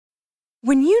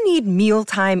When you need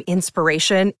mealtime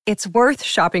inspiration, it's worth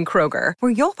shopping Kroger,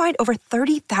 where you'll find over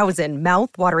 30,000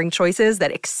 mouth-watering choices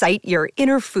that excite your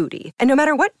inner foodie. And no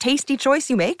matter what tasty choice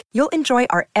you make, you'll enjoy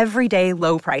our everyday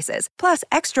low prices, plus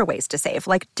extra ways to save,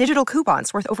 like digital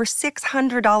coupons worth over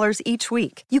 $600 each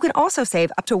week. You can also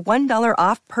save up to $1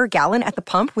 off per gallon at the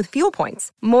pump with fuel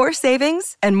points. More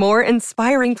savings and more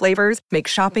inspiring flavors make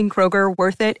shopping Kroger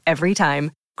worth it every time.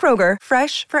 Kroger,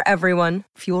 fresh for everyone.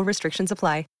 Fuel restrictions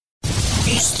apply.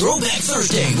 It's Throwback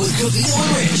Thursday with Covino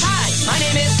and Rich. Hi, my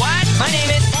name is what? My name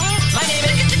is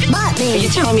Are you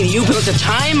telling me you built a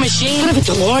time machine out of a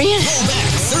DeLorean? Throwback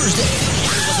Thursday.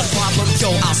 What's the problem?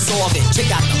 Yo, I'll solve it. Check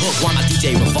out the hook while my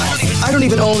DJ revolves it. I don't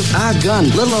even own a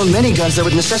gun, let alone many guns that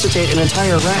would necessitate an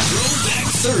entire rack. Throwback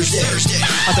Thursday.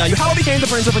 I'll tell you how I became the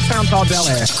prince of a town called Bel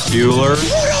Air. Bueller.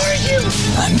 What are you?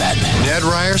 I'm Batman. Ned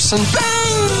Ryerson.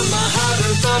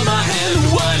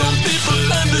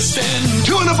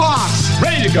 Two in the box.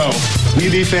 Ready to go. We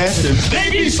be fast and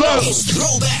they be slow. It's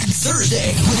Throwback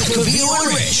Thursday with Covino and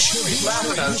Rich. He's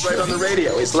laughing at us right on the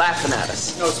radio. He's laughing at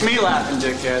us. No, it's me laughing,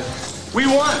 dickhead. We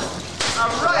won. All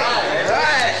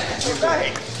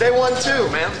right. They won too,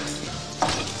 man.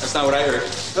 That's not what I heard.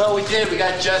 No, we did. We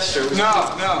got gestured. No.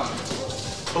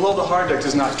 Below the hard deck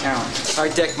does not count.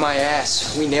 Hard deck my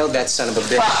ass. We nailed that son of a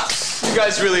bitch. You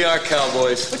guys really are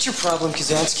cowboys. What's your problem,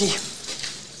 Kazansky?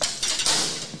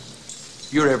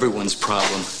 You're everyone's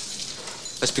problem.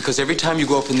 That's because every time you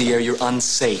go up in the air, you're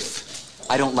unsafe.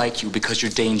 I don't like you because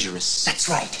you're dangerous. That's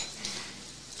right.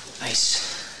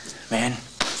 Nice, man.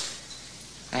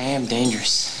 I am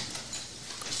dangerous.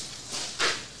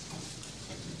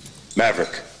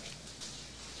 Maverick,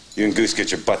 you and Goose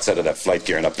get your butts out of that flight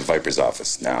gear and up to Viper's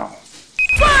office now.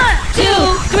 1, 2,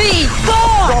 3, 4.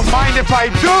 Don't mind if I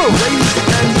do.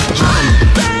 Are you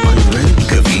ready?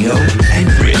 Covino and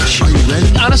Rich. Are you ready?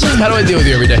 Honestly, how do I deal with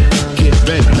you every day? Get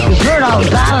ready. Heard all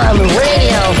about on the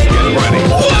radio. Get ready.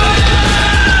 Whoa!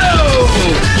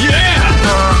 Yeah!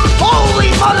 Holy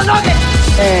mother nugget!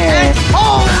 And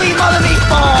holy mother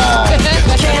meatball!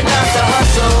 Can't knock the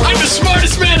hustle. I'm the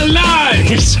smartest man alive!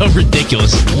 You're so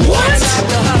ridiculous. What?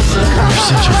 You're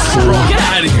such a fool. Get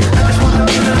out of here.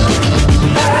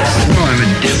 Oh, I'm a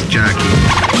disc jockey.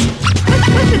 What's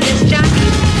a disc jockey?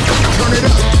 Turn it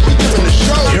up. We're doing the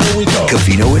show. Here we go.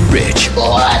 Covino and Rich.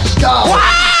 Let's go!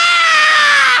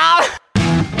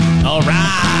 All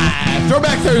right.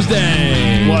 Throwback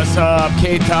Thursday. What's up,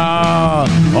 Keita?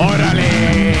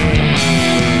 Orale.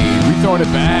 We throwing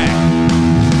it back.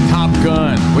 Top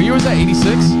Gun. What year was that?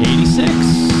 86? 86.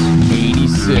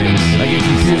 86. I get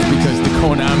confused because the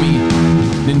Konami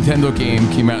Nintendo game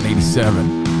came out in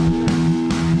 87.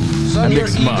 Son, your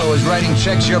mix 'em up. ego is writing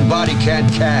checks your body can't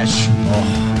cash. Oh,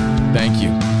 thank you.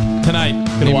 Tonight.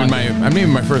 Gonna watch it. I'm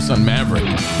naming my first son Maverick.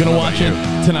 Gonna watch it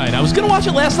tonight. I was gonna watch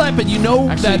it last night, but you know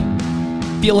Actually,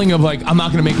 that feeling of like, I'm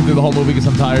not gonna make it through the whole movie because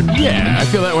I'm tired? Yeah, I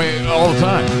feel that way all the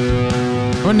time.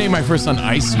 I'm gonna name my first son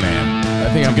Iceman. I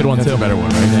think I'm good one, that's too. a better one,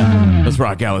 right? Yeah. Let's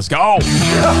rock out. Let's go.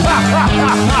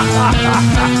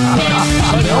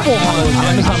 Available on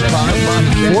Amazon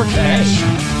Prime for cash.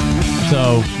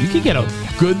 So you could get a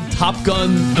good Top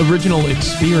Gun original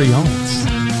experience.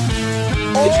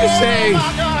 Did you say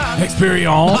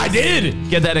Experience? I did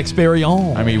get that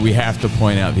experience. I mean, we have to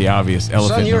point out the obvious elephant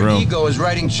Son, in the your room. ego is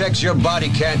writing checks your body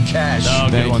can't cash. Oh,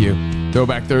 good Thank one. you.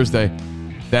 Throwback Thursday.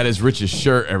 That is Rich's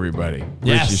shirt, everybody.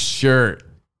 Yes. Rich's shirt.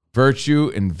 Virtue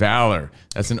and Valor.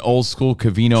 That's an old school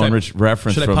Covino and Rich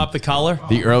reference Should I from pop the collar?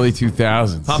 the early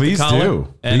 2000s. Pop Please the collar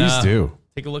do. and, Please do.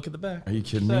 Take a look at the back. Are you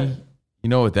kidding me? You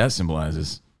know what that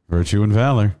symbolizes? Virtue and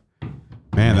valor.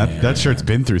 Man, that shirt's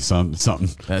been through something.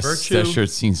 That Virtue.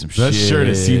 shirt's seen some shit. That shirt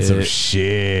has seen some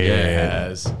shit. Yeah, it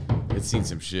has. It's seen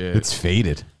some shit. It's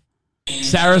faded.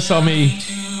 Sarah saw me.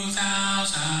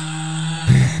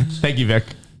 Thank you, Vic.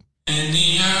 In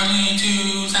the early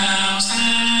 2000s.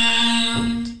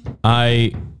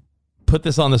 I put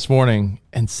this on this morning,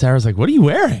 and Sarah's like, "What are you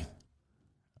wearing?"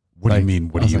 What do you mean?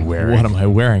 What are you wearing? What am I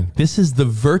wearing? This is the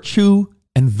Virtue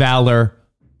and Valor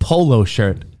polo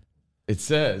shirt. It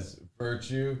says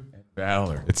Virtue and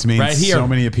Valor. It's made Right here. so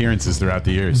many appearances throughout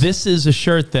the years. This is a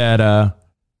shirt that,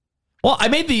 well, I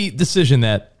made the decision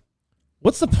that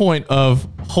what's the point of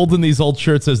holding these old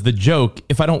shirts as the joke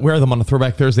if I don't wear them on a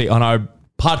Throwback Thursday on our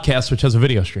podcast, which has a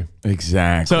video stream?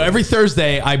 Exactly. So every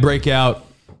Thursday I break out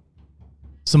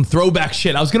some throwback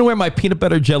shit. I was going to wear my peanut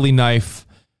butter jelly knife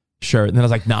shirt, and then I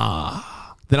was like, nah.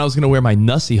 Then I was going to wear my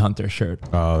Nussie Hunter shirt.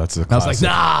 Oh, that's a And I was classic.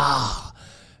 like, nah.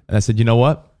 And I said, you know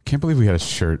what? Can't believe we had a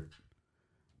shirt,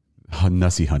 a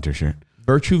Nussie Hunter shirt.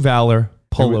 Virtue Valor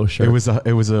polo shirt. It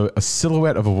was a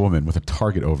silhouette of a woman with a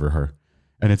target over her,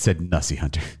 and it said Nussie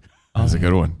Hunter. That was a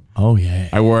good one. Oh, yeah.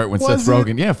 I wore it when Was Seth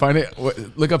Rogen. Yeah, find it.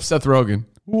 Look up Seth Rogen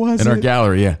in our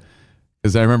gallery. Yeah.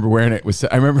 Because I remember wearing it.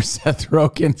 I remember Seth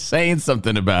Rogen saying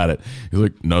something about it. He's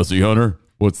like, Nazi Hunter?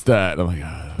 What's that? I'm like,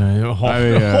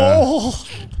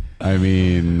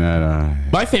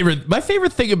 My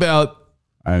favorite thing about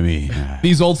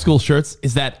these old school shirts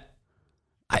is that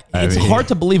it's hard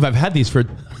to believe I've had these for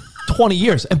 20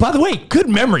 years. And by the way, good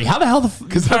memory. How the hell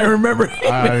because I remember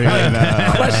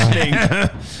questioning.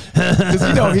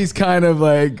 Because he's kind of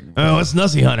like, oh, it's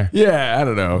Nazi Hunter. Yeah, I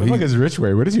don't know. What the fuck is Rich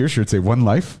wear? What does your shirt say? One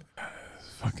life?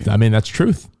 I mean, that's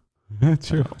truth. That's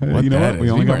true. What you know what? We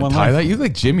only got one life. You look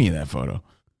like Jimmy in that photo.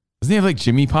 Doesn't he have like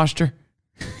Jimmy posture?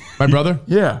 My brother?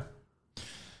 Yeah.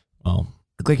 Oh,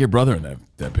 look like your brother in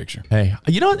that picture. Hey,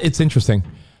 you know what? It's interesting.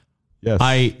 Yes,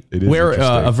 I wear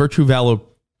a Virtue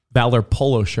Valor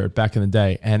polo shirt back in the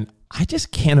day, and I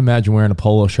just can't imagine wearing a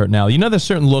polo shirt now. There's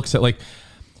certain looks that like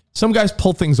some guys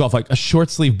pull things off, like a short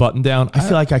sleeve button down. I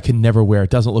feel like I can never wear it.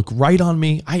 Doesn't look right on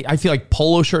me. I feel like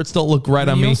polo shirts don't look right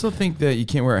on me. You also think that you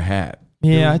can't wear a hat.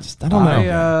 Yeah, I don't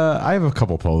know. I have a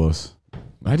couple polos.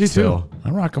 I do too. I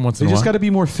rock them once in a while. You just got to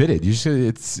be more fitted. You should.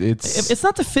 It's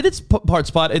not the fitted part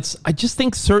spot. I just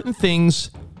think certain things.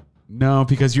 No,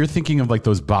 because you're thinking of like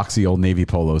those boxy old Navy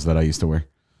polos that I used to wear.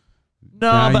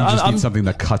 No, now but you just need something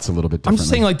that cuts a little bit differently. I'm just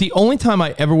saying, like, the only time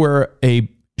I ever wear a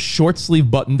short sleeve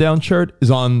button down shirt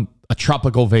is on a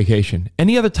tropical vacation.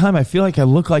 Any other time, I feel like I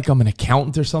look like I'm an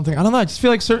accountant or something. I don't know. I just feel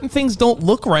like certain things don't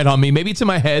look right on me. Maybe it's in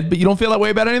my head, but you don't feel that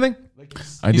way about anything?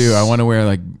 I do. I want to wear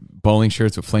like bowling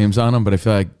shirts with flames on them, but I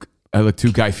feel like I look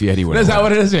too Guy Fieri. Is that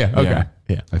what it is? Yeah. Okay.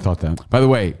 Yeah. I thought that. By the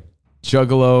way,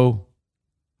 Juggalo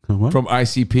from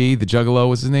ICP, the Juggalo,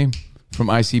 what's his name? From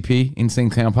ICP, Insane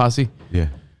Clown Posse. Yeah.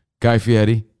 Guy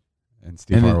Fieri. And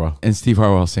Steve Harwell. And Steve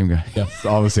Harwell, same guy. Yeah. It's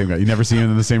all the same guy. You never see him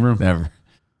in the same room? Never.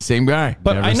 Same guy.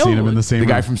 But never I know seen him in the same room.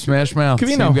 The guy from Smash Mouth.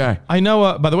 Same guy. I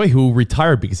know, by the way, who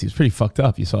retired because he was pretty fucked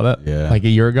up. You saw that? Yeah. Like a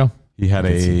year ago? He had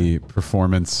a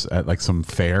performance at like some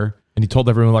fair. And he told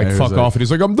everyone, like, fuck off. And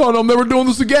he's like, I'm done. I'm never doing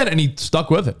this again. And he stuck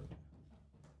with it.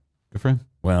 Good for him.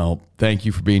 Well, thank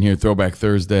you for being here, Throwback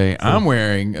Thursday. Cool. I'm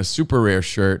wearing a super rare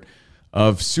shirt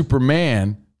of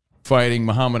Superman fighting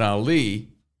Muhammad Ali.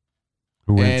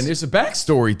 Who wins? And there's a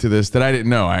backstory to this that I didn't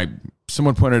know.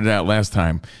 Someone pointed it out last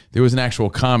time. There was an actual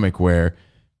comic where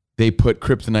they put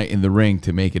Kryptonite in the ring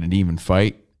to make it an even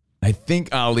fight. I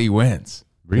think Ali wins.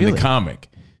 Really? In the comic.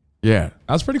 Yeah.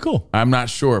 That was pretty cool. I'm not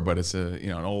sure, but it's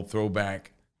an old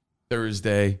Throwback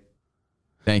Thursday.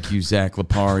 Thank you, Zach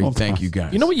Lapari. Thank you,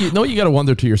 guys. You know what you got to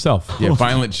wonder to yourself? Yeah,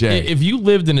 Violent J. If you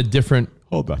lived in a different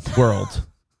world,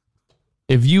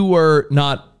 if you were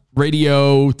not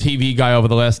radio, TV guy over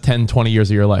the last 10, 20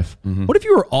 years of your life, what if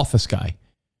you were office guy?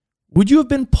 Would you have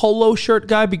been polo shirt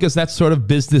guy? Because that's sort of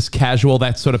business casual.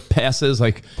 That sort of passes.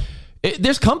 Like,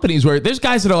 there's companies where there's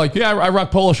guys that are like, yeah, I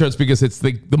rock polo shirts because it's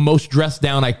the most dressed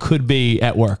down I could be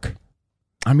at work.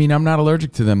 I mean, I'm not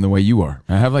allergic to them the way you are.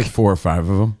 I have like 4 or 5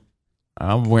 of them.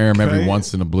 I'll wear them every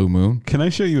once in a blue moon. Can I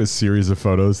show you a series of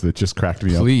photos that just cracked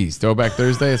me up? Please. Throwback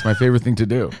Thursday. It's my favorite thing to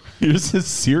do. Here's a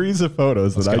series of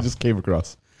photos that I just came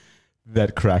across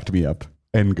that cracked me up.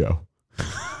 And go.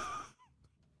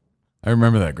 I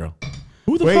remember that girl.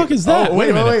 Who the fuck is that? Oh,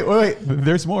 wait.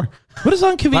 There's more. What is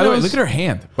on Cavino's? By the way, look at her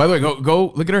hand. By the way,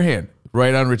 go look at her hand.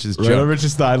 Right on Rich's Right on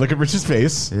Rich's thigh. Look at Rich's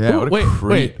face. Yeah.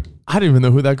 Wait. I don't even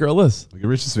know who that girl is. Look at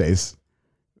Rich's face.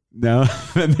 No.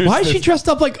 Why is she dressed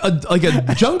up like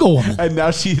a jungle woman? And now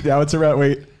it's around.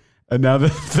 Wait. And now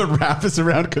the wrap is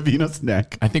around Cavino's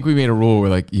neck. I think we made a rule where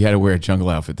like you had to wear a jungle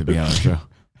outfit to be on the show.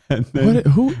 And then,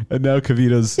 And now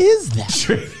Cavino's. Is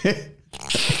that?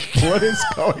 What is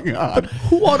going on?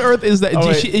 Who on earth is that?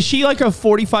 Is she like a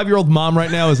 45-year-old mom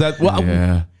right now? Is that? Well,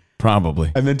 yeah,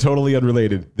 probably. And then totally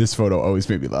unrelated, this photo always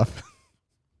made me laugh.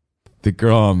 The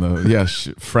girl on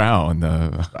the Frau on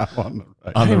the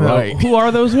right. Who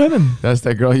are those women? That's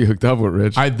that girl you hooked up with,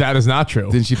 Rich. That is not true.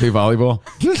 Didn't she play volleyball?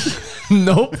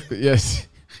 Nope. Yes.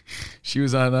 She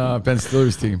was on Ben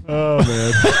Stiller's team. Oh,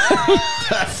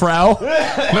 man. Frau?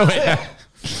 No, wait.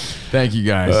 Thank you,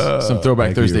 guys. Some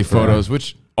Throwback Thursday photos,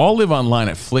 which all live online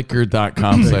at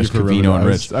flickr.com/Cavino and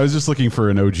Rich. I was just looking for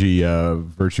an OG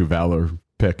Virtue Valor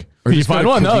pick. Did you find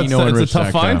one? No, it's a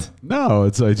tough find. No,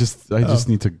 I just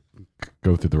need to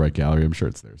go through the right gallery. I'm sure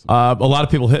it's there. A lot of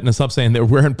people hitting us up saying they're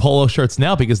wearing polo shirts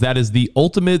now because that is the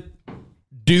ultimate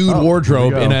dude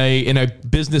wardrobe in a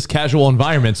business casual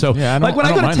environment. So like when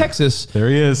I go to Texas, there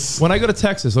he is. When I go to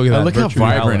Texas, look at that. Look how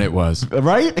vibrant it was.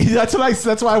 Right? That's why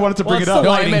I wanted to bring it up. The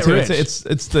lighting too. It's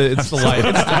the light.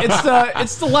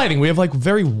 It's the lighting. We have like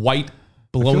very white,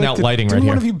 blown out lighting right here.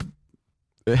 One of you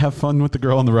have fun with the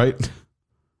girl on the right.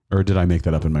 Or did I make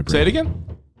that up in my brain? Say it again.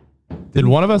 Did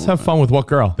one of us have fun with what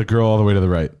girl? The girl all the way to the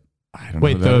right. I don't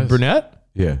Wait, know who that the is. brunette?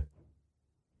 Yeah.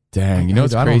 Dang, you know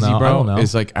what's I don't crazy, know. I bro? don't know.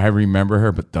 It's like I remember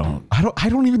her, but don't. I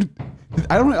don't.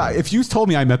 If you told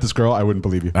me I met this girl, I wouldn't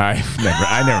believe you. I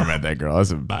never met that girl.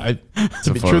 That's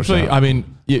To be truthfully, I mean,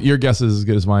 your guess is as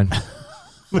good as mine.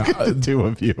 Look at the two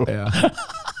of you. Yeah.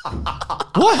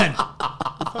 What?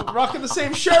 Rocking the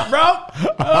same shirt, bro.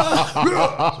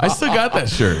 I still got that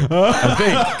shirt. I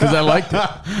think because I liked it.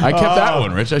 I kept that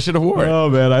one, Rich. I should have worn it. Oh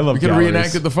man, I love. We could have galleries.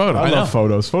 reenacted the photo. I love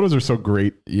photos. Photos are so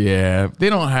great. Yeah, they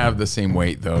don't have the same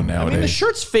weight though nowadays. I mean, the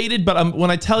shirt's faded, but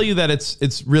when I tell you that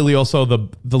it's really also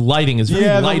the lighting is very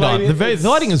Yeah, the light on. The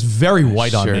lighting is very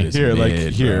white on me. is Here, like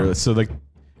mid, here. bro. So like,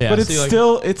 Yeah, but it's see,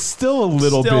 like- still a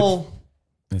little bit.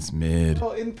 It's mid.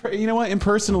 Well, you know what? In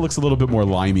person, it looks a little bit more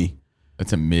limey.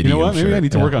 It's a mid. You know what? Maybe I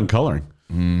need to work on coloring.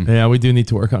 Yeah, we do need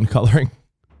to work on coloring.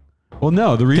 Well,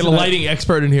 no, the reason Get a lighting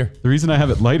expert in here. The reason I have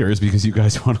it lighter is because you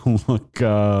guys want to look.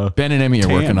 Ben and Emmy are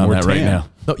tan, working on more that right tan. now.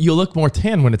 No, you look more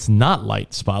tan when it's not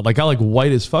light spot. Like I like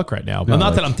white as fuck right now. No, Not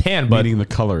like, that I'm tan, but meaning the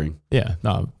coloring. yeah,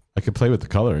 no. I could play with the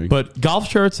coloring. But golf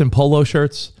shirts and polo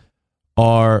shirts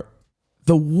are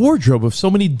the wardrobe of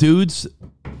so many dudes.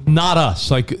 Not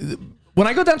us. Like when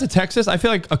I go down to Texas, I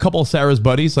feel like a couple of Sarah's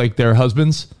buddies, like their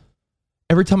husbands.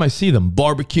 Every time I see them,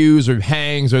 barbecues or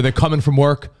hangs or they're coming from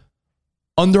work,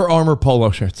 Under Armour polo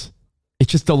shirts.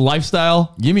 It's just a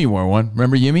lifestyle. Yimmy wore one.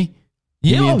 Remember Yimmy?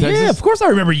 Yeah, yeah, of course I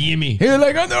remember Yimmy. He was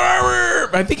like Under Armour.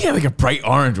 I think he had like a bright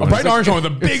orange one. A bright orange one with a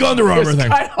big Under Armour It's thing.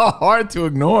 kind of hard to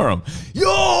ignore him.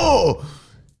 Yo,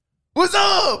 what's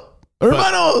up,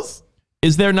 hermanos?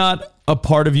 Is there not a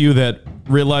part of you that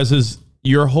realizes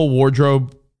your whole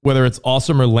wardrobe, whether it's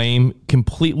awesome or lame,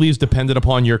 completely is dependent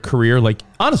upon your career? Like,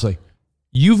 honestly,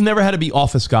 you've never had to be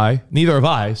office guy. Neither have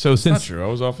I. So Not since true. I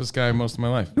was office guy most of my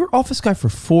life. you were office guy for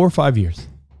 4 or 5 years,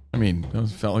 I mean, it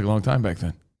felt like a long time back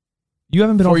then. you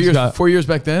haven't been 4 office years. guy. 4 years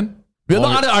back then. All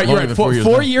Longer- right, longer you're right. than 4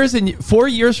 now. years and 4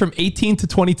 years from 18 to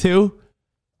 22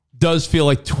 does feel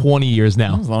like 20 years It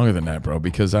now. was longer than that, bro,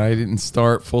 because I didn't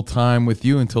start full time with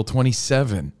you until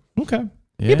 27. Okay.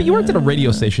 Yeah, but you worked at a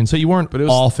radio station, so you weren't But it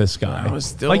was- office guy. I was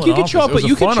still like an you could office. show up, It was but a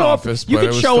you could fun show up. office, You but could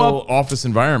it was show still up. office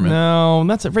environment. No,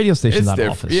 that's a radio station, It's not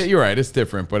different. office. Yeah, you're right. It's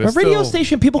different, but A it's radio still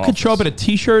station, people could show up in office. a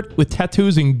T-shirt with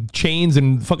tattoos and chains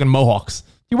and fucking mohawks.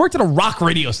 You worked at a rock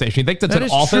radio station. You think that's That an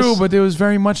is office? true, but it was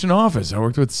very much an office. I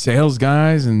worked with sales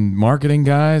guys and marketing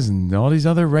guys and all these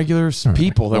other regular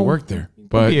people that worked there.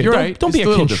 But you're right. Don't It's be a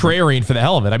little different. contrarian for the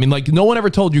hell of it. I mean, like no one ever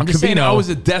told you. I'm just saying, Covino- I was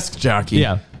a desk jockey.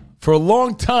 Yeah. For a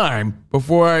long time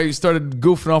before I started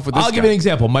goofing off with this I'll guy. give you an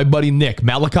example. My buddy Nick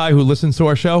Malachi, who listens to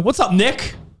our show. What's up,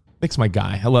 Nick? Nick's my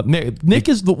guy. I love Nick. Nick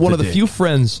is one of the dick. few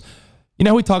friends. You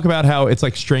know, how we talk about how it's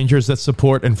like strangers that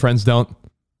support and friends don't.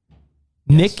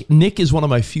 Nick is one of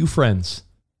my few friends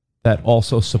that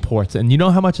also supports, and you know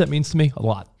how much that means to me? A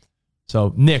lot.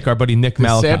 So Nick, our buddy Nick The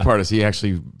Malachi. sad part is he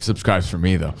actually subscribes for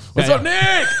me, though. What's Yeah, up,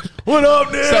 Nick? What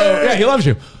up, Nick? So yeah, he loves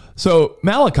you. So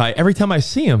Malachi, every time I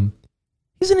see him,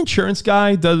 he's an insurance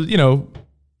guy. Does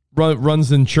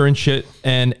runs insurance shit,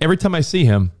 and every time I see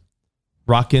him,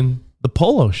 rocking the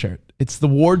polo shirt. It's the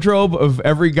wardrobe of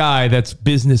every guy that's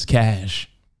business cash.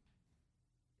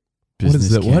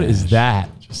 Business What is cash.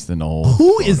 that? Just an old.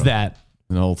 Who photo. is that?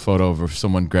 An old photo of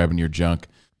someone grabbing your junk.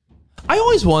 I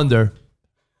always wonder.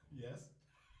 Yes.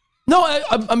 No,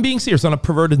 I'm being serious on a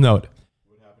perverted note.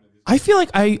 I feel like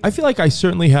I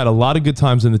certainly had a lot of good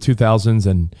times in the 2000s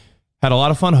and had a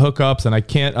lot of fun hookups. And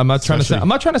I'm not trying to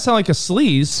sound like a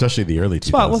sleaze. Especially the early 2000s.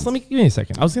 Spot. Let me give me a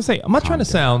second. I was gonna say I'm not trying to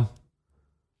sound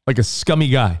like a scummy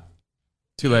guy.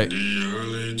 Too late. The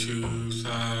early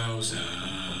 2000s.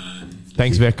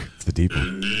 Thanks, Vic. It's the deep one.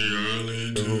 In the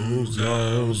early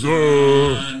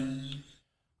 2000s.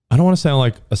 I don't want to sound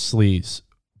like a sleaze,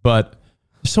 but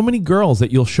there's so many girls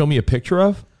that you'll show me a picture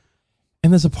of,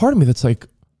 and there's a part of me that's like,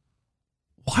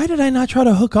 why did I not try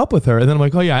to hook up with her? And then I'm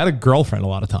like, oh yeah, I had a girlfriend a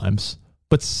lot of times,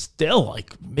 but still,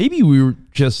 like maybe we were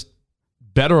just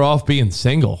better off being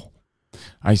single.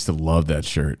 I used to love that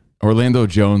shirt. Orlando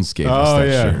Jones gave us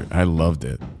that shirt. I loved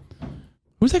it.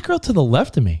 Who's that girl to the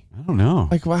left of me? I don't know.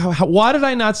 Like, why did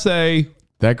I not say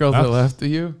That girl to the left of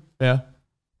you? Yeah.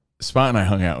 Spot and I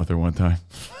hung out with her one time.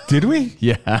 Did we?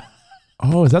 Yeah.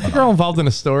 Oh, is that the girl involved in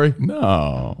a story?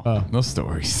 No. No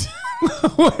stories.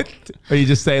 What? Are you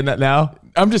just saying that now?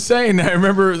 I'm just saying, I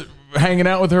remember hanging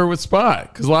out with her with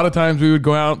Spot because a lot of times we would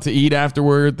go out to eat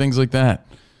afterward, things like that.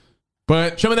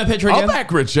 But show me that picture again. I'll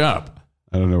back Rich up.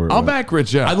 I don't know where. I'll back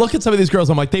Rich up. I look at some of these girls.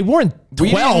 I'm like, they weren't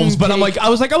 12s, but I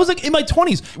was like in my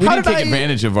 20s. We didn't take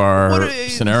advantage of our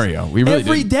scenario. We really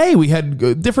every didn't. day we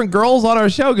had different girls on our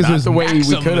show because it was the way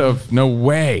Maxim. we could have. No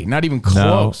way. Not even close.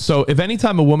 No. So if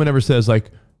anytime a woman ever says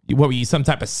like, "What were you, some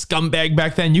type of scumbag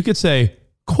back then?" You could say,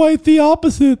 "Quite the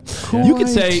opposite." You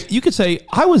could say,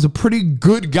 "I was a pretty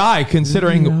good guy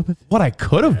considering what I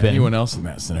could have been." Anyone else in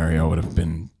that scenario would have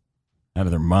been out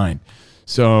of their mind.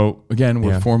 So again,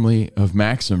 we're formerly of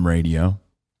Maxim Radio,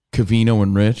 Covino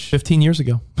and Rich. 15 years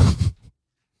ago.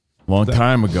 Long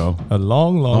time ago. A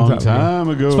long time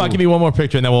ago. Spot, give me one more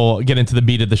picture and then we'll get into the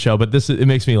beat of the show. But it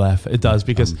makes me laugh. It does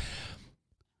because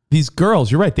these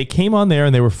girls, you're right. They came on there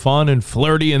and they were fun and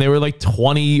flirty and they were like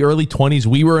early 20s.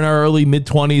 We were in our early mid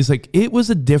 20s. Like it was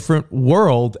a different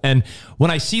world. And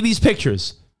when I see these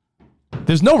pictures,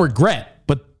 there's no regret.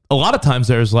 But a lot of times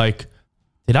there's like,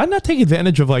 did I not take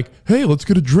advantage of like, hey, let's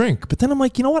get a drink? But then I'm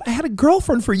like, you know what? I had a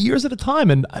girlfriend for years at a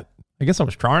time. And I guess I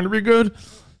was trying to be good.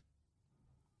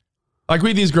 Like we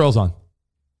had these girls on.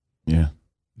 Yeah.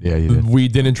 Yeah, you did. We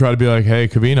didn't try to be like, hey,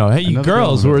 Covino, hey, you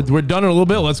girls, we're done in a little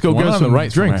bit. Let's go One get on some the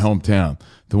right drinks. from my hometown.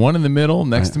 The one in the middle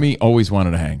next to me always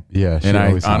wanted to hang. Yeah, she and I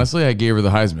always honestly, I gave her the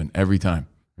Heisman every time.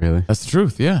 Really? That's the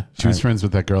truth. Yeah. She was friends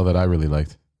with that girl that I really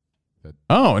liked.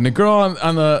 Oh, and the girl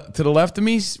on the to the left of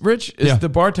me, Rich, is the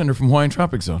bartender from Hawaiian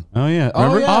Tropic Zone. Oh yeah.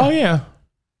 Remember? Oh yeah.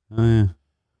 Oh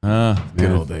yeah.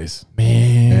 Good old days.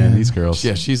 Man, these girls.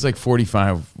 Yeah, she's like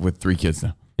 45 with 3 kids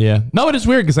now. Yeah. No, it is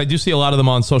weird because I do see a lot of them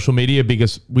on social media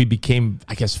because we became,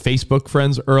 I guess, Facebook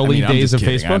friends early I'm days just of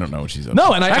kidding. Facebook. I don't know what she's up No,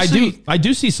 to. and Actually, I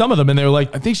do see some of them and they're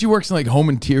like, I think she works in like home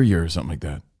interior or something like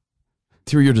that.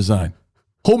 Interior design.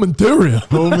 home interior.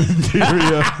 Home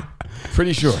interior.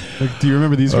 Pretty sure. Like, do you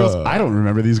remember these girls? I don't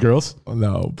remember these girls.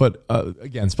 No, but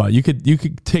again, Spot, you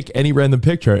could take any random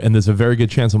picture and there's a very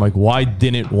good chance I'm like, why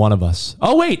didn't one of us?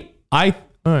 Oh, wait. All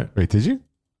right. Wait, did you?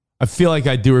 I feel like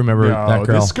I do remember that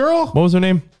girl. This girl? What was her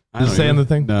name? Does it say on the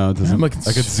thing? No, it doesn't. I'm like,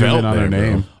 I could zoom in on her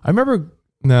name. I remember.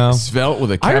 No. Svelte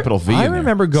with a capital V. I in there.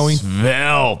 remember going.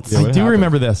 Svelte. Yeah, I what do happened?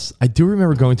 remember this. I do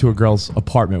remember going to a girl's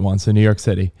apartment once in New York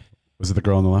City. Was it the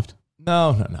girl on the left?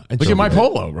 No. Look at my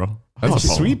polo, bro. That's a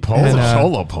polo. Sweet polo. And,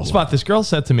 Cholo polo. Spot, this girl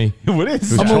said to me, What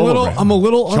is? I'm a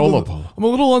little Cholo polo. I'm a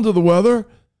little under the weather,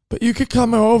 but you could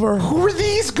come over. Who are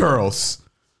these girls?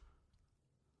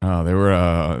 Oh, they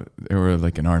were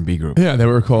like an R&B group. Yeah, they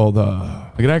were called. Look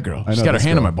at that girl. She's got her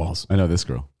hand on my balls. I know this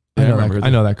girl. I know, remember I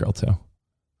know that girl too.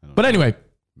 But anyway,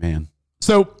 Man.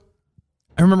 so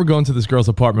I remember going to this girl's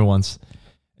apartment once,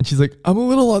 and she's like, "I'm a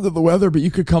little under the weather, but you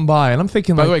could come by." And I'm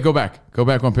thinking, By like, the way, go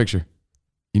back one picture.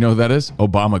 You know who that is?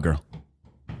 Obama girl.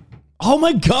 "Oh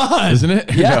my god, Isn't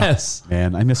it? Yes,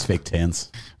 Man, I miss fake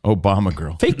tans. Obama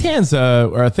girl. fake tans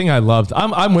are a thing I loved.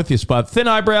 I'm with you, Spot. Thin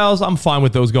eyebrows, I'm fine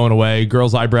with those going away.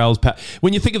 Girls' eyebrows.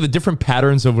 When you think of the different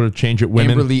patterns of what would change at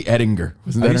women, Amberly Ettinger.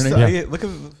 Wasn't that her name? Look at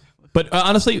but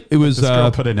honestly, it was this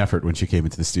girl put in effort when she came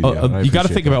into the studio. you got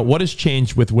to think about what has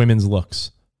changed with women's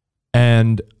looks.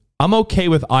 And I'm okay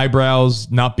with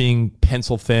eyebrows not being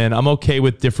pencil thin. I'm okay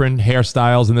with different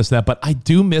hairstyles and this and that, but I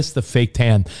do miss the fake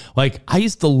tan. Like I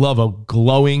used to love a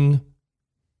glowing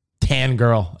tan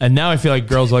girl. And now I feel like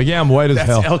girls are like, yeah, I'm white as That's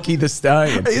hell. Elkie the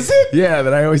Stallion. Is it? Yeah,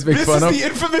 that I always make fun of. This is the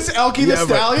infamous Elkie the Yeah,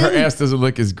 but Stallion? her ass doesn't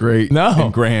look as great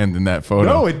and grand in that photo.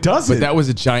 No, it doesn't. But that was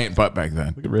a giant butt back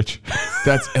then. Look at Rich.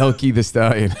 That's Elkie the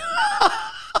Stallion.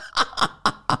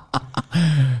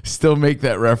 Still make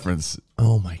that reference.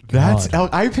 Oh my God. That's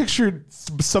I pictured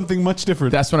something much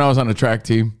different. That's when I was on the track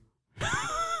team.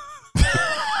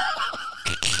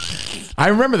 I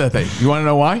remember that day. You want to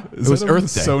know why? It was that a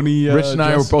Earth Day. Sony, Rich and I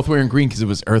were dress? both wearing green because it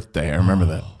was Earth Day. I remember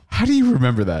that. How do you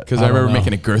remember that? Because I remember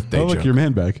making a Girth Day Oh, look, joke. your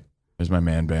man bag. There's my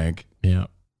man bag. Yeah.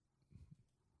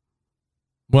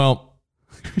 Well,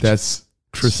 That's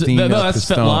Christine. no, that's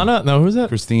Pistone. Svetlana. No, who's that?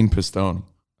 Christine Pistone.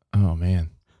 Oh man.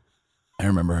 I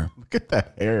remember her. Look at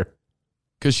that hair.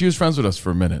 Because she was friends with us for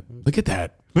a minute. Look at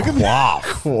that. Look at that.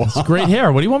 Cool. It's great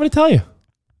hair. What do you want me to tell you?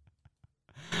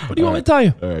 What do you want me to tell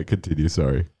you? All right, continue.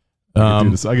 Sorry. I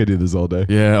could do this all day.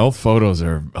 Yeah, old photos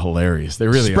are hilarious. They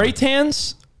really Spray are.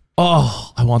 tans?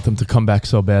 Oh, I want them to come back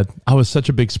so bad. I was such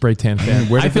a big spray tan fan.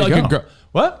 Where did I feel they like go? a girl.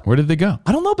 What? Where did they go?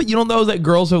 I don't know, but you don't know that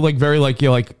girls are like very like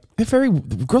you're like they're very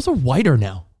girls are whiter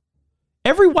now.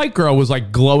 Every white girl was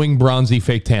like glowing bronzy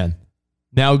fake tan.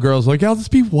 Now girls are like, I'll just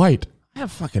be white. I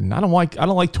don't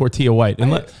like tortilla white.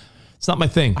 And it's not my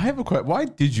thing. I have a question. Why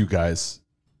did you guys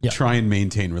try and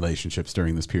maintain relationships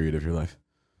during this period of your life?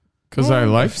 Because I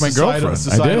liked my girlfriend.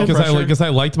 societal I did. pressure. Because I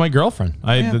liked my girlfriend.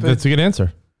 That's a good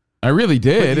answer. I really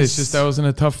did. But It's just I was in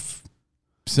a tough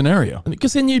scenario.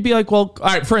 Because then you'd be like, well, all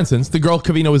right, for instance, the girl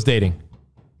Covino was dating.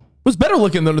 was better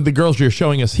looking than the girls you're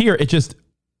showing us here. It just,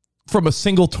 from a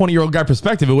single 20-year-old guy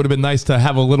perspective, it would have been nice to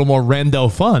have a little more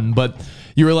rando fun. But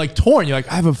you were like torn. You're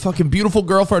like, I have a fucking beautiful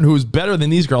girlfriend who's better than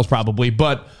these girls probably.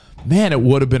 But man, it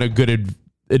would have been a good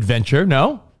adventure.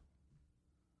 No?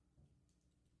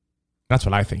 That's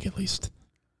what I think, at least.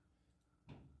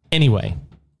 Anyway,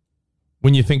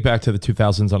 when you think back to the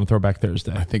 2000s on a Throwback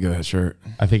Thursday, I think of that shirt.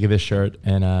 I think of this shirt,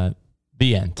 and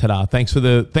the end. Ta-da! Thanks for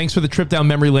the trip down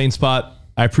memory lane spot.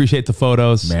 I appreciate the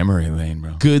photos. Memory lane,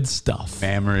 bro. Good stuff.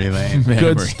 Memory lane.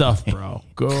 Good stuff, bro.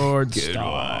 Good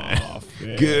stuff.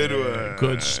 One. Good one.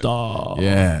 Good stuff.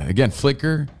 Yeah. Again,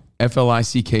 Flickr,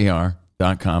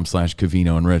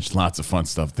 FLICKR.com/Covino and Rich. Lots of fun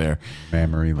stuff there.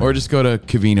 Memory lane. Or just go to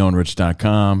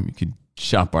CovinoandRich.com. You could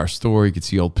shop our store. You could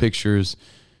see old pictures.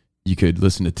 You could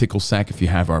listen to Tickle Sack if you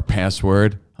have our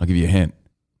password. I'll give you a hint.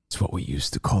 It's what we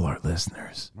used to call our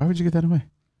listeners. Why would you get that away?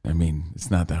 I mean,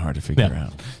 it's not that hard to figure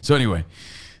out. So anyway,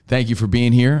 thank you for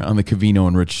being here on the Covino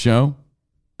and Rich show.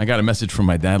 I got a message from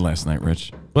my dad last night,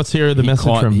 Rich. Let's hear the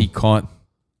message from... He caught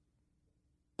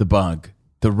the bug,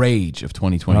 the rage of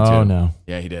 2022. Oh, no.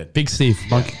 Yeah, he did. Big Steve.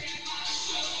 Monk.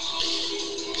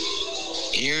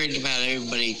 Hearing about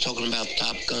everybody talking about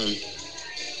Top Gun,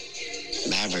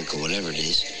 Maverick or whatever it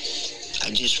is. I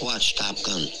just watched Top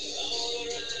Gun.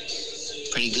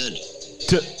 Pretty good.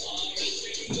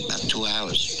 About 2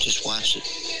 hours. Just watched it.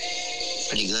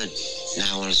 Pretty good.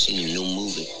 Now I want to see the new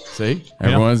movie. See?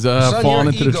 Everyone's falling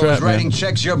into the trap, writing man.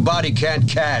 checks your body can't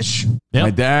cash. Yep.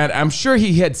 My dad, I'm sure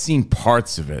he had seen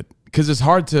parts of it because it's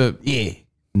hard to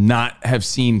not have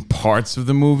seen parts of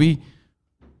the movie,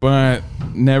 but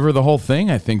never the whole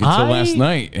thing, I think, until last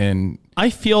night. And I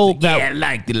feel that... I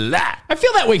liked it a lot. I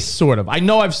feel that way, sort of. I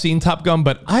know I've seen Top Gun,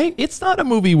 but it's not a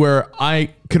movie where I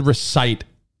could recite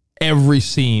every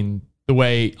scene the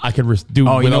way I could do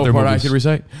with you know other what movies. I could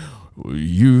recite?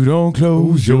 You don't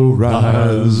close your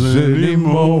eyes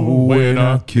anymore when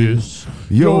I kiss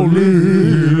your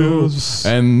lips,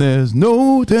 and there's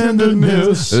no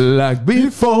tenderness like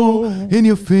before in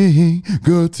your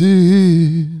fingertips.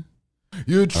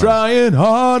 You're trying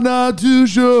hard not to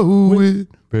show it,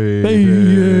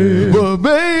 baby. But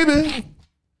baby,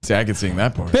 see, I can sing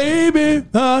that part. Baby,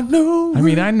 I know. I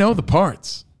mean, I know the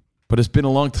parts, but it's been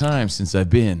a long time since I've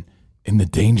been in the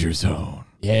danger zone.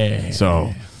 Yeah.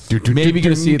 So maybe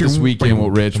going to see it this weekend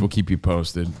with Rich. We'll keep you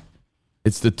posted.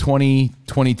 It's the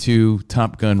 2022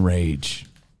 Top Gun rage.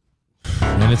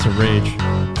 And it's a rage.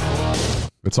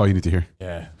 That's all you need to hear.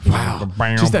 Yeah. Wow.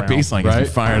 Just that bass line gets me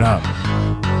fired up.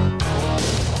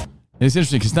 And it's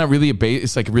interesting because it's not really a bass.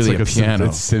 It's like really a piano.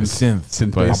 It's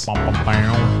synth bass.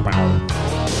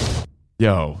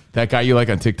 Yo, that guy you like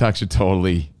on TikTok should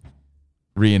totally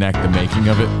reenact the making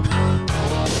of it.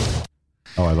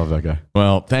 Oh, I love that guy.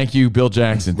 Well, thank you, Bill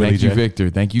Jackson. Willie Thank you, J. Victor.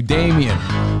 Thank you, Damien.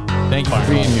 Thank you for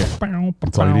being here.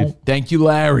 That's all you need. Thank you,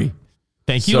 Larry.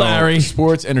 Thank you, Larry.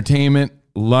 Sports, entertainment,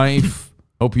 life.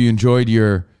 Hope you enjoyed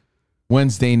your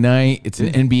Wednesday night. It's an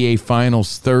NBA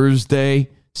Finals Thursday.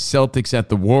 Celtics at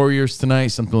the Warriors tonight.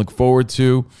 Something to look forward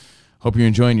to. Hope you're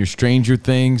enjoying your Stranger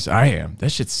Things. I am.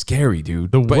 That shit's scary,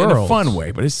 dude. But in a fun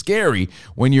way. But it's scary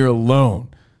when you're alone.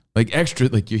 Like extra,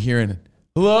 like you're hearing,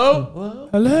 hello?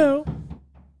 Hello?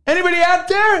 Anybody out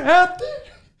there? Out there?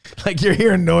 Like you're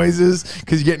hearing noises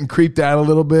because you're getting creeped out a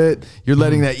little bit. You're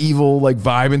letting that evil like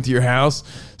vibe into your house.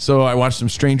 So I watched some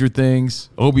Stranger Things.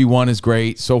 Obi-Wan is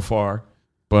great so far,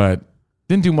 but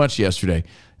didn't do much yesterday.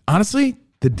 Honestly,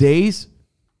 the days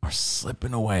are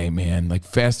slipping away, man, like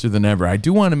faster than ever. I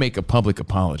do want to make a public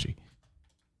apology.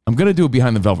 I'm going to do it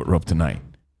behind the velvet rope tonight.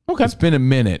 Okay. It's been a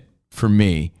minute for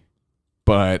me,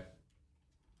 but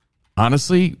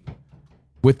honestly,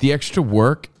 with the extra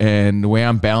work and the way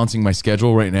I'm balancing my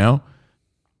schedule right now,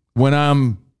 when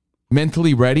I'm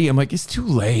mentally ready, I'm like, it's too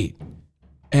late.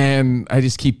 And I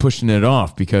just keep pushing it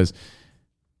off because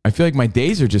I feel like my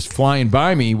days are just flying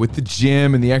by me with the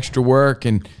gym and the extra work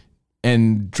and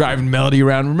driving Melody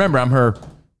around. Remember, I'm her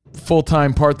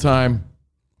full-time, part-time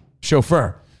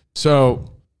chauffeur.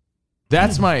 So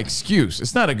that's my excuse.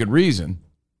 It's not a good reason,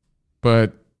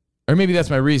 or maybe that's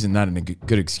my reason, not a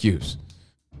good excuse.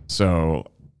 So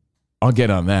I'll get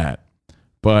on that.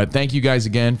 But thank you guys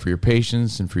again for your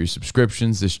patience and for your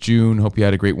subscriptions this June. Hope you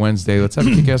had a great Wednesday. Let's have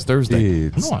a kick-ass Thursday.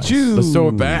 It's Nice. June. Let's throw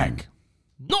it back.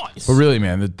 Nice. But really,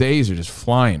 man, the days are just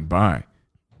flying by.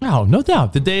 No, no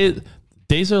doubt. The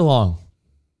days are long.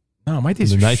 No, my days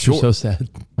The are nights short. are so sad.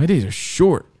 My days are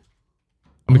short.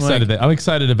 I'm excited. I'm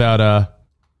excited about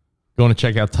going to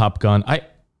check out Top Gun.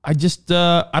 I just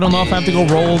I don't know if I have to go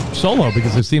roll solo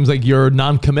because it seems like you're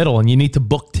non-committal and you need to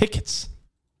book tickets.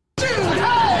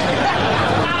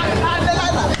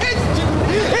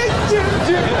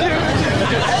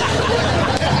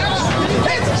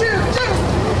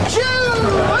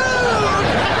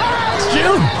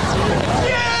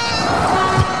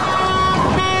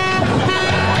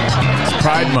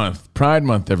 Pride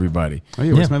Month, everybody. Oh,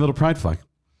 yeah. Where's my little pride flag?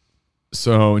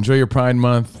 So enjoy your Pride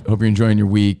Month. Hope you're enjoying your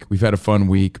week. We've had a fun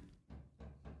week.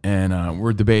 And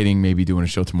we're debating maybe doing a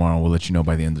show tomorrow. We'll let you know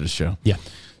by the end of the show. Yeah.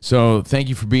 So thank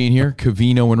you for being here,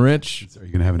 Covino and Rich. Are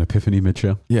you going to have an epiphany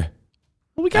mid-show? Yeah.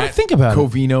 Well, we got to think about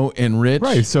Covino and Rich.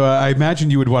 Right. So I imagine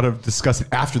you would want to discuss it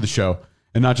after the show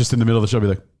and not just in the middle of the show. Be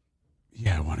like,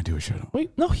 yeah, I want to do a show.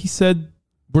 Wait, no, he said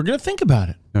we're going to think about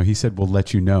it. No, he said we'll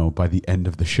let you know by the end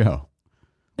of the show.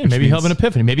 Yeah, maybe he'll have an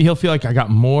epiphany. Maybe he'll feel like I got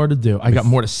more to do. I got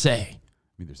more to say. I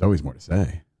mean, there's always more to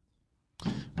say.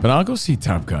 But I'll go see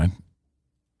Top Gun.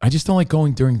 I just don't like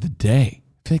going during the day.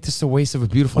 I feel like this is a waste of a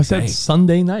beautiful day. I said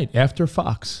Sunday night after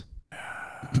Fox.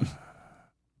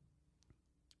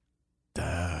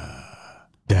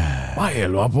 Why,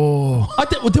 Lobo?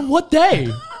 Then what day?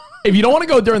 If you don't want to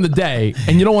go during the day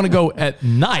and you don't want to go at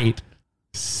night,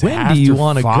 when do you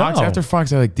want to go? After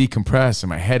Fox, I like decompress and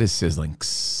my head is sizzling.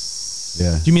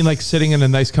 Yeah. Do you mean like sitting in a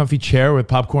nice comfy chair with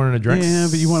popcorn and a drink? Yeah,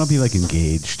 but you want to be like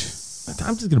engaged.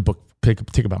 I'm just gonna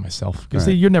take about myself because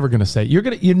Right. you're never gonna say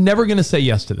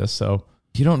yes to this. So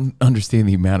You don't understand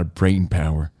the amount of brain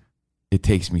power it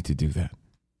takes me to do that.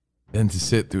 Then to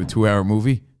sit through a 2-hour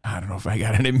movie, I don't know if I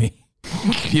got it in me.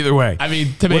 Either way. I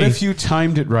mean, to me, What if you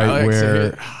timed it right Alex,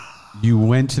 where you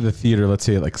went to the theater, let's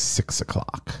say at like 6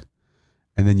 o'clock,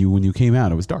 and then when you came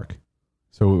out, it was dark.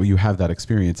 So you have that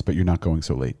experience, but you're not going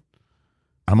so late.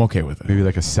 I'm okay with it. Maybe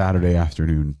like a Saturday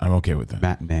afternoon. I'm okay with that.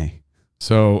 Matinee.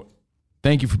 So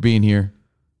thank you for being here.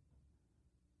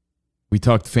 We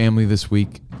talked family this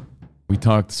week. We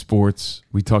talked sports.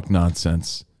 We talked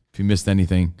nonsense. If you missed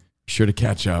anything, be sure to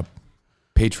catch up.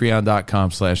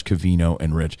 Patreon.com/Covino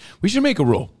and Rich. We should make a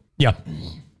rule. Yeah.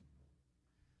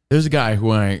 There's a guy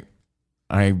who I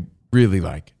really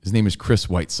like. His name is Chris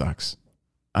White Sox.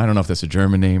 I don't know if that's a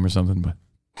German name or something, but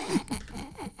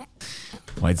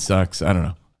White Sox. I don't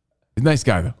know. He's a nice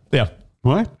guy though. Yeah.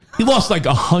 What? He lost like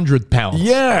 100 pounds.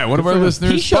 Yeah, one of our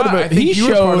listeners. He showed I think you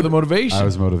were part of the motivation. I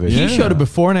was motivated. He showed a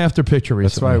before and after picture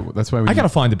recently. That's why I gotta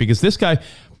find it because this guy,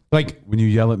 like, when you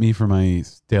yell at me for my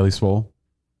Daily Swole,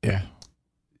 yeah,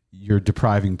 you're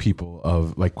depriving people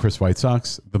of, like Chris White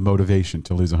Sox, the motivation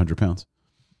to lose 100 pounds.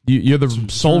 you're the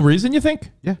sole reason you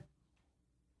think? Yeah.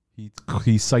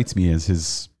 He cites me as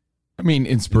his,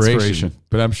 inspiration.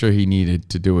 But I'm sure he needed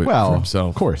to do it for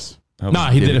himself. Of course.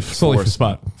 Nah, he did it solely for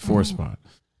Spot. For Spot.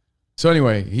 So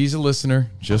anyway, he's a listener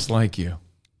just like you.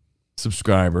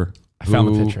 Subscriber. I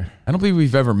found the picture. I don't believe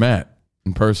we've ever met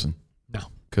in person. No.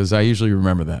 Because I usually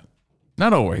remember that.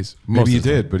 Not always. Maybe you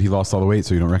did, but he lost all the weight,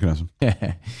 so you don't recognize him.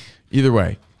 Either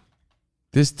way,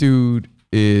 this dude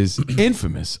is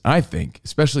infamous, I think,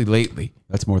 especially lately.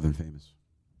 That's more than famous.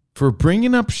 For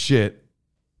bringing up shit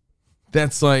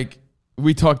that's like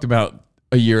we talked about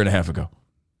a year and a half ago.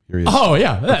 Here he is. Oh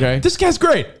yeah. Okay. This guy's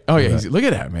great. Oh yeah. Look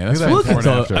at that, man. That's Look at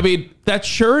fantastic. that. I mean, that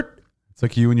shirt. It's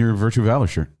like you and your Virtue Valor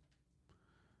shirt.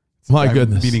 My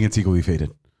goodness. Meaning it's equally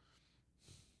faded.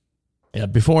 Yeah,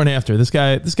 before and after. This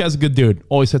guy's a good dude.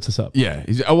 Always hits us up. Yeah.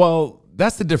 Well,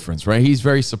 that's the difference, right? He's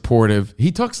very supportive.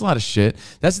 He talks a lot of shit.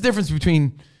 That's the difference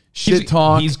between shit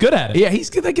talk. He's good at it. Yeah, he's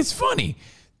good. Like, it's funny.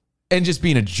 And just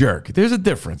being a jerk. There's a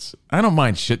difference. I don't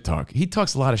mind shit talk. He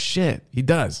talks a lot of shit. He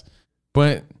does.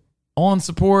 But all in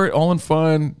support, all in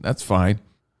fun, that's fine.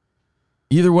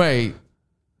 Either way,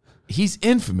 he's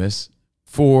infamous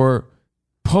for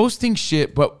posting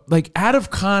shit, but like out of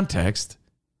context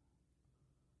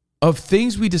of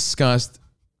things we discussed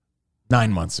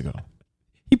 9 months ago.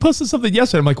 He posted something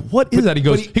yesterday. I'm like, what is that? He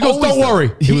goes, don't always worry.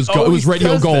 does. It was radio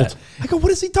does gold. that. I go,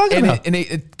 what is he talking about? And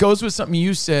it goes with something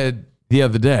you said the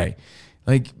other day.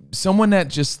 Like someone that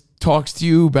just talks to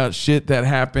you about shit that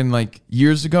happened like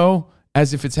years ago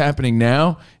as if it's happening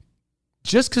now,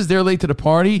 just because they're late to the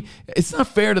party, it's not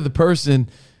fair to the person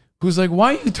who's like,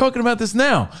 why are you talking about this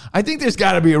now? I think there's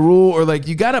got to be a rule, or like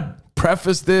you got to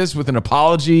preface this with an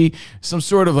apology, some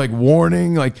sort of like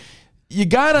warning. Like you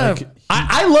got to...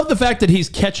 I love the fact that he's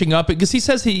catching up because he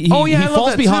says he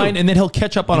falls behind and then he'll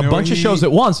catch up on a bunch of shows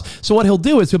at once. So what he'll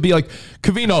do is he'll be like,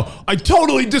 Covino, I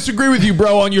totally disagree with you,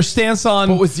 bro, on your stance on,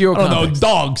 but with zero context.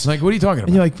 Dogs. Like, what are you talking about?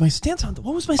 And you're like, my stance on,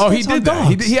 what was my stance on he did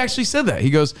dogs? that. He actually said that. He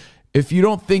goes, if you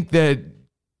don't think that,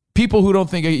 people who don't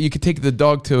think you could take the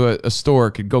dog to a store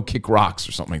could go kick rocks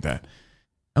or something like that.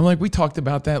 I'm like, we talked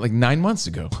about that like 9 months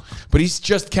ago. But he's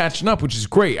just catching up, which is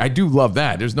great. I do love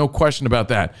that. There's no question about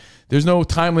that. There's no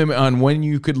time limit on when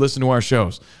you could listen to our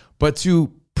shows. But to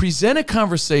present a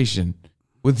conversation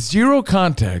with zero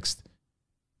context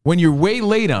when you're way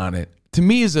late on it, to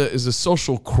me is a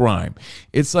social crime.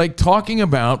 It's like talking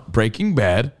about Breaking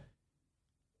Bad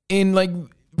in like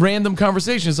random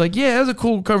conversations. Like, yeah, that was a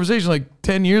cool conversation like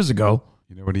 10 years ago.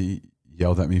 You know what he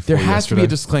yelled at me for There has to be yesterday. a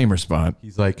disclaimer spot.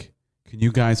 He's like, "Can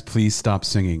you guys please stop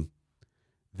singing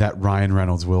that Ryan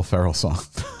Reynolds Will Ferrell song?"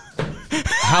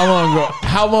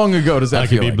 How long ago does that I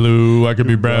feel could be like? blue, I could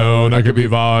be brown, I could be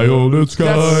violet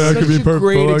sky, I could be such a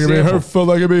great purple, I could be example.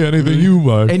 hurtful, I could be anything you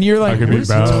like. And you're like, I could what be is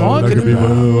he brown, I talking could be about?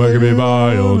 blue, I could be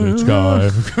violet sky.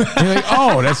 And you're like,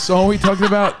 oh, that song we talked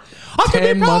about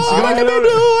 10 months ago. I could be blue,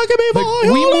 I could be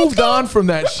violet. We moved on from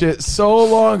that shit so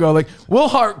long ago. Like Will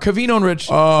Hart, Covino and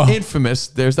Rich, infamous.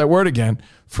 There's that word again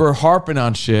for harping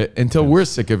on shit until we're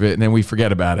sick of it and then we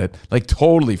forget about it. Like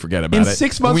totally forget about In it.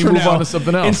 6 And months we from move now, on to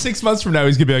something else. in 6 months from now,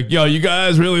 he's gonna be like, "Yo, you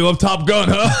guys really love Top Gun,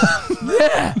 huh?"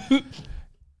 Yeah.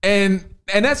 And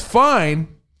that's fine.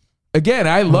 Again,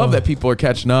 I love that people are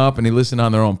catching up and they listen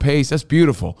on their own pace. That's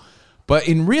beautiful. But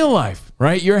in real life,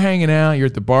 right? You're hanging out, you're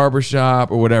at the barber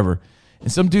shop or whatever, and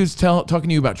some dude's talking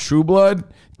to you about True Blood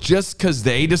just because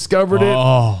they discovered it.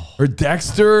 Or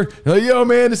Dexter. They're like, yo,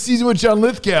 man, the season with John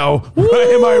Lithgow. Right?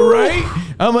 Am I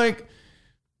right? I'm like,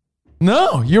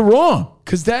 no, you're wrong.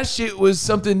 Because that shit was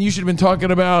something you should have been talking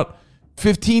about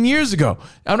 15 years ago.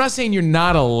 I'm not saying you're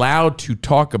not allowed to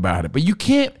talk about it, but you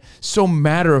can't so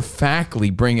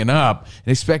matter-of-factly bring it up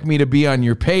and expect me to be on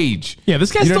your page. Yeah,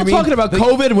 this guy's You know still what I mean? talking about Like,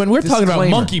 COVID when we're talking about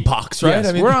disclaimer. monkeypox, right?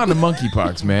 Yes, we're on to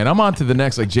monkeypox, man. I'm on to the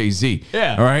next, like Jay-Z.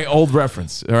 Yeah. All right, old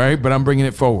reference. All right, but I'm bringing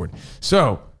it forward.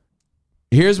 So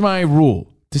here's my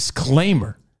rule.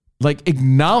 Disclaimer. Like,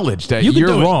 acknowledge that You can you're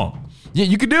do it. wrong. Yeah,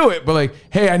 you could do it, but like,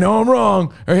 hey, I know I'm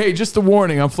wrong. Or hey, just a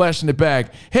warning, I'm flashing it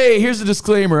back. Hey, here's a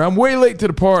disclaimer. I'm way late to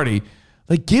the party.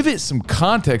 Like, give it some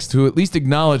context to at least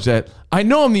acknowledge that I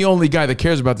know I'm the only guy that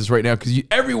cares about this right now because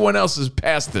everyone else is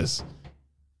past this.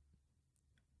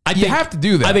 You have to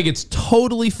do that. I think it's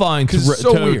totally fine to, 'Cause it's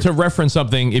so weird. to reference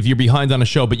something if you're behind on a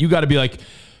show, but you got to be like,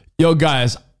 yo,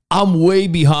 guys, I'm way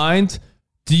behind.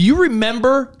 Do you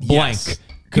remember blank? Yes.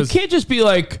 You can't just be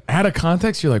like, out of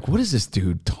context, you're like, what is this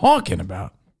dude talking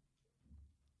about?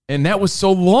 And that was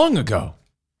so long ago.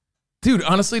 Dude,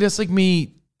 honestly, that's like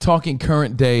me talking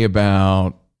current day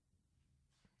about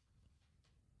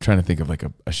trying to think of like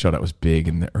a show that was big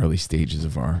in the early stages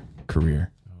of our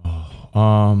career.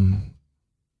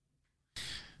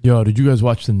 yo, did you guys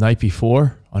watch The Night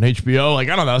Before on HBO? Like,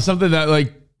 I don't know, something that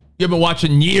like you've been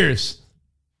watching years.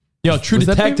 Yo, True Was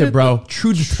that Detective, big? bro.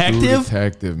 True Detective? True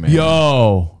Detective, man.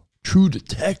 Yo, True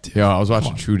Detective. Yo, I was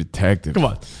watching True Detective. Come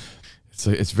on.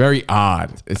 It's very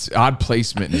odd. It's odd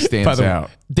placement and it By stands the way,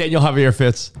 out. Daniel Javier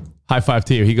Fitz, high five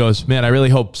to you. He goes, man, I really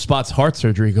hope Spot's heart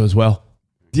surgery goes well.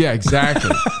 Yeah,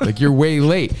 exactly. Like you're way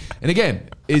late. And again,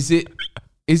 is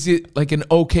it like an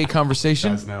okay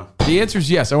conversation? Guys, no. The answer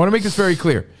is yes. I want to make this very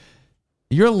clear.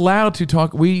 You're allowed to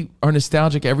talk. We are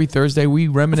nostalgic every Thursday. We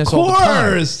reminisce all the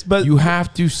time. But you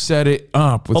have to set it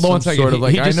up with hold on some one second. sort of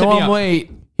like, I just hit know me I'm up.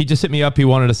 late. He just hit me up. He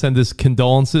wanted to send his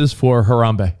condolences for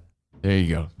Harambe. There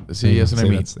you go. See, yes, what I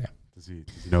mean. Does he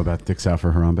know about Dick South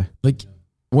for Harambe? Like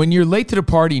when you're late to the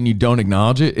party and you don't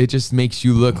acknowledge it, it just makes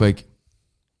you look like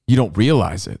you don't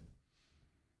realize it.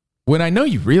 When I know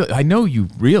you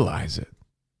realize it.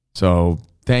 So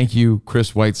thank you,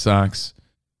 Chris White Sox,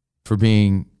 for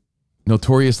being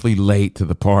notoriously late to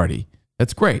the party.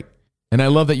 That's great. And I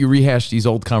love that you rehash these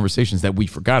old conversations that we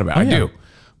forgot about. Oh, I yeah. do.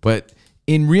 But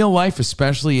in real life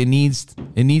especially, it needs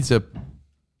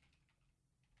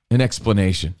an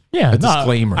explanation. Yeah, a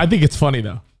disclaimer. I think it's funny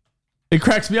though. It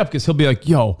cracks me up because he'll be like,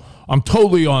 yo, I'm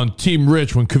totally on Team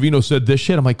Rich when Covino said this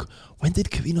shit. I'm like, when did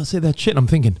Covino say that shit? I'm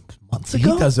thinking, months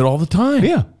ago? He does it all the time.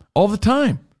 Yeah. All the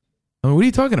time. I mean, what are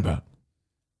you talking about?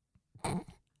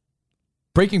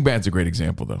 Breaking Bad's a great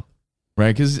example, though,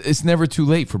 right? Because it's never too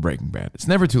late for Breaking Bad. It's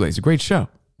never too late. It's a great show.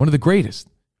 One of the greatest.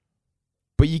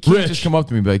 But you can't just come up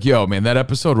to me and be like, yo, man, that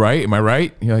episode, right? Am I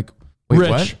right? And you're like, wait, Rich,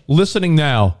 what? listening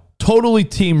now, totally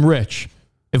Team Rich.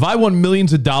 If I won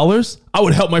millions of dollars, I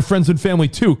would help my friends and family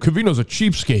too. Covino's a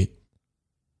cheapskate.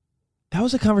 That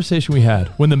was a conversation we had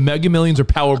when the Mega Millions or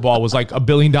Powerball was like $1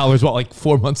 billion, what, like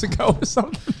 4 months ago or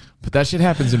something? But that shit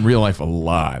happens in real life a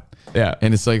lot. Yeah.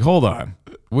 And it's like, hold on.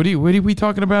 What are we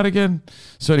talking about again?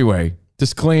 So anyway,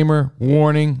 disclaimer,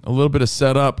 warning, a little bit of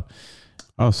setup.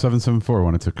 Oh, 774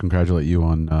 wanted to congratulate you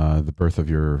on the birth of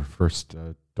your first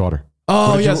daughter.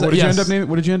 Oh, what did yes. You,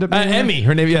 what did you end up naming? Emmy.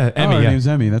 Her name, yeah. Emmy. Her yeah. name's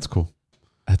Emmy. That's cool.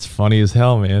 That's funny as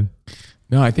hell, man.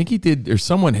 No, I think he did, or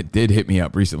someone did hit me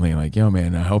up recently, like, yo,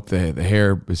 man, I hope the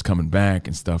hair is coming back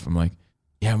and stuff. I'm like,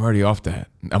 yeah, I'm already off that.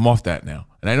 I'm off that now.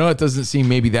 And I know it doesn't seem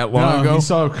maybe that long ago. He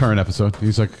saw a current episode.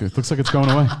 He's like, it looks like it's going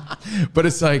away. But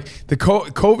it's like the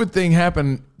COVID thing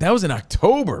happened. That was in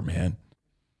October, man.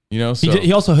 You know, so.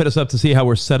 He also hit us up to see how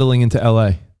we're settling into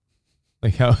LA.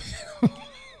 Like how.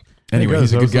 Anyway,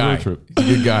 he's a good guy. He's He's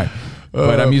a good guy.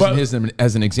 but I'm using his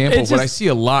as an example. But I see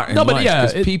a lot in life.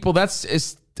 yeah, people, that's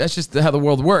just how the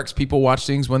world works. People watch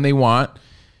things when they want.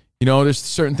 You know, there's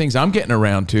certain things I'm getting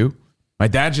around to. My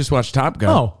dad just watched Top Gun.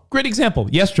 Oh, great example.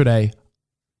 Yesterday,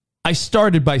 I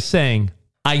started by saying,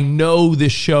 I know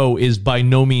this show is by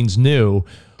no means new,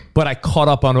 but I caught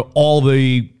up on all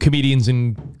the comedians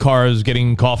in cars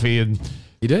getting coffee and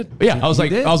he did. Yeah, I was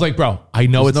like, bro, I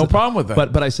know There's it's no problem with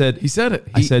that. But I said he said it.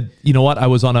 I said, you know what? I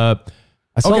saw now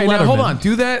Letterman. hold on.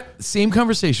 Do that same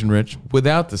conversation, Rich,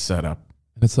 without the setup.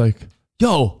 And it's like,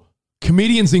 yo,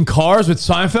 comedians in cars with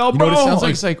Seinfeld, You bro. know what it sounds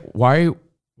like? It's like, why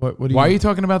What are you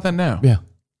talking about that now? Yeah.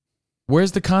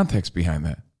 Where's the context behind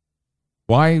that?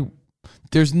 Why?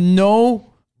 There's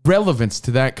no relevance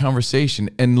to that conversation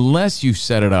unless you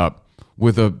set it up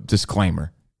with a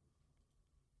disclaimer.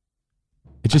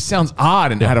 It just sounds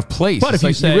odd and out of place. But It's if you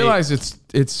like, say- you realize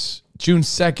it's June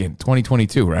 2nd,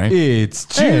 2022, right? It's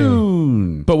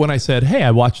June. But when I said, hey,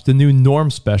 I watched the new Norm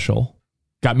special,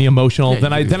 got me emotional.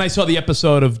 Yeah, Then I saw the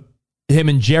episode of him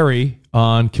and Jerry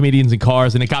on Comedians in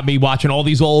Cars, and it got me watching all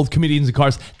these old comedians in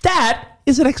cars. That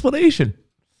is an explanation.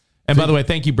 And by the way,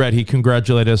 thank you, Brett. He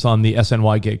congratulated us on the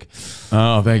SNY gig.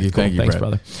 Oh, thank you. Cool. Thank you, Thanks, Brett.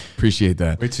 brother. Appreciate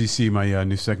that. Wait till you see my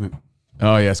new segment.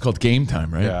 Oh, yeah. It's called Game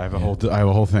Time, right? Yeah, I have a whole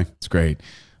thing. It's great.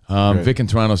 Great. Vic in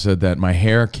Toronto said that my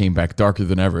hair came back darker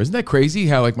than ever. Isn't that crazy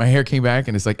how like my hair came back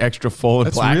and it's like extra full and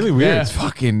That's black? really weird. Yeah, it's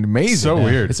fucking amazing. So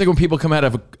weird. It's like when people come out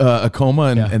of a coma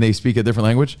and they speak a different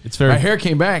language. It's very- my hair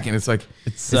came back and it's like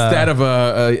it's that of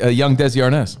a young Desi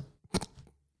Arnaz.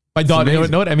 My daughter,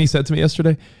 amazing. know what Emmy said to me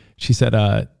yesterday? She said,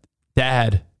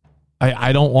 Dad,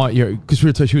 I don't want your, because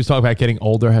she was talking about getting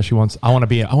older, how she wants, I want to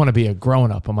be a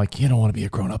grown up. I'm like, you don't want to be a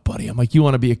grown up, buddy. I'm like, you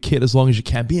want to be a kid as long as you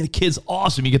can. Being a kid's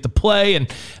awesome. You get to play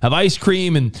and have ice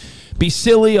cream and be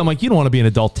silly. I'm like, you don't want to be an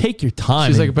adult. Take your time.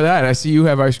 She's And- like, but Dad, I see you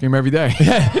have ice cream every day.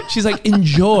 she's like,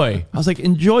 enjoy. I was like,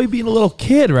 enjoy being a little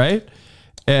kid, right?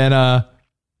 And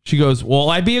she goes, well,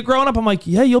 I'd be a grown up. I'm like,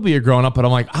 yeah, you'll be a grown up. But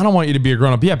I'm like, I don't want you to be a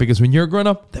grown up yet, because when you're a grown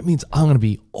up, that means I'm going to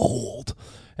be old.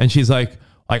 And she's like,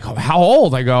 how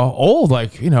old? I go, old,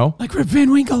 like, you know. Like Rip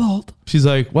Van Winkle old. She's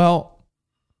like, well,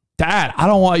 Dad, I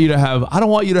don't want you to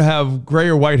have gray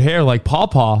or white hair like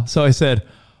Pawpaw. So I said,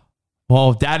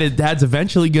 well, Dad's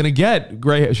eventually gonna get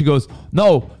gray hair. She goes,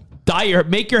 no,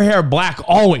 make your hair black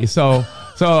always. So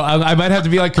I might have to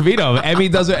be like Cavito. Emmy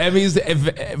doesn't. Emmy's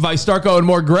if I start going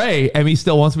more gray, Emmy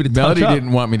still wants me to touch Melody up.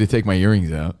 didn't want me to take my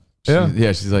earrings out.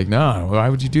 She's like, no, why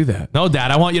would you do that? No, Dad,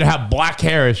 I want you to have black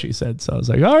hair, as she said. So I was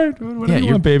like, all right, whatever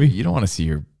you want, baby. You don't want to see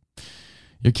your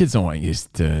kids don't want you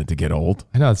to get old.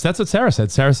 I know that's what Sarah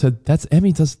said. Sarah said that's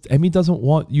Emmy doesn't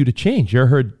want you to change. You're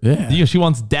her. Yeah. You know, she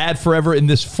wants Dad forever in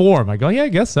this form. I go, yeah, I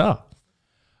guess so.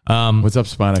 What's up,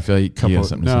 Spot? I feel like you have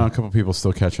something to say. A couple people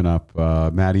still catching up.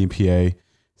 Maddie in PA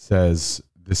says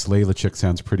this Layla chick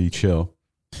sounds pretty chill.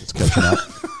 It's catching up.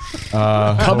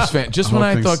 Cubs fan. Just when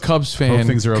I thought Cubs fan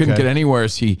couldn't get any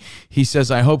worse, he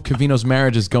says, I hope Cavino's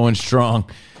marriage is going strong,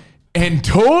 and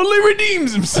totally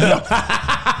redeems himself.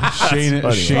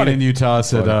 Shane in Utah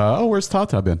said, where's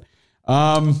Tata been?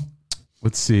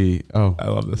 Let's see. Oh, I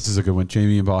love this. This is a good one.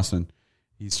 Jamie in Boston.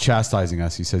 He's chastising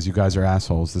us. He says, you guys are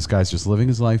assholes. This guy's just living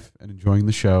his life and enjoying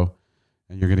the show,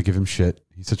 and you're going to give him shit.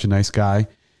 He's such a nice guy.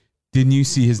 Didn't you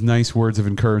see his nice words of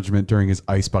encouragement during his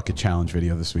Ice Bucket Challenge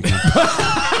video this weekend?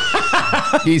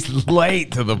 He's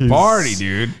late to the party,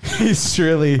 dude. He's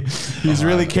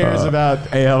really cares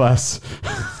about ALS.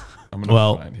 I'm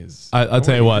gonna find his. I'll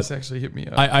tell you what. This actually hit me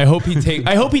up. I hope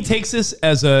he takes this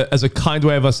as a kind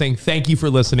way of us saying thank you for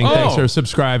listening, thanks for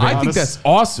subscribing. I think that's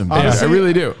awesome, dude. Honestly, I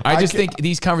really do. I just think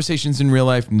these conversations in real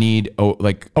life need a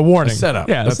warning, a setup.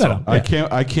 Yeah, that's a setup. all.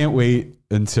 I can't wait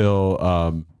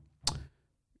until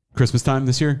Christmas time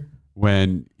this year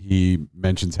when he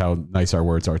mentions how nice our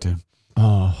words are to him.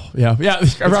 Oh, yeah.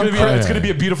 It's going to be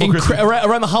a beautiful Christmas.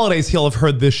 Around the holidays, he'll have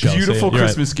heard this show. Beautiful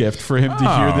Christmas gift for him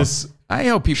to hear this. I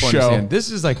hope people show. understand. This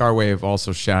is like our way of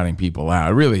also shouting people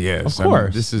out. It really is. Of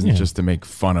course. This isn't just to make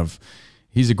fun of.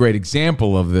 He's a great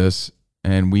example of this.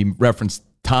 And we referenced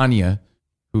Tanya,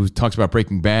 who talks about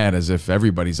Breaking Bad as if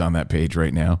everybody's on that page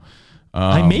right now.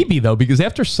 I may be, though, because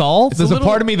after Solved, there's a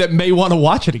part of me that may want to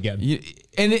watch it again.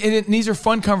 And these are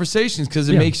fun conversations because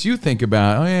it makes you think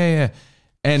about,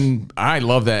 And I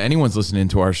love that anyone's listening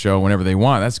to our show whenever they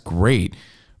want. That's great.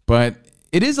 But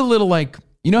it is a little like,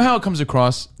 you know how it comes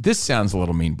across? This sounds a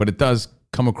little mean, but it does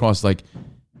come across like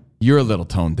you're a little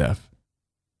tone deaf.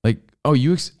 Like,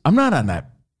 I'm not on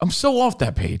that. I'm so off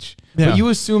that page. Yeah. But you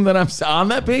assume that I'm on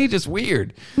that page? It's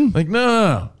weird. Like,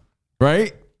 no.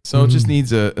 Right? So it just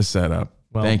needs a setup.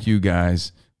 Well- Thank you,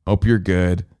 guys. Hope you're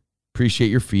good. Appreciate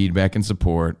your feedback and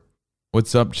support.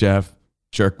 What's up, Jeff?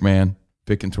 Jerk man.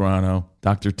 Vic in Toronto,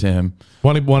 Dr. Tim.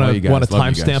 Want a Love you guys.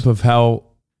 timestamp of how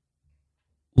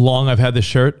long I've had this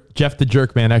shirt? Jeff the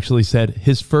Jerkman actually said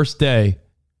his first day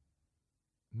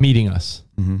meeting us,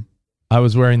 I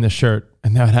was wearing this shirt,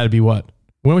 and that had to be what?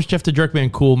 When was Jeff the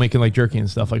Jerkman cool making like jerky and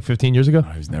stuff? Like 15 years ago?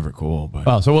 He was never cool. But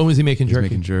oh, so when was he making jerky?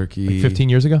 Making jerky. Like 15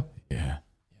 years ago? Yeah.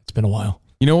 It's been a while.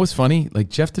 You know what's funny? Like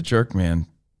Jeff the Jerkman,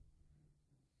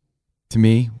 to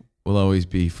me, will always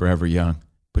be forever young.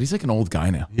 But he's like an old guy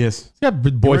now. Yes. He's got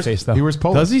boy face, though. He wears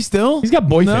polo. Does he still? He's got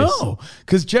boy face. No.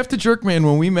 Because Jeff the Jerkman,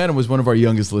 when we met him, was one of our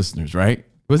youngest listeners, right?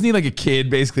 Wasn't he like a kid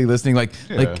basically listening? Like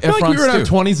Efron we were in our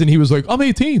Stu. 20s and he was like, I'm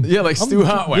 18. Yeah, like Stu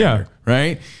Hotwire, Yeah.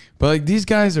 right? But like these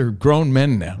guys are grown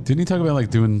men now. Didn't he talk about like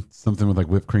doing something with like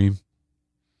whipped cream?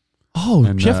 Oh,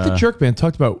 And, Jeff the Jerkman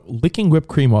talked about licking whipped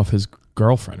cream off his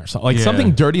girlfriend or something. Like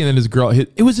something dirty, and then his girl,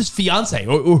 it was his fiance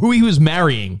or who he was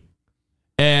marrying.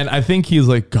 And I think he's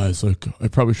like, guys, like, I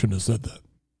probably shouldn't have said that.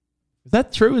 Is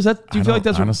that true? Do you feel like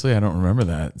that's honestly? I don't remember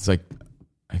that. It's like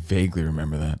I vaguely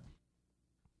remember that.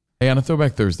 Hey, on a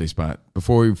Throwback Thursday spot,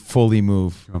 before we fully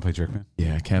move, You want to play Jerkman?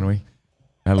 yeah, can we?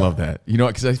 I love that. You know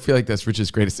what? Because I feel like that's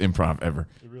Rich's greatest improv ever.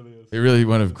 It really is. It really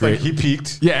one of great. Like he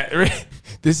peaked. Yeah,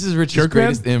 this is Rich's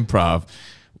greatest improv.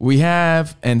 We've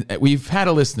had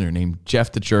a listener named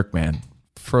Jeff the Jerkman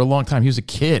for a long time. He was a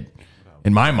kid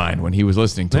in my mind when he was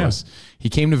listening to us. He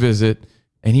came to visit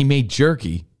and he made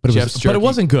jerky. But it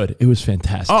wasn't good. It was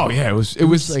fantastic. Oh yeah, it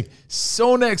was like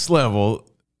so next level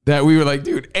that we were like,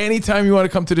 dude, anytime you want to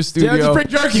come to the studio, just bring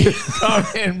jerky. come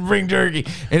and bring jerky.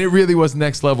 And it really was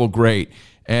next level great.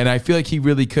 And I feel like he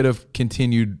really could have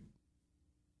continued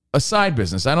a side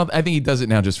business. I think he does it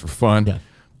now just for fun. Yeah.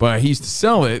 But he used to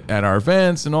sell it at our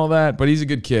events and all that. But he's a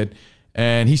good kid.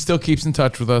 And he still keeps in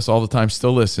touch with us all the time,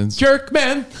 still listens.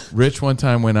 Jerkman. Rich one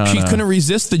time went on. She couldn't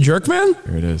resist the Jerkman?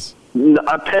 Here it is. No,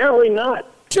 apparently not.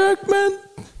 Jerkman.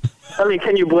 I mean,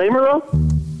 can you blame her though?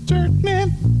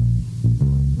 Jerkman.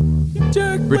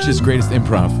 Jerkman. Rich's greatest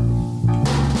improv.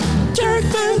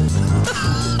 Jerkman.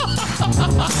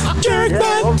 Yeah,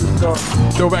 I love this song.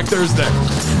 Throwback Thursday.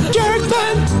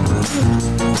 Jerkman.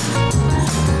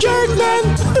 Jerkman.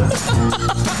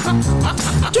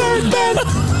 Jerkman.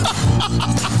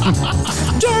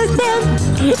 Jerkman.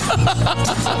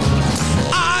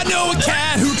 I know a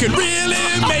cat who can really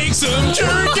make some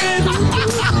jerkin.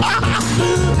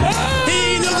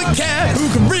 He knows a cat who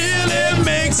can really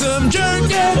make some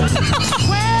jerkin.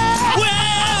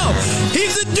 Well,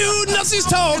 he's the dude Nussies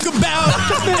talk about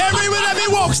every time he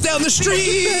walks down the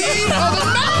street. Oh, the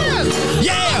man!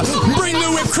 Yeah, bring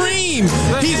the whipped cream.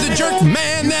 He's the jerk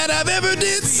man that I've ever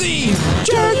did see.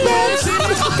 Jerk man.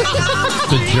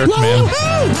 The jerk man.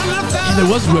 And there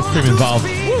was whipped cream involved.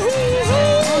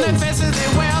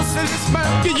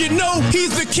 Did you know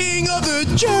he's the king of the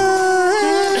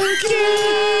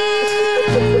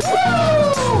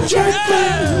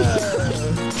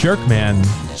jerk man?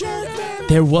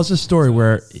 There was a story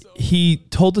where he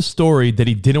told a story that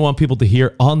he didn't want people to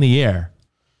hear on the air.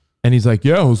 And he's like,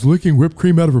 yeah, I was licking whipped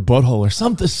cream out of her butthole or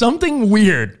something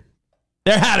weird.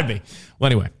 There had to be. Well,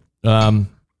 anyway,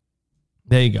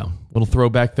 there you go. Little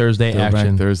Throwback Thursday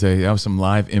action. Thursday. That was some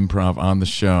live improv on the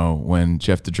show when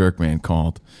Jeff the Jerkman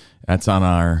called. That's on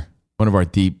one of our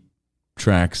deep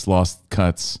tracks, lost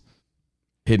cuts,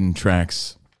 hidden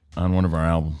tracks on one of our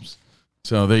albums.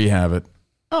 So there you have it.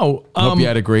 Oh, hope you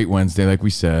had a great Wednesday, like we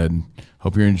said.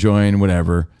 Hope you're enjoying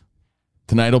whatever.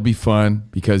 Tonight will be fun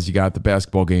because you got the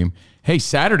basketball game. Hey,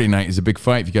 Saturday night is a big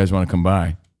fight if you guys want to come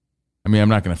by. I mean, I'm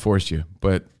not going to force you,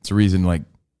 but it's a reason like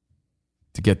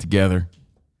to get together,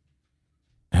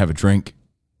 have a drink.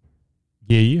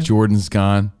 Yeah. Jordan's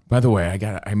gone. By the way,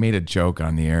 I made a joke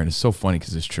on the air, and it's so funny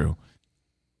because it's true.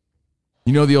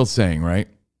 You know the old saying, right?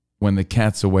 When the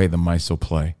cat's away, the mice will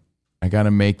play. I got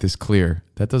to make this clear.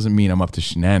 That doesn't mean I'm up to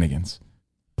shenanigans.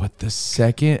 But the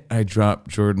second I drop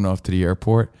Jordan off to the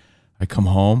airport, I come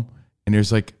home, and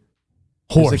there's like...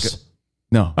 Horse.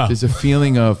 There's a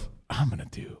feeling of, I'm going to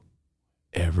do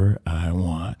whatever I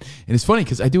want. And it's funny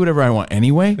because I do whatever I want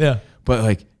anyway. Yeah. But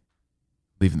like,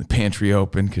 leaving the pantry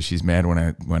open because she's mad when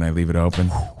I leave it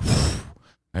open.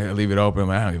 I leave it open. I'm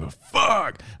like, I don't give a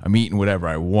fuck. I'm eating whatever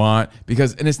I want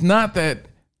and it's not that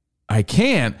I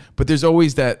can't, but there's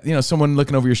always that, someone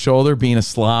looking over your shoulder, being a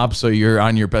slob, so you're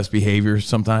on your best behavior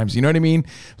sometimes. You know what I mean?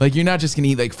 Like, you're not just going to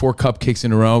eat like 4 cupcakes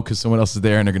in a row because someone else is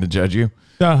there and they're going to judge you.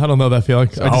 Yeah, I don't know that feeling.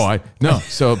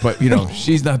 But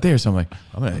she's not there, so I'm like,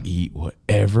 I'm going to eat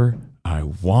whatever I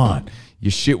want. You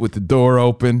shit with the door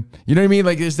open. You know what I mean?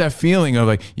 Like, there's that feeling of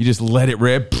like, you just let it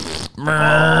rip.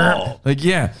 Like,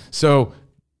 yeah. So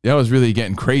that was really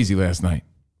getting crazy last night.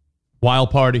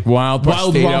 Wild party.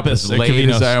 Stayed up as late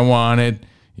as I wanted.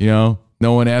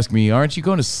 No one asked me, aren't you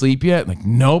going to sleep yet? Like,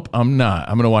 nope, I'm not.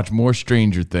 I'm going to watch more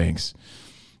Stranger Things.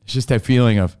 It's just that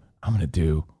feeling of, I'm going to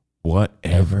do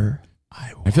whatever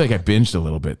I want. I feel like I binged a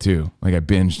little bit too. Like I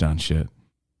binged on shit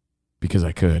because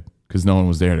I could, because no one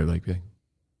was there to like,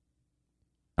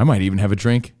 I might even have a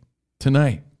drink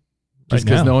tonight. Just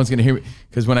because no one's going to hear me.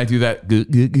 Because when I do that,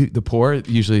 the pour,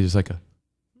 usually it's like,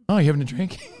 oh, you having a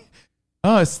drink?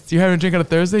 Oh, you're having a drink on a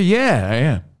Thursday? Yeah, I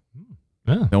am.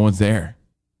 Yeah. No one's there.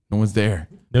 No one's there.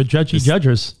 No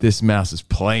judgers. This mouse is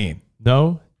playing.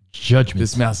 No judgment.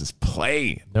 This mouse is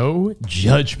playing. No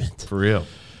judgment. For real.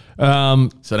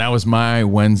 So that was my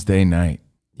Wednesday night.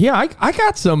 Yeah, I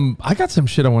got some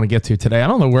shit I want to get to today. I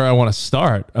don't know where I want to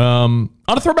start. On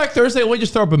a Throwback Thursday, let me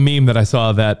just throw up a meme that I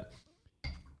saw that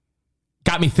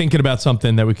got me thinking about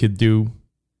something that we could do.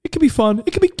 It could be fun.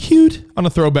 It could be cute on a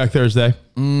Throwback Thursday.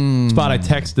 Spot, I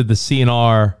texted the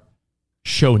CNR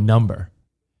show number.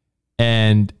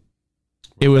 And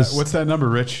it was... What's that number,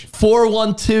 Rich?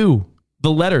 412,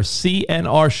 the letter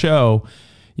CNR show.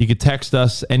 You could text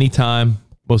us anytime.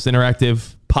 Most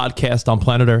interactive podcast on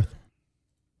planet Earth.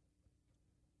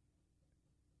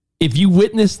 If you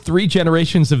witness 3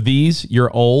 generations of these,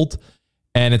 you're old,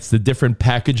 and it's the different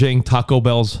packaging Taco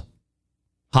Bell's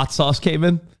hot sauce came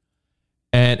in.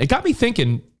 And it got me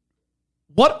thinking,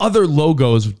 what other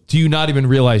logos do you not even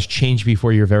realize change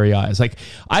before your very eyes? Like,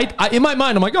 I in my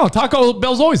mind, I'm like, oh, Taco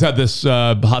Bell's always had this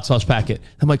hot sauce packet.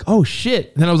 I'm like, oh,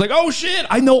 shit. And then I was like, oh, shit,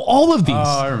 I know all of these.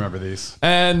 Oh, I remember these.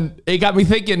 And it got me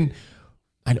thinking,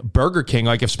 I know Burger King,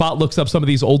 like if Spot looks up some of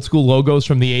these old school logos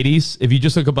from the 80s, if you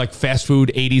just look up like fast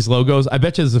food 80s logos, I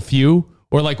bet you there's a few.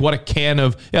 Or like what a can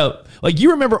of, like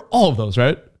you remember all of those,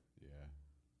 right?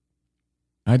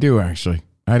 I do, actually.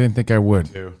 I didn't think I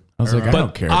would. I was like, I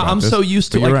don't care about I'm this. so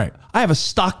used to, But you're like, right. I have a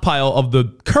stockpile of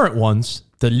the current ones,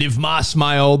 the Live Ma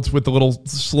Smiled with the little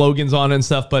slogans on it and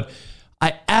stuff. But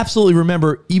I absolutely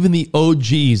remember even the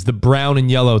OGs, the brown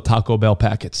and yellow Taco Bell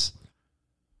packets.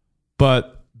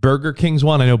 But Burger King's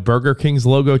one, I know Burger King's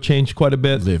logo changed quite a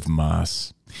bit. Live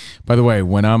Mas. By the way,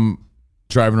 when I'm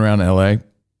driving around LA,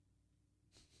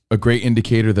 a great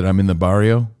indicator that I'm in the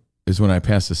barrio is when I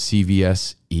pass a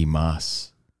CVS Emas.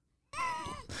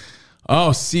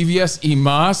 Oh, CVS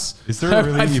Emas? Is there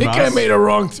really I think Emas? I made a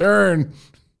wrong turn.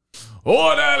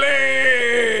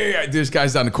 Orderly! This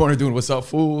guy's down the corner doing "What's up,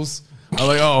 fools?" I'm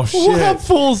like, oh shit! What up,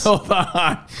 fools? Hold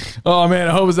on. Oh man,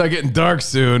 I hope it's not getting dark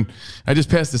soon. I just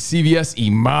passed the CVS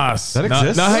Emas. That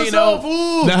exists? Now how you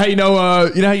know? Now how you know?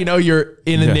 You know how you know you're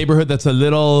in a neighborhood that's a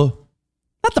little,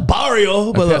 not the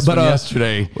barrio, I passed but one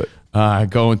yesterday.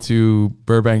 Going to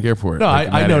Burbank Airport. No, like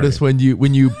in I that noticed area.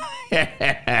 when you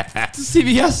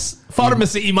CVS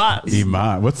Pharmacy Emas.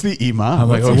 Emas. What's the Emas? I'm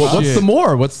like, oh, What's shit. the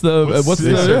more? What's the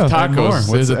tacos?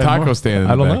 There's a taco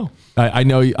stand. I don't know. I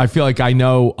know. I feel like I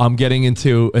know. I'm getting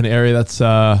into an area that's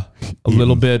a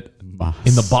little bit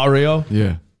in the barrio.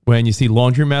 Yeah. When you see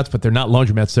laundromats, but they're not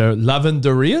laundromats. They're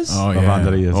lavanderias. Oh yeah.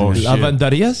 Lavanderias. Oh shit.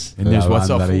 Lavanderias. And there's "What's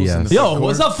up, fools?" in the Yo,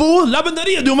 what's up, fool?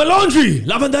 Lavanderia, do my laundry.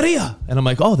 Lavanderia. And I'm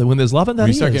like, oh, then when there's lavanderias. When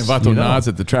you start getting vato nods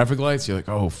at the traffic lights, you're like,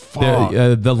 oh fuck.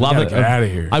 The gotta get out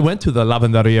of here. I went to the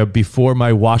lavanderia before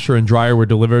my washer and dryer were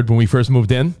delivered when we first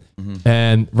moved in.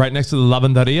 And right next to the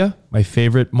lavanderia, my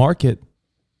favorite market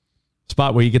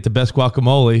spot where you get the best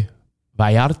guacamole,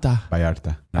 Vallarta.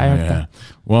 Yeah.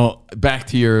 Well, back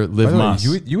to your Live Mas.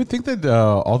 You would think that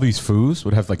all these foods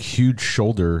would have like huge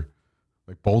shoulder,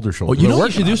 like boulder Well, shoulders. you know what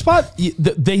you should do, Spot?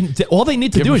 They all they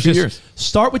need to Give do them is a few just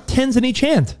start with 10s in each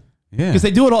hand. Yeah. Because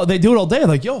they do it all. They do it all day.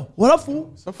 Like, yo, what up,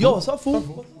 fool? Yo, what's up,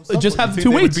 fool? Just have two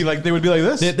weights. They would be like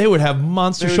this. They would have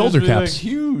monster They would shoulder just be, caps. like,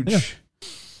 huge. Yeah.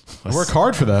 I work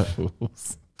hard for that.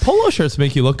 Polo shirts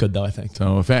make you look good, though, I think.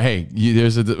 So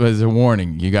there's a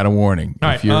warning. You got a warning.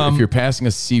 All if right, you're passing a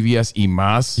CVS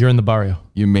Emas, You're in the barrio.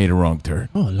 you made a wrong turn.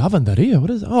 Oh, lavanderia. What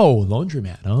is? Oh,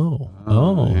 laundromat.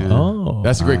 Oh.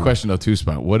 That's a great question though, too,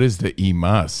 Spot. What is the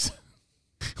Emas?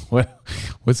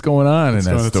 What's going on in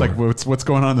that It's store? like what's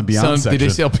going on in the Beyond section? Did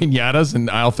they sell pinatas in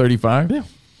aisle 35? Yeah.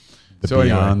 The So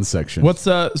anyway, Beyond section. What's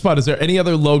Spot? Is there any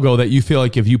other logo that you feel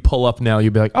like if you pull up now,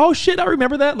 you'd be like, oh shit, I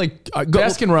remember that? Like,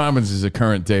 Baskin Robbins is a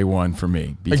current day one for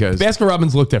me because Baskin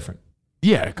Robbins look different.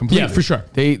 yeah, completely. Yeah, for sure.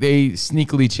 They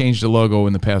sneakily changed the logo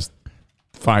in the past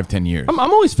 5-10 years. I'm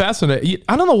always fascinated.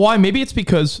 I don't know why. Maybe it's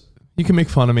because you can make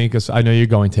fun of me because I know you're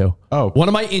going to. Oh. One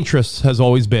of my interests has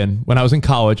always been when I was in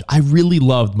college, I really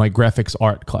loved my graphics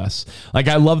art class. Like,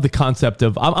 I love the concept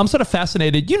of, I'm sort of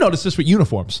fascinated. You notice this with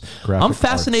uniforms. Graphic I'm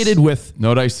fascinated with, Know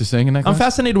what I used to sing in that I'm class?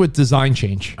 fascinated with design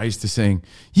change. I used to sing,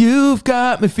 "You've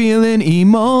got me feeling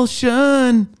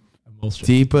emotion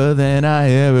deeper than I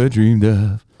ever dreamed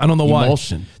of." I don't know why.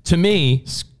 Emulsion. To me,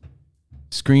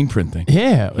 screen printing.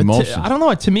 Yeah, Emulsion. I don't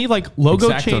know. To me, like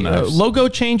X-Acto knives. logo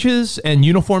changes and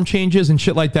uniform changes and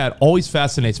shit like that always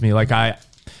fascinates me. Like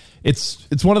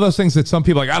it's one of those things that some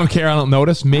people are like, I don't care, I don't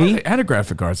notice. Me, I had a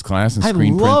graphic arts class and I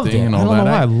screen loved printing it. and I all don't that.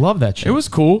 know why I love that shit. It was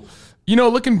cool. You know,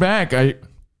 looking back, I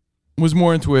was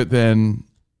more into it than,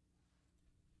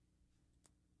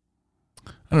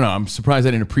 I don't know. I'm surprised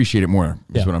I didn't appreciate it more.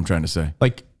 Is what I'm trying to say.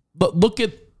 Like, look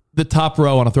at the top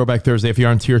row on a Throwback Thursday. If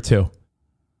you're on tier 2,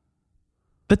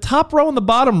 the top row and the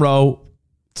bottom row,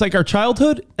 it's like our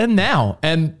childhood and now.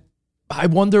 And I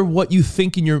wonder what you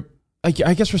think in your. I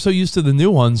guess we're so used to the new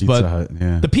ones, Pizza but Hut,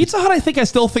 yeah. the Pizza Hut, I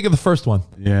still think of the first one.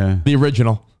 Yeah. The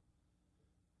original.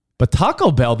 But Taco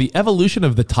Bell, the evolution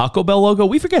of the Taco Bell logo,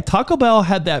 we forget Taco Bell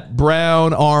had that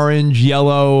brown, orange,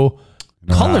 yellow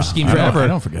color scheme forever. I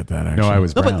don't forget that, actually. No, I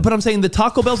was brown. But I'm saying the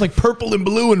Taco Bell's like purple and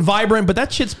blue and vibrant, but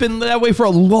that shit's been that way for a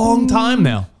long time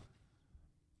now.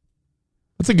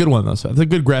 That's a good one, though. So it's a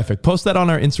good graphic. Post that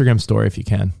on our Instagram story if you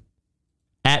can.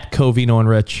 At Covino and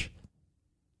Rich.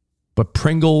 But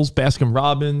Pringles, Baskin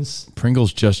Robbins.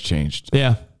 Pringles just changed.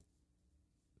 Yeah.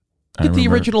 I Get the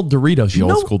remember original Doritos. The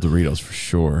old school Doritos for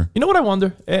sure. You know what I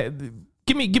wonder?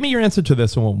 Give me your answer to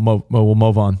this, and we'll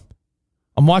move on.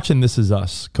 I'm watching This Is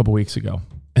Us a couple weeks ago,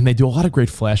 and they do a lot of great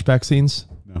flashback scenes.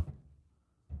 No.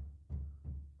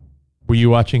 Were you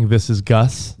watching This Is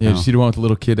Gus? Yeah, did you see the one with the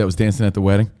little kid that was dancing at the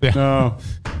wedding? Yeah. No.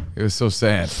 It was so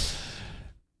sad.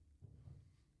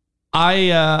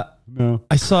 I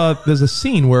saw there's a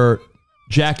scene where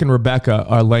Jack and Rebecca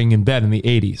are laying in bed in the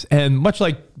 80s. And much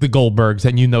like the Goldbergs,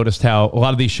 and you noticed how a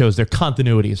lot of these shows, their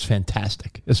continuity is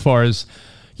fantastic. As far as,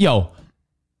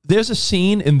 there's a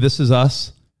scene in This Is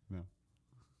Us.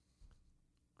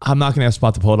 I'm not going to ask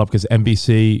Spot to pull it up because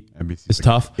NBC is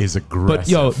tough. Is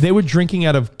aggressive. But, they were drinking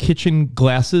out of kitchen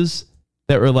glasses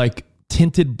that were like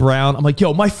tinted brown. I'm like,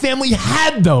 my family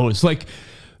had those. Like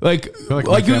you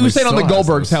were saying on the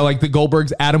Goldbergs, how like the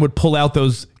Goldbergs, Adam would pull out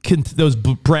those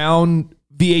brown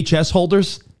VHS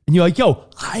holders, and you're like,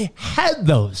 I had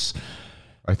those.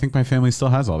 I think my family still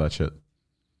has all that shit.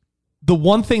 The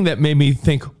one thing that made me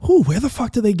think, where the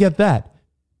fuck did they get that?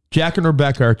 Jack and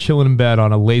Rebecca are chilling in bed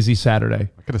on a lazy Saturday.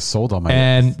 I could have sold all my.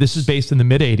 And this is based in the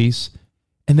mid 80s,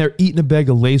 and they're eating a bag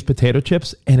of Lay's potato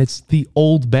chips, and it's the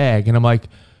old bag, and I'm like,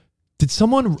 did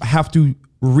someone have to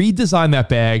redesign that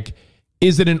bag?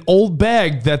 Is it an old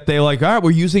bag that they like, all right,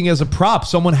 we're using as a prop?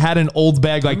 Someone had an old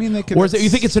bag, like, or is it, you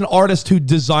think it's an artist who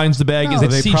designs the bag? No, is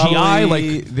it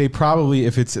CGI? They probably,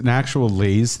 if it's an actual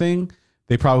Lay's thing,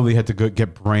 they probably had to go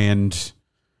get brand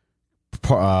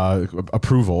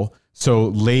approval. So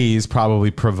Lay's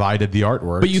probably provided the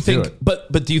artwork. But you think,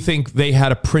 but do you think they had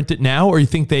to print it now, or you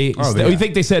think you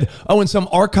think they said, in some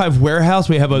archive warehouse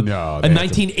we have a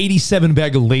 1987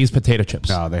 bag of Lay's potato chips?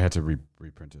 No, they had to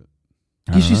reprint it.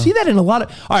 You should see that in a lot of.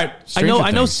 All right, I know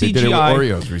Things. They did it with CGI.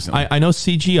 Oreos recently. I know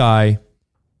CGI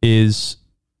is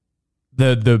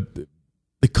the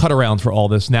cut around for all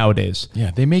this nowadays.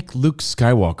 Yeah, they make Luke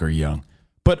Skywalker young.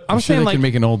 But I'm sure saying, they like, can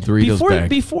make an old Doritos bag.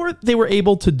 Before they were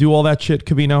able to do all that shit,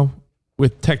 Covino,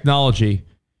 with technology,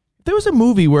 there was a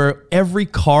movie where every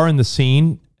car in the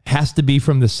scene has to be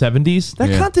from the 70s.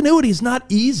 That continuity is not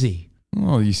easy.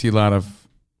 Well, you see a lot of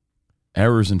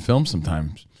errors in film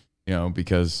sometimes,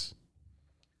 because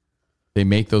they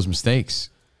make those mistakes.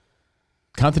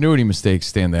 Continuity mistakes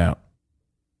stand out.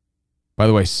 By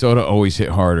the way, soda always hit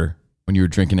harder when you were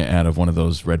drinking it out of one of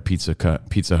those red Pizza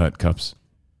Hut cups,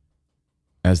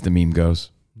 as the meme goes.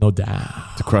 No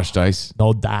doubt. The crushed ice.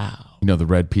 No doubt. The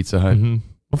red Pizza Hut. Mm-hmm.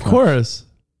 Of course.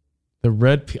 The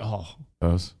red.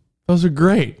 Those are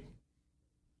great.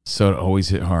 Soda always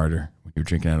hit harder when you're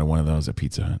drinking out of one of those at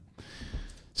Pizza Hut.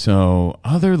 So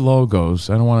other logos,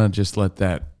 I don't want to just let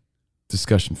that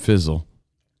discussion fizzle.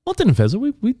 Well, it didn't fizzle.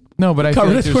 We no, but I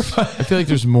feel like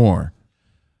there's more.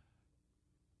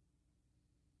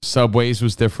 Subway's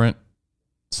was different.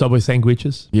 Subway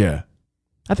sandwiches. Yeah.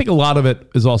 I think a lot of it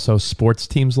is also sports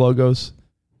teams logos.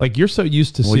 Like, you're so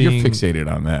used to seeing. You're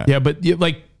fixated on that. Yeah, but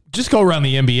just go around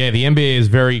the NBA. The NBA is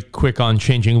very quick on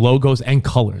changing logos and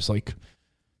colors. Like,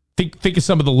 think of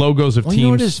some of the logos of teams. You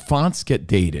know what is? Fonts get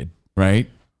dated, right?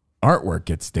 Artwork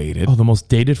gets dated. Oh, the most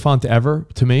dated font ever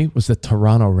to me was the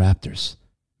Toronto Raptors.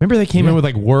 Remember they came in with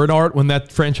like word art when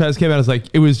that franchise came out? I was like,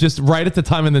 it was just right at the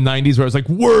time in the 90s where I was like,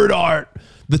 word art.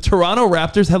 The Toronto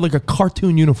Raptors had like a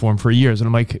cartoon uniform for years. And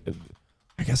I'm like,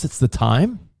 I guess it's the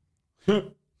time.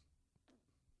 Do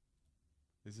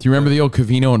you remember the old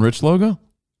Covino and Rich logo?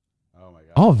 Oh, my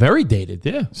God. Oh, very dated.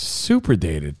 Yeah. Super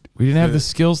dated. We didn't have the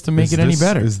skills to make it any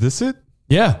better. Is this it?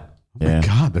 Yeah. Oh, my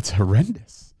God. That's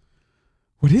horrendous.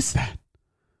 What is that?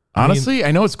 Honestly,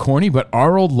 I know it's corny, but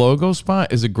our old logo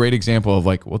spot is a great example of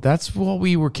like, well, that's what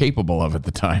we were capable of at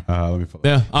the time. Let me pull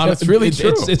Yeah, that's really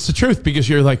true. It's the truth because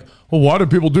you're like, well, why do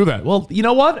people do that? Well, you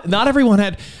know what? Not everyone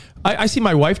had. I see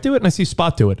my wife do it and I see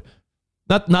Spot do it.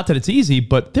 Not that it's easy,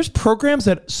 but there's programs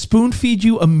that spoon feed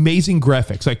you amazing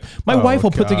graphics. Like my wife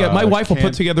will put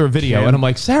together a video, and I'm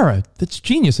like, Sarah, that's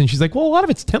genius. And she's like, well, a lot of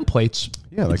it's templates.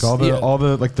 Yeah, like all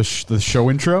the like the show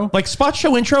intro, like Spot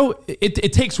show intro.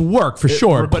 It takes work for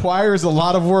sure, but requires a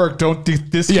lot of work. Don't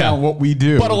discount what we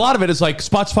do. But a lot of it is like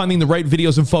Spot's finding the right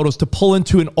videos and photos to pull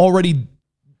into an already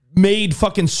made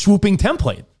fucking swooping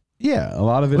template. Yeah, a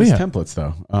lot of it is templates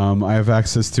though. I have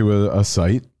access to a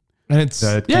site. And it's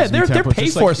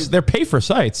they're pay for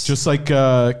sites. Just like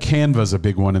Canva's a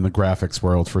big one in the graphics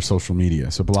world for social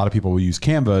media. So a lot of people will use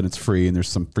Canva and it's free, and there's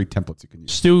some free templates you can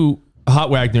use. Stu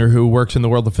Hotwagner, who works in the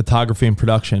world of photography and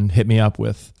production, hit me up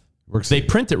with. They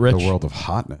print it, Rich. The world of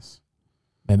hotness.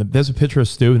 And there's a picture of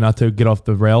Stu, not to get off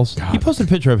the rails. God. He posted a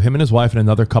picture of him and his wife and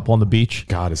another couple on the beach.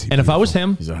 God, is he? And beautiful. If I was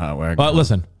him, he's a hot Wagner.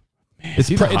 Listen. Is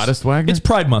he the hottest Wagner? It's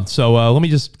Pride Month, so let me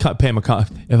just pay him a call.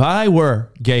 If I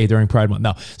were gay during Pride Month,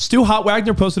 now Stu Hot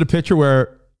Wagner posted a picture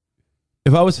where,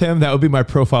 if I was him, that would be my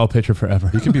profile picture forever.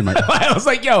 He could be my. I was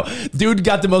like, yo, dude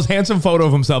got the most handsome photo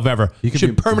of himself ever. He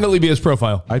should permanently be his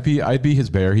profile. I'd be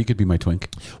his bear. He could be my twink.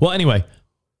 Well, anyway,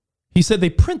 he said they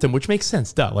print them, which makes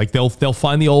sense. Duh. Like they'll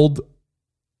find the old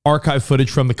archive footage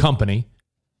from the company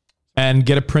and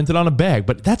get it printed on a bag,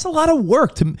 but that's a lot of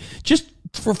work to just.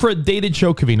 For a dated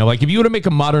show, Covino, like if you were to make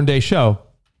a modern day show,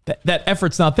 that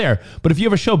effort's not there. But if you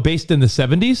have a show based in the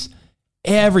 70s,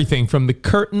 everything from the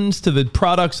curtains to the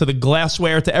products to the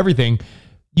glassware to everything,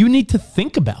 you need to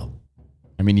think about.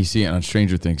 I mean, you see it on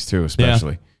Stranger Things too,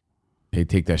 especially. Yeah. They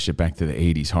take that shit back to the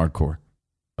 80s hardcore,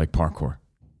 like parkour.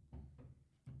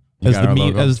 As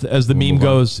the meme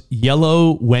goes,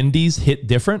 yellow Wendy's hit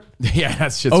different. Yeah,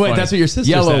 that's just. Oh wait, funny. that's what your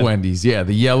sister yellow said. Wendy's, yeah,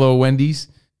 the yellow Wendy's.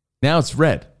 Now it's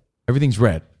red. Everything's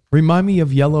red. Remind me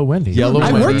of yellow Wendy's. I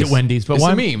worked at Wendy's, but it's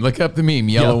why? a meme. Look up the meme.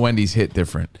 Yellow Wendy's hit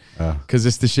different because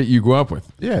it's the shit you grew up with.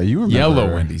 Yeah, you remember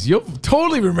yellow Wendy's. You'll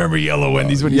totally remember yellow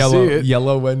Wendy's when you see it.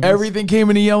 Yellow Wendy's. Everything came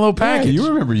in a yellow package. Yeah, you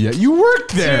remember? You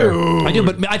worked there. Dude. I do,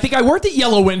 but I think I worked at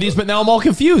Yellow Wendy's, but now I'm all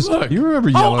confused. Look, you remember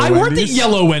Yellow Wendy's? I worked at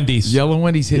Yellow Wendy's. Yellow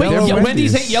Wendy's hit. Wait,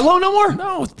 Wendy's ain't yellow no more?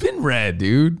 No, it's been red,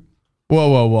 dude.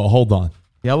 Whoa, hold on.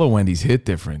 Yellow Wendy's hit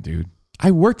different, dude.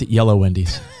 I worked at Yellow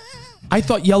Wendy's. I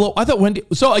thought Wendy's.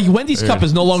 So a Wendy's cup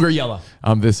is no longer yellow.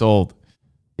 I'm this old.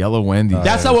 Yellow Wendy's.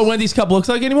 That's not what Wendy's cup looks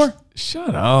like anymore?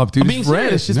 Shut up, dude. It's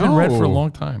red. It's just been red for a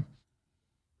long time.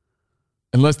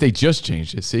 Unless they just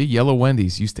changed it. See, Yellow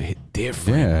Wendy's used to hit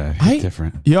different. Yeah,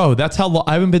 different. Yo, that's how long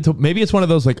I haven't been to. Maybe it's one of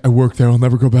those like I work there, I'll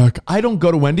never go back. I don't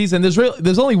go to Wendy's, and there's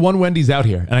only one Wendy's out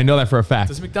here, and I know that for a fact.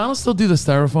 Does McDonald's still do the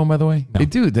styrofoam? By the way, no. They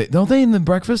do. Don't they in the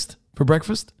breakfast for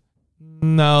breakfast?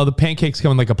 No, the pancakes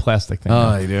come in like a plastic thing.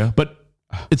 Oh, they do. But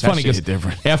it's funny because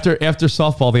after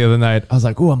softball the other night, I was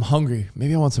like, "Oh, I'm hungry.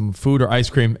 Maybe I want some food or ice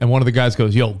cream." And one of the guys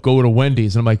goes, "Yo, go to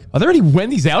Wendy's." And I'm like, "Are there any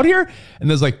Wendy's out here?" And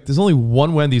there's only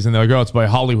one Wendy's, and they're like, "Oh, it's by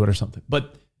Hollywood or something."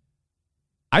 But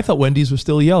I thought Wendy's was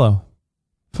still yellow.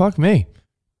 Fuck me.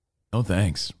 No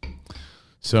thanks.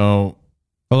 So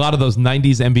a lot of those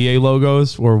 90s NBA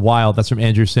logos were wild. That's from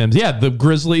Andrew Sims. Yeah, the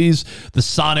Grizzlies, the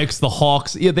Sonics, the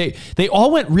Hawks. Yeah, they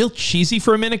all went real cheesy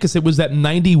for a minute because it was that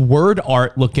 90 word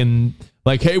art looking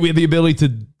like, hey, we have the ability to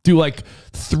do like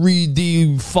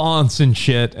 3D fonts and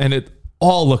shit, and it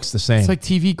all looks the same. It's like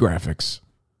TV graphics.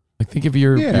 Like think of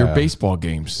your baseball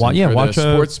games. Watch a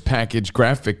sports package,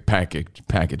 graphic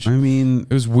package. I mean,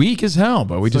 it was weak as hell,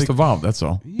 but we just evolved. That's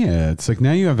all. Yeah, it's like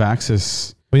now you have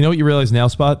access. Well, you know what you realize now,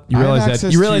 Spot? You realize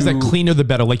that cleaner the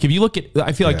better. Like if you look at,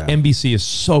 I feel like NBC is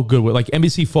so good with like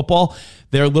NBC football.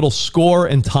 Their little score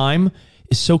and time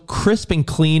is so crisp and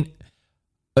clean.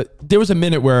 There was a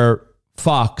minute where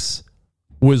Fox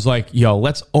was like, "Yo,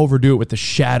 let's overdo it with the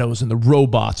shadows and the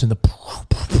robots and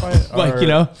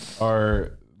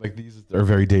these are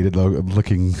very dated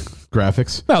looking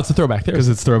graphics." Well, it's a throwback Thursday because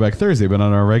it's Throwback Thursday, but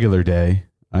on our regular day,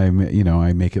 I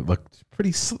make it look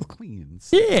pretty clean.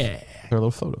 Yeah. They're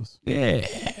little photos. Yeah.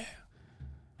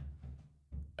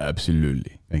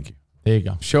 Absolutely. Thank you. There you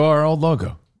go. Show our old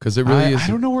logo because it really is. I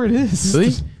don't know where it is.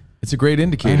 Really? It's a great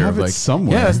indicator of like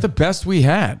somewhere. Yeah, that's the best we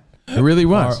had. It really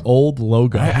was. Our old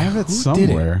logo. I have it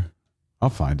somewhere. I'll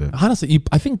find it. Honestly,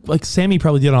 I think like Sammy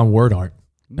probably did it on Word Art.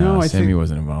 No, Sammy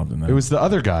wasn't involved in that. It was the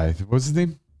other guy. What was his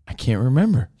name? I can't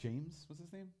remember. James was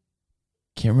his name?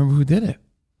 Can't remember who did it.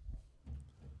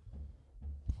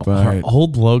 But our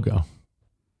old logo.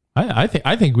 I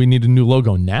think we need a new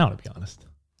logo now, to be honest.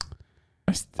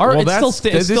 This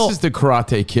is the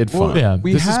Karate Kid font. Well, yeah,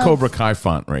 this is Cobra Kai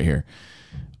font right here.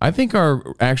 I think our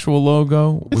actual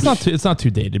logo. It's not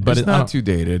too dated, but it's not too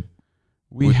dated.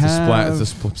 We with have the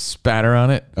spatter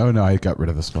on it. Oh no, I got rid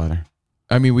of the splatter.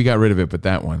 I mean, we got rid of it, but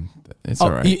that one, it's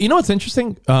all right. You know what's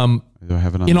interesting? Do I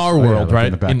have it on in the- our oh, yeah, world, look right?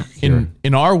 in the back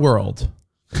In our world,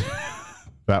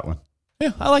 that one.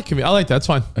 Yeah, I like that. It's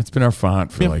fine. It's been our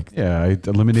font for I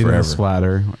eliminated forever. the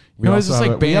splatter. You know, it's just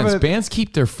like bands. Bands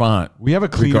keep their font. We have a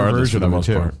cleaner regardless version for the of it most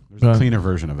too. part. There's a cleaner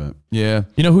version of it. Yeah.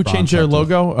 You know who Font changed their active.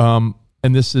 logo?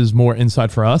 And this is more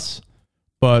inside for us,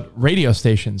 but radio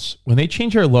stations, when they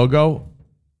change their logo,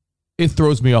 it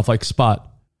throws me off like Spot.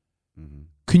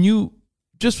 Can you,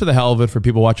 just for the hell of it, for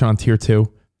people watching on Tier 2,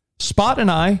 Spot and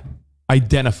I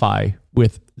identify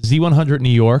with Z100 New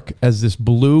York as this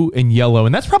blue and yellow,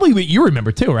 and that's probably what you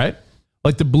remember too, right?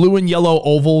 Like the blue and yellow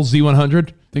oval Z100.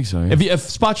 I think so. Yeah. If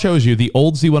Spot shows you the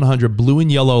old Z100 blue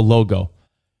and yellow logo,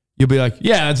 you'll be like,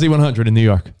 yeah, that's Z100 in New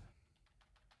York.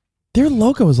 Their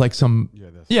logo is like some...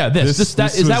 Is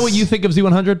that what you think of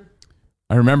Z100?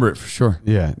 I remember it for sure.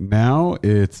 Yeah. Now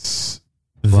it's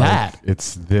that.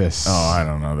 It's this. Oh, I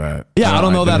don't know that. Yeah, I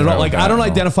don't know that at all. Like, I don't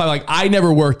identify. identify, like, I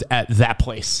never worked at that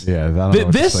place. Yeah. I don't know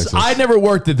what this place is. I never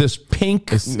worked at this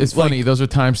pink... It's funny. Those are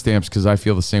timestamps because I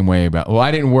feel the same way about... Well,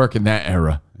 I didn't work in that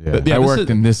era. Yeah. I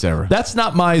worked in this era. That's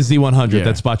not my Z100 Yeah.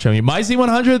 that Spot showing me. My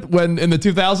Z100 when in the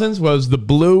 2000s was the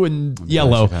blue and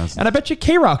yellow. 2000s. And I bet you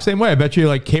K-Rock, same way. I bet you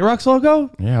like K-Rock's logo.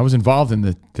 Yeah, I was involved in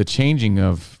the changing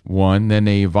of one. Then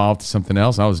they evolved to something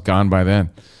else. I was gone by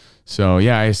then. So,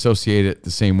 yeah, I associate it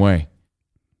the same way.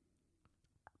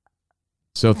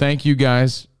 So, thank you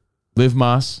guys. Live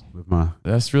Moss.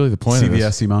 That's really the point of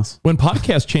this. CBS Moss. When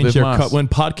podcasts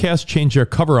change their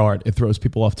cover art, it throws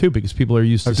people off too because people are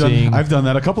used to seeing. I've done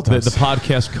that a couple times. The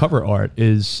podcast cover art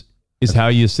is how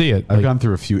you see it. I've gone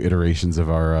through a few iterations of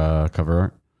our cover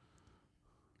art.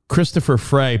 Christopher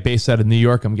Frey, based out of New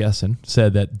York, I'm guessing,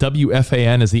 said that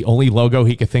WFAN is the only logo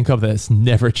he could think of that's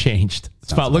never changed.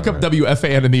 Spot, look up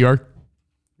WFAN in New York.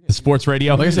 Sports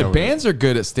radio. Like I said, bands are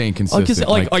good at staying consistent.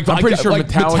 I'm pretty sure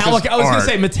Metallica. I was going to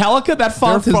say Metallica. That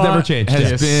font has never changed.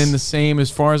 Has been the same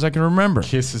as far as I can remember.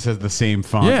 Kiss has the same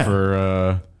font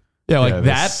for.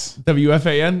 That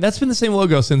WFAN. That's been the same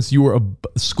logo since you were a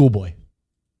schoolboy.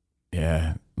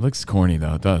 Yeah, it looks corny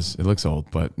though. It does. It looks old,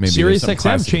 but maybe Sirius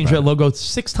XM changed that logo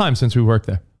 6 times since we worked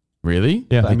there. Really?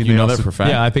 Yeah, I mean, you know that for a fact.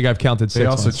 Yeah, I think I've counted 6. They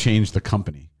also ones. changed the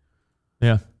company.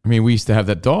 Yeah, I mean, we used to have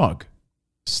that dog,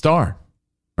 Star.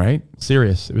 Right?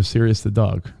 Sirius. It was Sirius the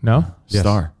dog. No? Yes.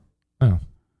 Star. Oh.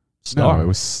 Star. No, it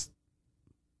was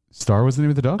Star was the name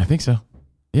of the dog? I think so.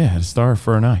 Yeah, it had a star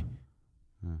for an eye.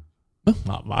 We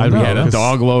had a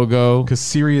dog logo. Because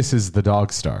Sirius is the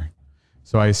dog star.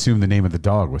 So I assume the name of the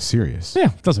dog was Sirius.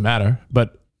 Yeah, it doesn't matter.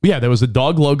 But yeah, there was a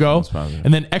dog logo.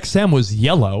 And then XM was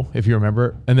yellow, if you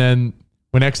remember. And then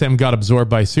when XM got absorbed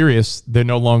by Sirius, they're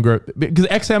no longer... Because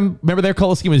XM, remember their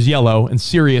color scheme was yellow and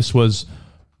Sirius was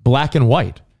black and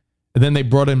white. And then they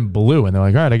brought in blue. And they're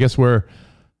like, all right, I guess we're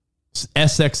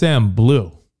SXM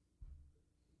blue.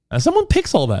 And someone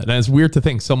picks all that. And it's weird to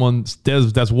think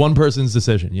that's one person's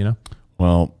decision, you know?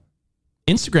 Well,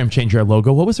 Instagram changed their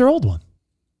logo. What was their old one?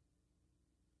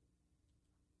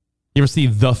 You ever see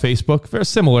the Facebook? Very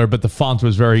similar, but the font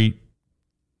was very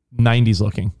 90s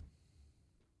looking.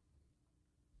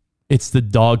 It's the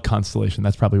dog constellation.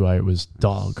 That's probably why it was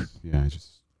dog. Yeah,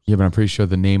 but I'm pretty sure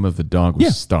the name of the dog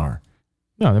was Star.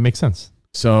 No, that makes sense.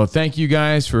 So thank you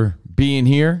guys for being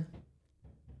here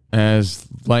as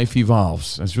life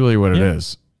evolves. That's really what it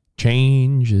is.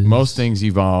 Changes. Most things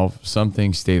evolve. Some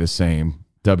things stay the same.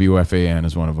 WFAN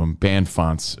is one of them. Band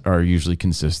fonts are usually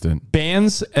consistent.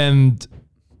 Bands and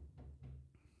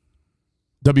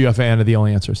WFAN are the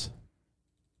only answers.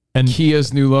 And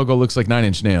Kia's new logo looks like 9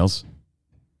 Inch Nails.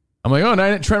 I'm like,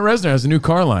 Trent Reznor has a new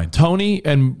car line. Tony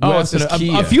and Wes and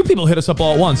a few people hit us up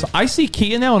all at once. I see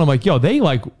Kia now and I'm like, yo, they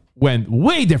like went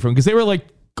way different because they were like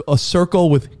a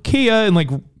circle with Kia and like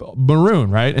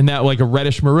maroon, right? And now like a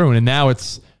reddish maroon. And now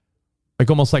it's like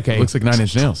almost like it looks like 9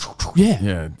 Inch Nails. Yeah.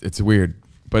 Yeah, it's weird,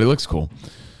 but it looks cool.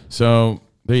 So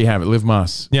there you have it. Live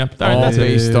Moss. Yeah. All that's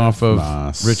based off of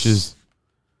Moss. Rich's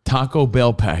Taco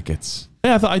Bell packets.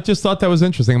 Yeah, I just thought that was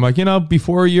interesting. I'm like,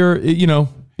 before you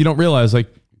don't realize like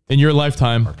in your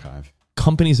lifetime,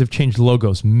 companies have changed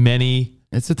logos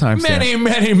It's a time stamp.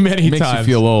 many It makes times.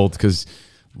 you feel old because,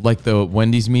 like the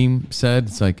Wendy's meme said,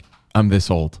 it's like I'm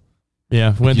this old.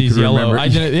 Yeah, Wendy's yellow.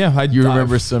 You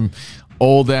remember some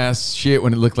old ass shit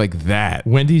when it looked like that.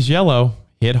 Wendy's yellow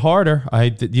hit harder.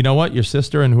 You know what? Your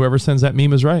sister and whoever sends that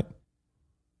meme is right.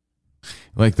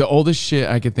 Like the oldest shit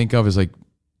I could think of is like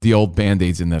the old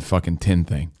Band-Aids in that fucking tin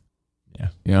thing. Yeah.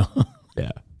 You know?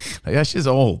 Yeah. Like, that shit's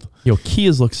old. Yo,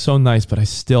 Kias look so nice, but I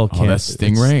still can't. Oh, that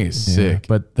Stingray is sick.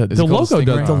 But the Is it called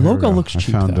logo, Stingray? the logo looks I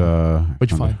cheap. found,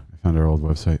 What'd you find? I found our old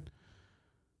website.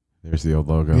 There's the old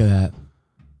logo. Look at that.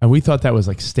 And we thought that was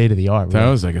like state of the art. That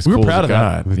was like as we cool were proud as of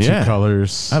God. that. The two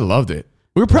colors. I loved it.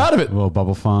 We were proud of it. A little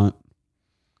bubble font.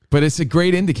 But it's a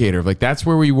great indicator of like that's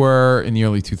where we were in the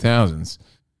early 2000s.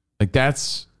 Like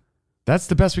that's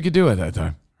the best we could do at that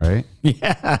time. Right?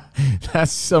 Yeah.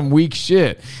 That's some weak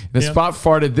shit. And Spot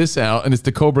farted this out and it's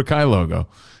the Cobra Kai logo.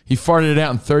 He farted it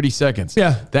out in 30 seconds.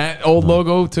 Yeah. That old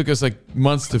logo took us like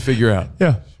months to figure out.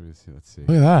 Yeah. Let's see.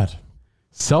 Look at that.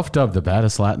 Self-dubbed the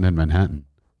baddest Latin in Manhattan.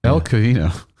 El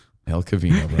Cavino. El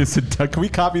Cavino, bro. Can we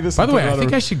copy this? By the way, I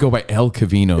think I should go by El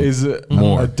Cavino is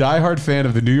more. A diehard fan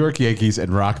of the New York Yankees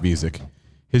and rock music.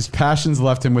 His passions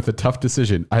left him with a tough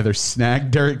decision: either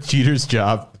snag Derek Jeter's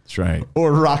job, that's right,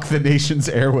 or rock the nation's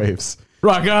airwaves.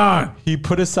 Rock on! He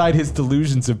put aside his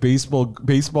delusions of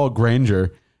baseball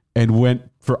grandeur and went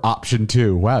for option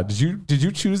 2. Wow, did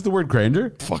you choose the word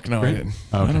grandeur? Fuck no, I didn't. Okay.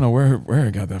 I don't know where I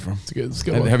got that from. It's a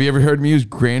good one. Have you ever heard me use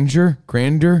grandeur?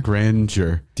 Grandeur.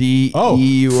 D-E-U-R.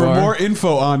 Oh, for more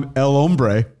info on El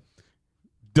Hombre,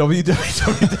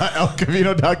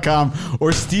 www.elcavino.com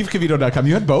or stevecavino.com.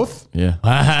 You had both? Yeah.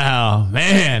 Wow,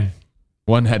 man.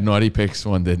 One had naughty pics,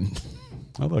 one didn't.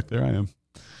 Oh, look, there I am.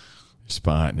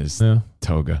 Spot and his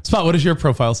toga. Spot, what does your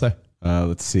profile say?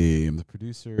 Let's see. I'm the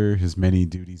producer. His many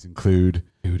duties include...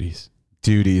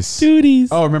 Duties.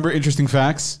 Oh, remember interesting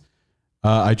facts?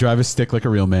 I drive a stick like a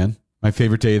real man. My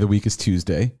favorite day of the week is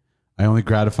Tuesday. I only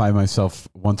gratify myself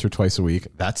once or twice a week.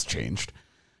 That's changed.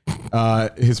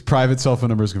 His private cell phone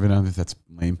number is given out. That's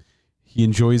lame. He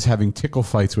enjoys having tickle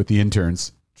fights with the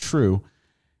interns. True.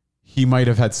 He might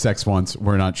have had sex once.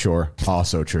 We're not sure.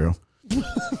 Also true.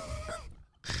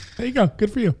 There you go.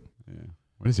 Good for you. Yeah.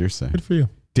 What does yours say? Good for you.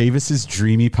 Davis's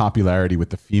dreamy popularity with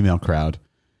the female crowd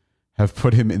have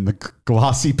put him in the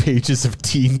glossy pages of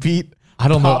Teen Beat. I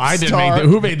don't know. I didn't make that.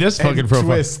 Who made this fucking profile?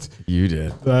 Twist. You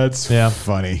did. That's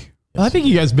funny. I think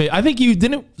you guys made. I think you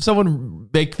didn't. Someone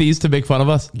make these to make fun of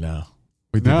us. No,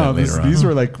 we did that later on. These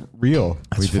were like real.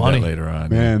 We did that later on.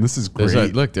 Man, this is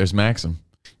great. Look, there's Maxim.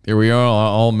 Here we are,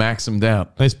 all Maximed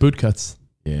out. Nice boot cuts.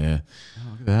 Yeah.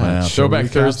 Look at that. Wow. Throwback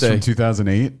Thursday from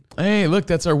 2008. Hey, look,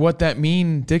 that's our What That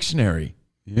Mean dictionary.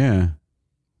 Yeah.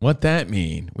 What that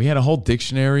mean? We had a whole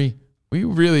dictionary. We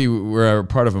really were a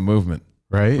part of a movement.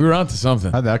 Right? We were onto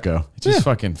something. How'd that go? It just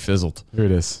fucking fizzled. Here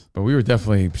it is. But we were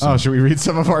definitely... should we read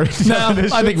some of our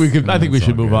definitions? I think we could. I think we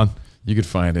should move on. You could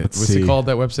find it. Let's What's see. it called,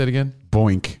 that website again?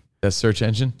 Boink. That search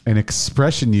engine? An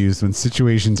expression used when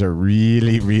situations are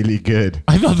really, really good.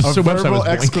 I thought the a website verbal was Boink.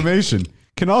 exclamation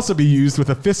can also be used with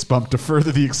a fist bump to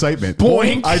further the excitement.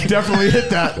 Boink. I definitely hit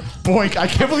that. Boink. I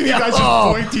can't believe you guys just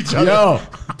boinked each other. Yo.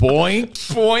 Boink.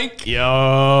 Boink.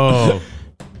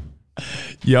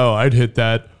 Yo, I'd hit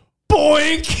that.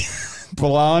 Boink.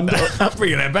 Blonde. I'm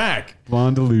bringing that back.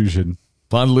 Blonde illusion.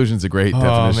 Blonde illusion's a great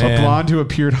definition. man. A blonde who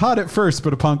appeared hot at first,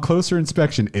 but upon closer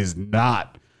inspection is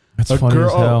not. That's funny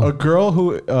as hell. A girl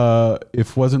who,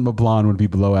 if wasn't a blonde, would be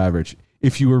below average.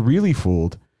 If you were really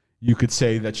fooled, you could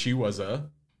say that she was a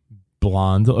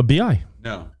Blonde. A BI.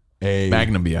 no a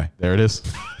Magnum BI. There it is.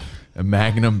 A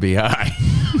Magnum BI.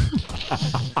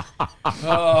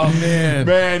 Oh, man.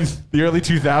 Man, the early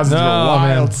 2000s were Oh,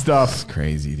 wild man. stuff.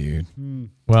 Crazy, dude.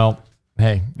 Well,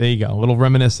 hey, there you go. A little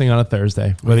reminiscing on a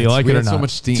Thursday, whether you like We it or had not. so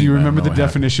much steam. Do you I don't remember know the what happened.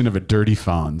 definition of a dirty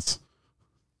Fonz?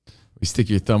 You stick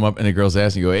your thumb up in a girl's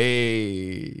ass and you go,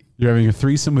 hey. You're having a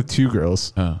threesome with two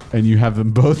girls, Oh. and you have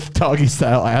them both doggy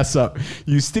style ass up.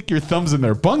 You stick your thumbs in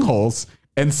their bungholes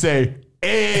and say,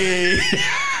 hey.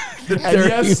 And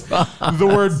yes, the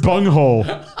word bunghole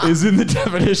is in the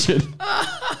definition.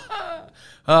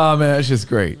 Oh, man, that's just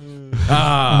great.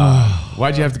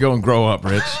 Why'd you have to go and grow up,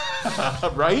 Rich?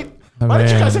 Right? Oh, Why did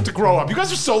you man. guys have to grow up? You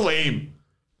guys are so lame.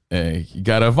 Hey, you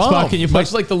got to evolve. Spot, can you play-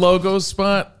 Much like the logos,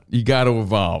 Spot, you got to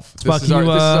evolve. Spot, This is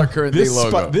our current day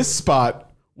logo. This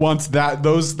spot wants that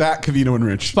Cavino and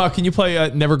Rich. Spot, can you play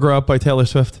 "Never Grow Up" by Taylor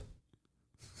Swift?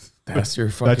 That's your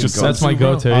fucking just go-to, That's my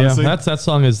bro. go-to. honestly. Yeah, that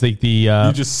song is the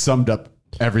You just summed up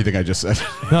everything I just said.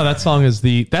 no. That song is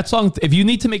that song. If you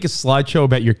need to make a slideshow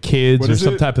about your kids What or is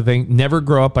some it? type of thing, "Never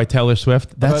Grow Up" by Taylor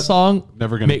Swift. That about song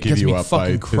Never Gonna Give gets You me Up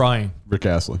fucking by crying. Rick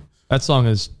Astley. That song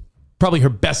is probably her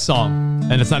best song,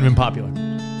 and it's not even popular.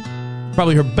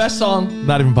 Probably her best song,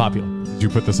 not even popular. Did you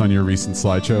put this on your recent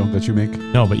slideshow that you make?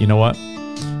 No, but you know what?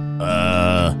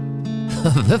 That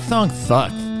song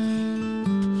sucks.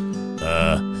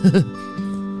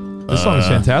 This song is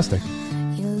fantastic.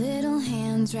 Your little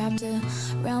hands wrapped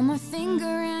around my finger,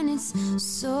 and it's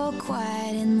so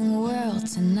quiet in the world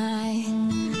tonight.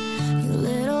 Your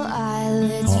little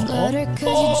Stutter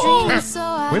cause you're dreaming, so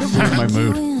I Way to ruin my take you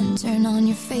mood. in. Turn on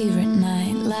your favorite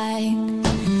night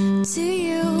light. To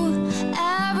you,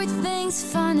 everything's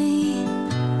funny.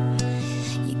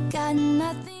 You got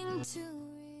nothing to.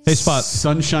 Hey, Spot.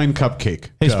 Sunshine Cupcake.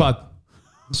 Hey, Go.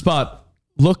 Spot.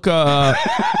 Look. I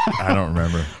don't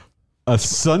remember. A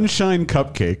Sunshine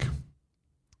Cupcake.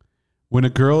 When a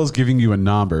girl is giving you a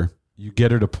number, you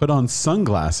get her to put on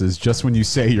sunglasses just when you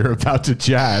say you're about to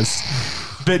jazz.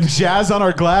 Then jazz on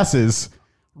our glasses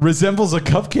resembles a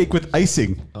cupcake with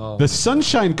icing. Oh. The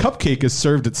Sunshine Cupcake is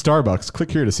served at Starbucks. Click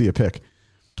here to see a pic.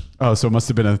 Oh, so it must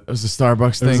have been It was a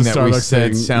Starbucks thing that we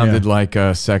said sounded like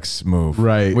a sex move.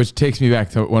 Right. Which takes me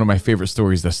back to one of my favorite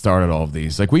stories that started all of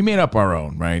these. Like, we made up our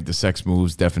own, right? The sex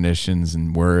moves, definitions,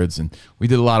 and words. And we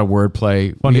did a lot of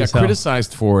wordplay. Funny We got as hell.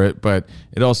 criticized for it, but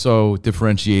it also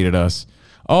differentiated us.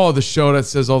 Oh, the show that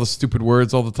says all the stupid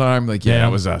words all the time. Like, yeah, Yeah.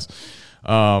 that was us.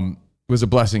 It was a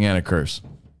blessing and a curse.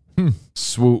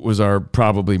 Swoot was our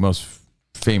probably most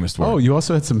famous word. Oh, you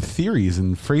also had some theories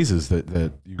and phrases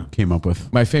that you came up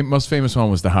with. My most famous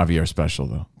one was the Javier special,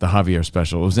 though. The Javier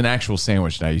special. It was an actual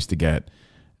sandwich that I used to get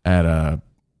at a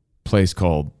place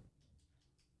called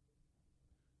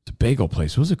the bagel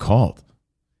place. What was it called?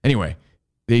 Anyway,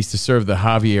 they used to serve the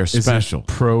Javier Is it special.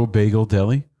 Pro Bagel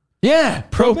Deli? Yeah,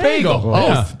 Pro Bagel. Oh, Oh,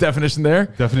 yeah. definition there.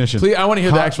 Definition. Please, I want to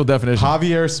hear the actual definition.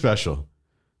 Javier Special.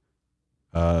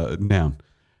 Noun.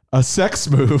 A sex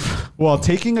move while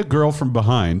taking a girl from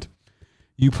behind.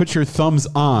 You put your thumbs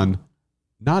on,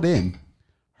 not in,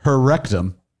 her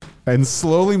rectum, and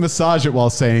slowly massage it while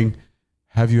saying,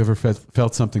 "Have you ever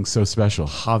felt something so special?"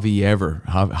 Javier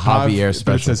But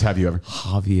special. it says, "Have you ever?"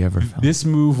 Have you ever felt? This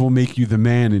move will make you the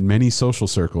man in many social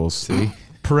circles. See?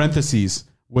 Parentheses,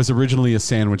 was originally a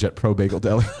sandwich at Pro Bagel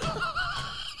Deli.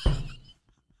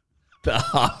 The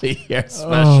Javier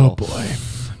special. Oh, boy.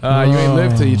 You ain't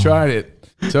lived till you tried it.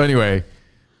 So anyway,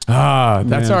 that's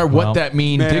Man, our what well, that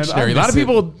mean man, dictionary. I A lot of miss it.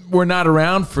 people were not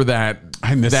around for that.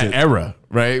 I miss that it. era,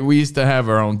 right? We used to have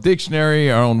our own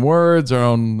dictionary, our own words, our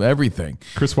own everything.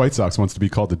 Chris White Sox wants to be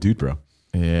called the Dude Bro.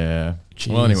 Yeah.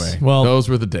 Jeez. Well, anyway, Well- those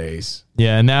were the days.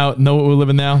 Yeah, and now know what we're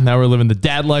living now? Now we're living the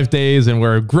dad life days, and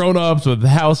we're grown ups with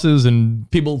houses and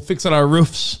people fixing our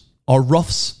roofs. Our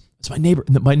roofs. It's my neighbor.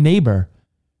 My neighbor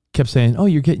kept saying, "Oh,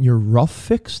 you're getting your roof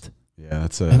fixed?" Yeah,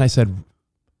 that's a And I said,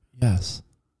 "Yes."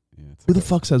 Who the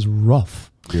fuck says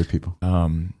rough? weird people.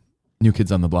 New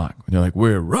Kids on the Block. When they're like,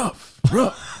 we're rough.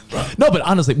 No, but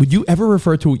honestly, would you ever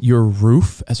refer to your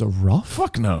roof as a rough?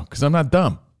 Fuck no, because I'm not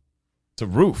dumb. It's a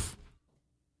roof.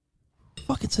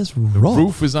 Fuck, it says rough.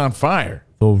 Roof is on fire.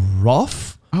 The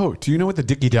rough? Oh, do you know what the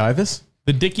Dicky Dive is?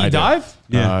 The Dicky I do. Dive?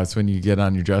 Yeah. It's when you get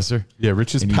on your dresser. Yeah,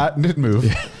 Rich's And you- patented move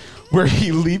where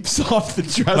he leaps off the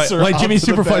dresser. Like Jimmy onto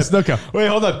the Superfly bed. Snuka. Wait,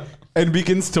 hold on. And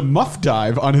begins to muff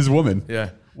dive on his woman. Yeah.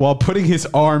 While putting his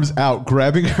arms out,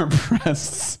 grabbing her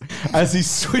breasts. As he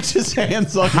switches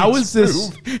hands on How each is this-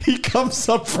 move, he comes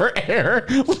up for air,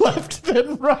 left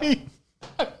then right.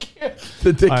 I can't.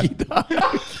 The Dicky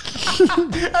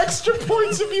Dive. Extra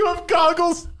points if you have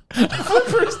goggles.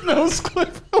 Flippers, nose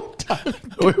clip.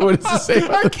 Wait, what does it say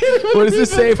about I can't even what does it do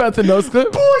say that. about the nose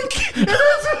clip? Boink! It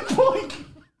is a boink!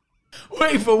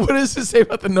 Wait, but what does it say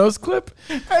about the nose clip?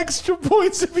 Extra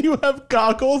points if you have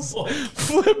goggles,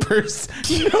 flippers,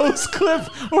 nose clip,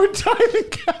 or diving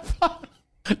cap on.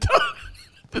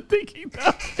 The Dicky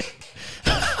Dive.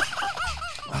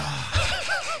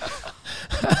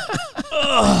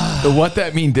 The What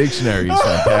That Mean Dictionary is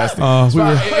fantastic.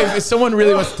 If someone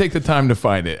really wants to take the time to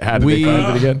find it, how do they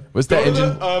find it again? What's that Go to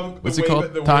engine? the, What's the it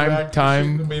called? the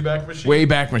Time. Wayback Machine.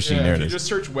 Wayback Machine. Yeah, There if it you is. just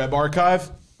search Web Archive,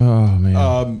 Oh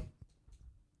man.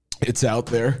 it's out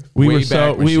there. we were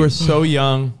Wayback so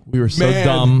young. We were so Man.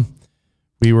 dumb.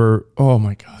 We were oh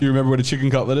my god. Do you remember what a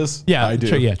chicken cutlet is? Yeah, I do.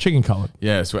 chicken cutlet.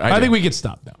 Yeah, so I think we could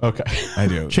stop now. Okay. I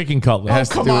do. Chicken cutlet. It has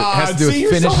to Come do on, has to do with see,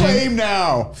 you're so finishing, lame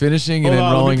now. finishing, Hold and then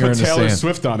on, rolling let her me in put the Taylor sand.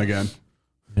 Swift on again.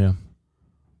 Yeah.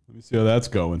 Let me see how that's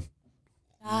going.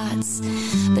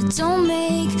 But don't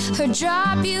make her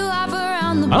drop you off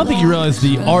around the I don't think you realize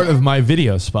the art of my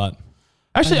video spot.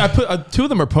 Actually, I put two of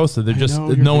them are posted. They're just know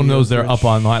your no one knows videos, they're Rich. up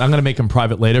online. I'm gonna make them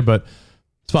private later, but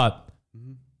spot.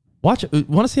 Watch it.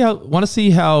 Want to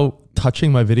see how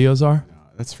touching my videos are?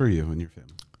 That's for you and your family.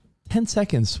 10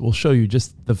 seconds will show you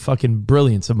just the fucking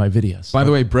brilliance of my videos. By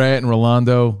the way, Brett and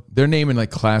Rolando, they're naming like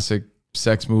classic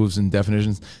sex moves and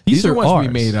definitions. These are are ones we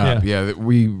ours. made up. Yeah. Yeah, that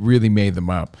we really made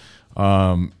them up.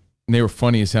 And they were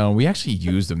funny as hell. And we actually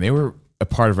used them. They were a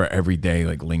part of our everyday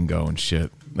like lingo and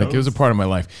shit. Like it was a part of my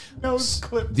life.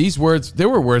 These words, there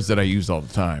were words that I used all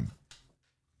the time.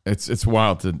 It's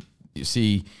wild to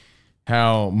see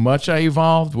how much I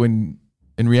evolved when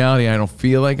In reality, I don't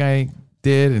feel like I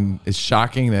did, and it's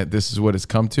shocking that this is what it's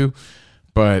come to.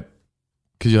 But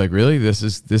because you're like, really, this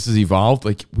is evolved.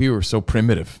 Like we were so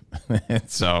primitive,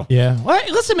 so yeah. Well,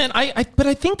 listen, man, but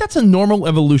I think that's a normal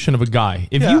evolution of a guy.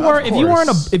 If you aren't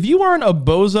a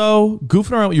bozo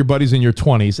goofing around with your buddies in your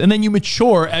 20s, and then you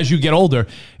mature as you get older,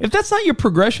 if that's not your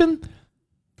progression,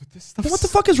 then what the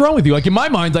fuck is wrong with you? Like in my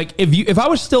mind, like if I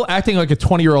was still acting like a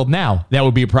 20-year-old now, that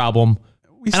would be a problem.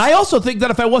 And I also think that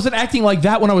if I wasn't acting like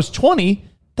that when I was 20.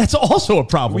 That's also a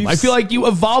problem. I feel like you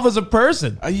evolve as a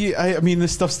person. I mean,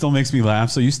 this stuff still makes me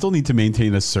laugh. So you still need to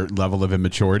maintain a certain level of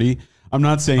immaturity. I'm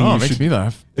not saying it makes me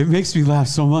laugh. It makes me laugh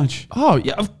so much. Oh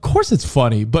yeah, of course it's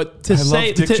funny. But I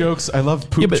love dick jokes. I love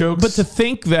poop jokes. But to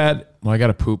think that, well, I got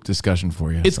a poop discussion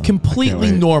for you. It's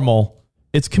completely normal.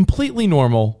 It's completely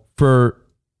normal for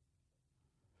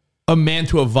a man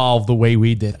to evolve the way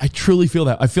we did. I truly feel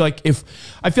that. I feel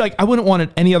like I wouldn't want it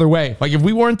any other way. Like if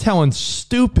we weren't telling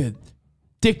stupid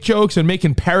dick jokes and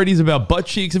making parodies about butt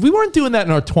cheeks, if we weren't doing that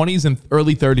in our 20s and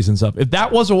early 30s and stuff, if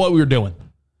that wasn't what we were doing,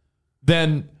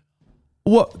 then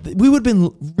what we would have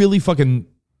been really fucking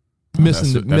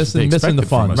missing the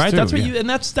fun, right? That's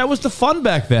what that was the fun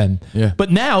back then. Yeah. But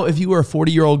now, if you were a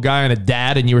 40-year-old guy and a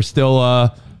dad, and you were still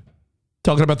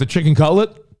talking about the chicken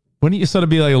cutlet, wouldn't you sort of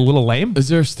be like a little lame? Is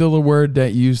there still a word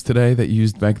that you use today that you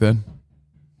used back then?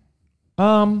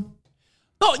 No,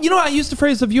 I used a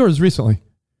phrase of yours recently.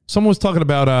 Someone was talking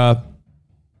about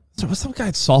some guy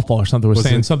at softball or something was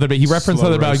saying something, but he referenced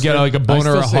something about getting like a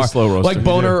boner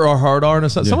or a hard on or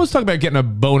something. Someone was talking about getting a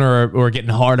boner or getting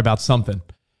hard about something,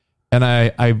 and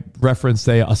I referenced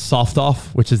a soft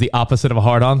off, which is the opposite of a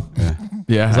hard on.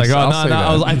 Yeah, I was like, oh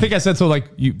no, I think I said so.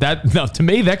 Like to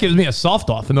me that gives me a soft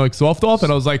off, and they're like soft off,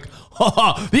 and I was like,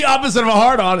 the opposite of a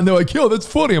hard on, and they're like, yo, that's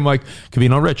funny. I'm like,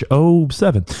 Covino Rich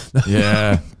 07.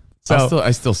 Yeah. So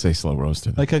I still say slow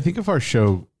roasted. Like I think if our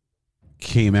show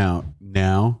came out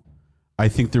now, I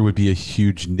think there would be a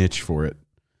huge niche for it.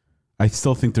 I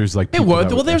still think there's like it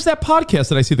would. Well, there's that podcast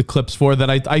that I see the clips for that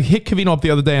I hit Covino up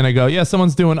the other day and I go, yeah,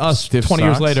 someone's doing us Stiff 20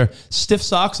 years later. Stiff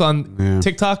Socks on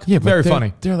TikTok. Yeah, very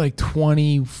funny. They're like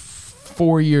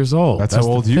 24 years old. That's how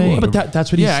old you are. But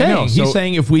that's what he's saying. He's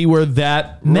saying if we were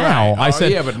that now, I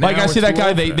said, but now I see that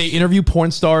guy. They interview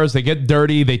porn stars. They get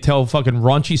dirty. They tell fucking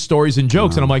raunchy stories and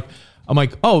jokes. And I'm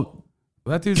like, oh.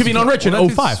 That dude's Covino Rich in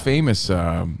 05. Famous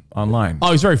online.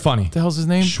 Oh, he's very funny. What the hell's his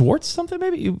name? Schwartz something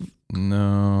maybe?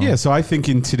 No. Yeah, so I think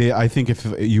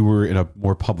if you were in a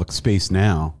more public space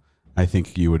now, I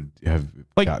think you would have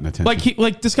gotten attention.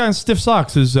 Like this guy in Stiff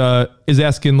Socks is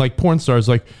asking like porn stars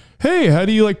like, hey, how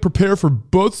do you like prepare for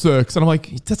butt sex? And I'm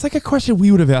like, that's like a question we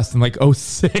would have asked in like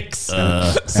 06.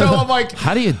 So I'm like,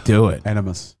 how do you do it?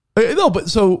 Enemas. No, but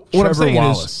so what I'm saying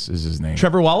Wallace is his name.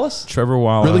 Trevor Wallace? Trevor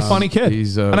Wallace. Really funny kid.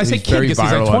 And I say kid because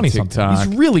he's like 20 something. He's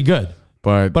really good.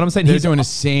 But I'm saying he's doing the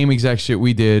same exact shit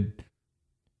we did.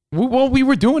 Well, we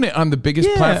were doing it on the biggest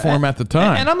platform at the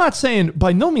time. And I'm not saying,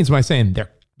 by no means am I saying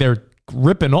they're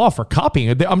ripping off or copying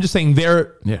it. I'm just saying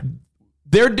they're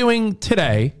doing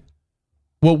today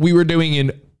what we were doing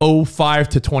in 05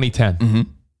 to 2010. Mm-hmm.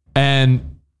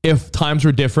 And if times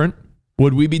were different,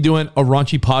 would we be doing a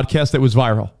raunchy podcast that was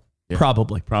viral? Yeah,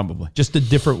 probably. Just a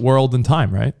different world and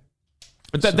time, right?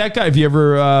 But that guy, if you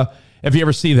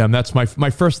ever see them, that's my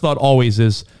first thought always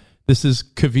is, this is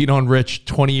Covino and Rich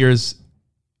 20 years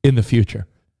in the future.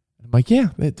 I'm like, yeah,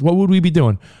 what would we be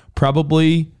doing?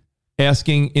 Probably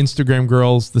asking Instagram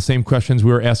girls the same questions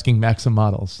we were asking Maxim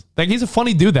models. Like, he's a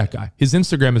funny dude, that guy. His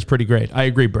Instagram is pretty great. I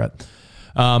agree, Brett.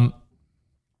 Yeah,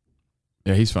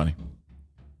 he's funny.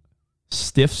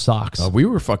 Stiff Socks. We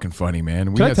were fucking funny,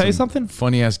 man. Can I tell you something?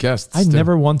 Funny ass guests. I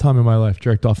never one time in my life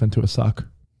jerked off into a sock.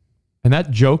 And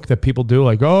that joke that people do,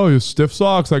 like, oh, you stiff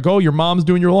socks, like, oh, your mom's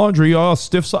doing your laundry, oh,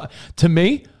 stiff sock. To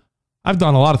me, I've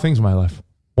done a lot of things in my life.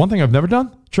 One thing I've never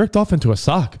done, jerked off into a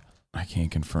sock. I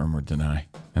can't confirm or deny.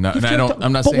 And I'm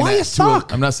not saying why that a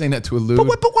sock? I'm not saying that to allude. But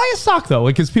why a sock though?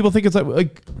 Like, because people think it's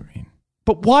like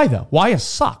but why though? Why a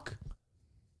sock?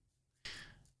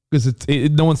 Because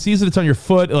no one sees it. It's on your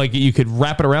foot. Like, you could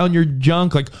wrap it around your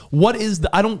junk. Like, what is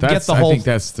the? I don't get the whole. I think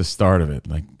that's the start of it.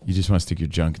 Like, you just want to stick your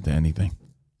junk into anything.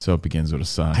 So it begins with a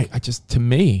sock. I just, to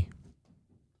me,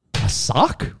 a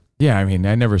sock. Yeah, I mean,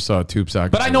 I never saw a tube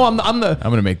sock. But I know I'm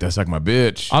gonna make that sock my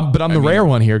bitch. I'm the rare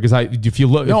one here because if you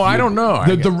look. No, I don't know.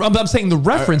 I'm saying the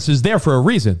reference is there for a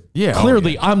reason. Yeah,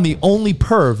 clearly I'm the only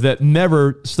perv that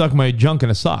never stuck my junk in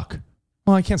a sock.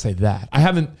 Well, I can't say that. I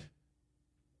haven't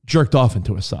jerked off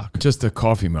into a sock. Just a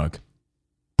coffee mug.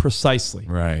 Precisely.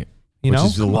 Right. Which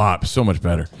is so much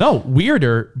better. No,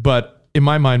 weirder, but in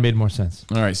my mind made more sense.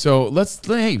 All right, so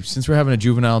since we're having a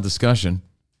juvenile discussion,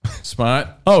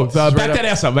 Spot. Oh, Back That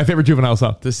Ass Up, my favorite Juvenile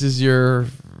song. This is your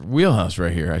wheelhouse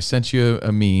right here. I sent you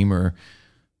a meme or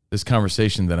this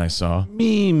conversation that I saw.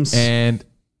 Memes. And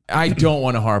I don't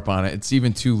want to harp on it. It's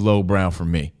even too lowbrow for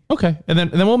me. Okay, and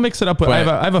then we'll mix it up.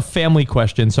 I have a family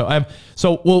question, so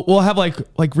we'll have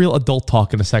like real adult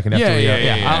talk in a second. After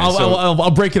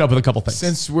I'll break it up with a couple things.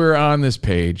 Since we're on this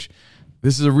page,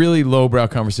 this is a really lowbrow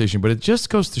conversation, but it just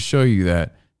goes to show you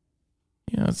that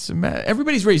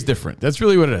everybody's raised different. That's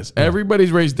really what it is. Yeah.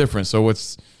 Everybody's raised different. So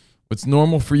what's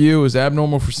normal for you is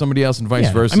abnormal for somebody else, and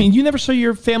vice versa. I mean, you never saw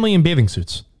your family in bathing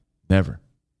suits. Never.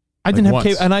 I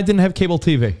didn't have cable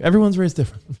TV. Everyone's raised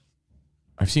different.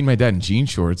 I've seen my dad in jean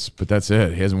shorts, but that's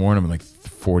it. He hasn't worn them in like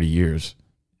 40 years.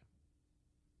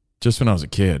 Just when I was a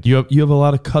kid. You have a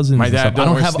lot of cousins. My dad. I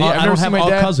don't have all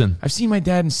cousin. I've seen my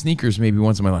dad in sneakers maybe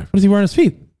once in my life. What does he wear on his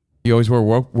feet? He always wore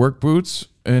work boots,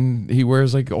 and he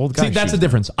wears like old guy. See, that's the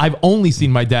difference. I've only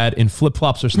seen my dad in flip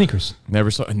flops or sneakers.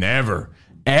 Never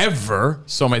ever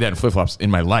saw my dad in flip flops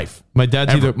in my life. My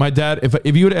dad's either my dad.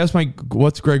 If you would ask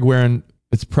what's Greg wearing,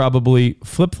 it's probably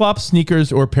flip flops,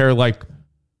 sneakers, or a pair of like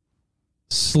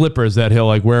slippers that he'll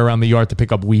like wear around the yard to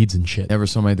pick up weeds and shit. Never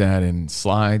saw my dad in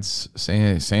slides,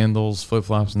 sandals, flip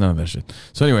flops, none of that shit.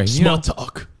 So anyway, small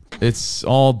talk. It's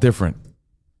all different.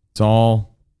 It's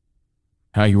all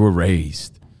how you were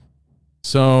raised.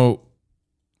 So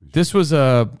this was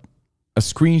a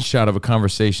screenshot of a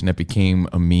conversation that became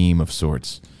a meme of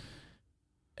sorts.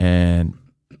 And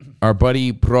our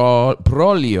buddy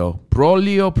Braulio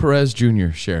Perez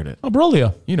Jr. shared it. Oh,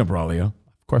 Braulio. You know Braulio. Of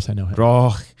course I know him.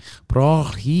 Braulio.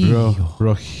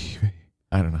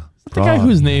 I don't know. The guy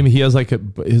whose name he has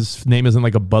his name isn't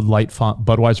like a Bud Light font,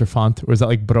 Budweiser font, or is that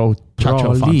like Bro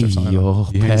Chacho font or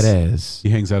something? Perez. He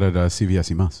hangs out at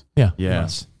CVS Imas. Yeah.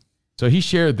 Yes. So he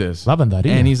shared this. Lavandaria.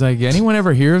 And he's like, anyone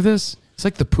ever hear of this? It's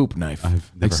like the poop knife.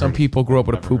 Like some people grow up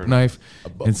with a poop knife,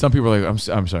 and some people are like,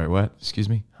 I'm sorry, what? Excuse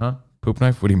me? Huh? Poop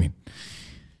knife? What do you mean? It's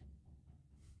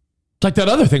like that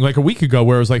other thing like a week ago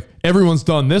where it was like, everyone's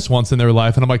done this once in their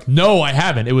life. And I'm like, no, I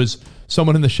haven't. It was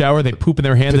someone in the shower, they poop in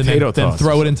their hand and then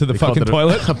throw it into the fucking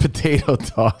toilet. A potato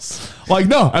toss. Like,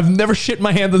 no, I've never shit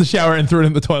my hand in the shower and threw it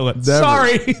in the toilet. Never.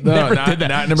 Sorry. No, never not, did that.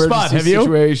 Not an emergency Spot, have you?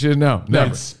 situation. No,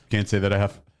 never. Can't say that I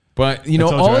have. But,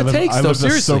 all it takes, though, seriously. I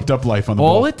lived a soaked up life on the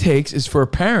all bowl. it takes is for a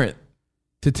parent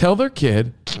to tell their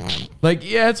kid, like,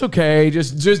 yeah, it's okay,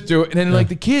 just do it. And then, like,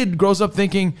 the kid grows up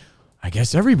thinking, I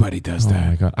guess everybody does that. Oh,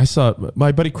 my God. I saw,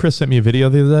 my buddy Chris sent me a video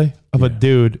the other day of a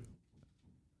dude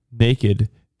naked,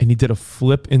 and he did a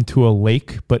flip into a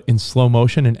lake, but in slow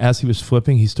motion. And as he was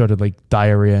flipping, he started, like,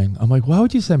 diarrheaing. I'm like, why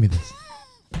would you send me this?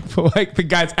 But, like, the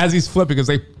guys, as he's flipping, it's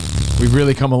like, we've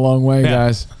really come a long way,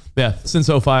 guys. Yeah, since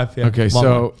 05. Yeah, okay,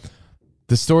 so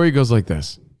the story goes like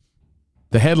this.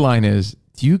 The headline is,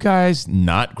 do you guys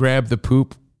not grab the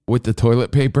poop with the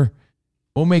toilet paper?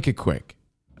 We'll make it quick.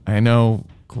 I know.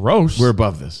 Gross. We're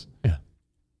above this. Yeah.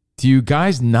 Do you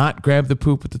guys not grab the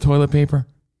poop with the toilet paper?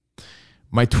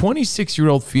 My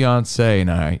 26-year-old fiance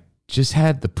and I just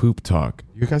had the poop talk.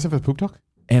 You guys have a poop talk?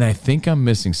 And I think I'm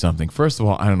missing something. First of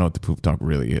all, I don't know what the poop talk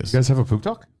really is. You guys have a poop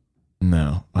talk?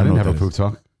 No. I didn't have a poop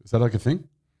talk. Is that like a thing?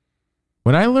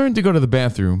 When I learned to go to the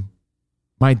bathroom,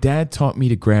 my dad taught me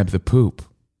to grab the poop.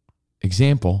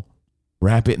 Example,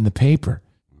 wrap it in the paper.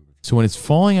 So when it's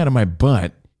falling out of my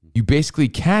butt, you basically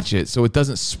catch it so it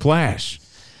doesn't splash.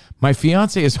 My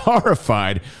fiance is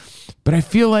horrified, but I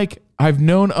feel like I've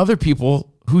known other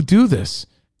people who do this.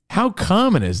 How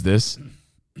common is this?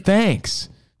 Thanks.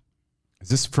 Is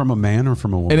this from a man or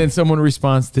from a woman? And then someone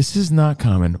responds, this is not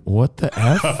common. What the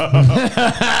F?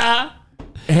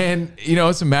 And,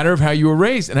 it's a matter of how you were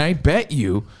raised. And I bet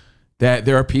you that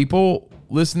there are people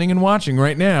listening and watching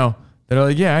right now that are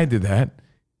like, yeah, I did that.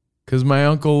 Because my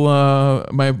uncle,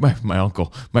 my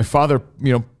father,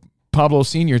 Pablo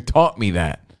Sr. taught me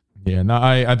that. Yeah, no,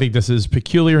 I think this is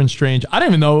peculiar and strange. I don't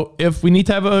even know if we need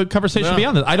to have a conversation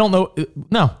beyond this. I don't know.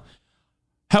 No.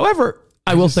 However,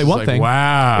 I will say one thing.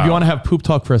 Wow. If you want to have poop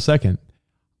talk for a second,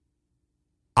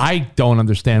 I don't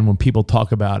understand when people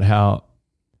talk about how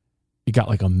you got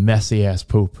like a messy ass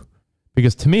poop.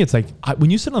 Because to me, it's like when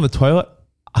you sit on the toilet,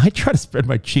 I try to spread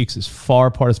my cheeks as far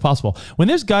apart as possible. When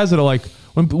there's guys that are like,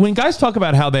 when guys talk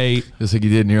about how they... Just like you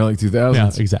did in the early 2000s.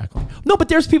 Yeah, exactly. No, but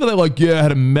there's people that are like, yeah, I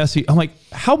had a messy... I'm like,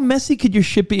 how messy could your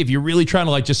shit be if you're really trying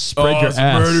to like just spread your ass?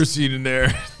 Murder scene in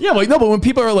there. Yeah, like, no, but when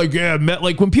people are like, yeah,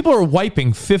 like when people are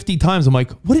wiping 50 times, I'm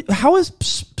like, how is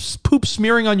poop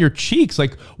smearing on your cheeks?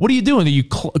 Like, what are you doing? Are you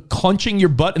clenching your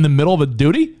butt in the middle of a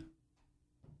duty?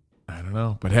 I don't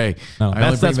know. But hey, no, I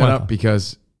only bring that up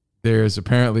because... there's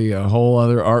apparently a whole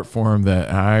other art form that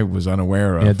I was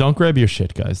unaware of. Yeah, don't grab your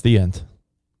shit, guys. The end.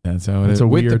 That's how it It's is. a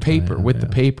With the weird paper. thing, With yeah. the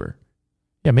paper.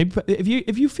 Yeah, maybe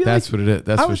if you feel That's like, what it is.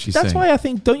 That's what she's saying. That's why I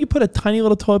think, don't you put a tiny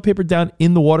little toilet paper down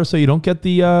in the water so you don't get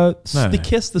the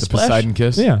kiss, the splash? Poseidon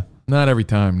kiss? Yeah. Not every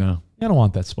time, no. I don't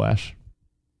want that splash.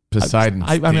 Poseidon.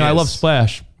 I mean, I love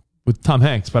Splash with Tom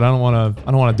Hanks, but I don't want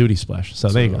to duty splash. So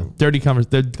there you go.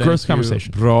 Gross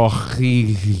conversation.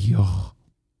 Brolio.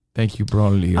 Thank you,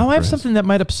 Brolio. I have something that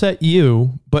might upset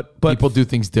you, but people do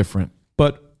things different.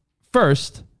 But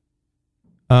first,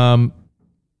 I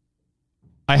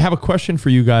have a question for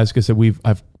you guys because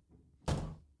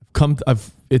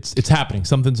it's happening.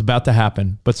 Something's about to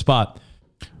happen. But Spot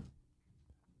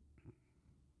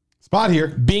here.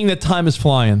 Being that time is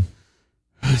flying.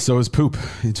 So is poop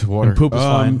into water. And poop is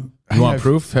flying. You want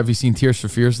proof? Have you seen Tears for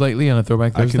Fears lately on a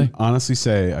Throwback Thursday? I can honestly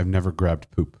say I've never grabbed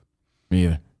poop. Me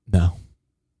either. No.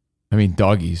 I mean,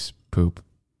 doggies poop.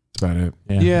 That's about it.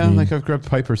 Yeah, like I've grabbed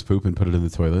Piper's poop and put it in the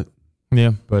toilet.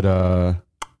 Yeah. But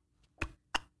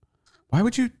why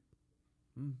would you?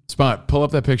 Spot, pull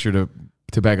up that picture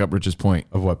to back up Rich's point.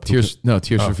 Of what? Tears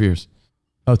for Fears.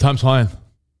 Oh, time's flying.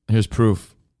 Here's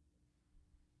proof.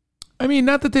 I mean,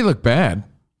 not that they look bad.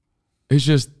 It's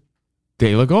just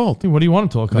they look old. Dude, what do you want them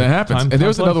to look like? That happens. And there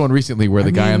was another one recently where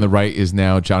the guy on the right is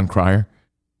now John Cryer,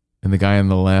 and the guy on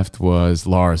the left was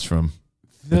Lars from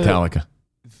Metallica.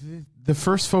 The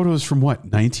first photo is from what?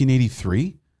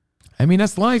 1983. I mean,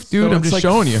 that's life, dude. So I'm just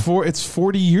showing you. It's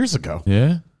 40 years ago.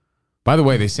 Yeah. By the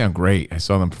way, they sound great. I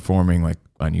saw them performing like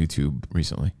on YouTube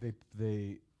recently.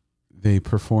 They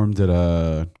performed at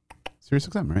Sirius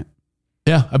XM, right?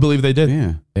 Yeah, I believe they did.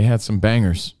 Yeah, they had some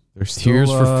bangers. They're Tears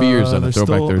for Fears on a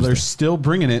Throwback Thursday. They're still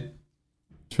bringing it.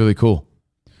 It's really cool.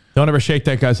 Don't ever shake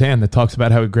that guy's hand that talks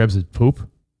about how he grabs his poop.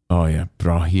 Oh yeah,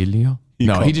 Brogilio.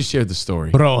 He just shared the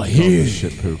story. Brogilio.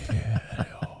 Shit poop.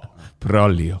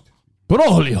 Brogilio.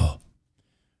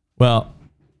 Well,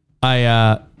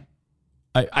 I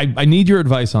need your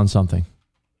advice on something.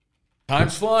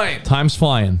 Time's flying. Time's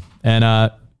flying,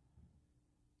 and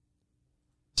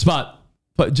Spot.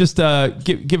 But just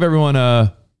give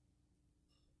everyone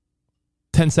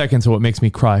 10 seconds of what makes me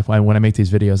cry when I make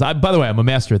these videos. By the way, I'm a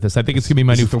master at this. I think it's gonna be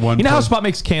my new one. You know how Spot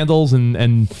makes candles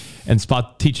and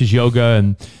Spot teaches yoga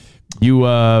and you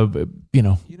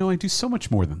know. I do so much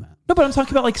more than that. No, but I'm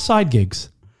talking about like side gigs.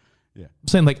 Yeah, I'm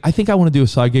saying like I think I want to do a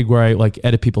side gig where I like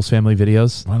edit people's family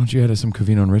videos. Why don't you edit some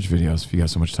Covino and Rich videos if you got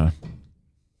so much time?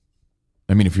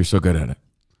 I mean, if you're so good at it.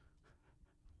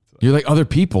 You're like other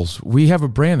people's. We have a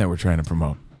brand that we're trying to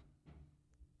promote.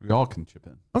 We all can chip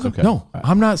in. Okay. No,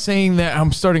 I'm not saying that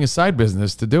I'm starting a side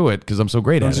business to do it because I'm so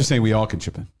great at it. I was just saying we all can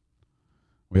chip in.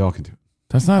 We all can do it.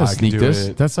 That's not a sneak diss.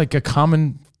 That's like a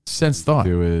common sense thought.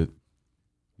 Do it.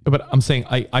 But I'm saying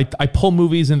I pull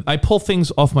movies and I pull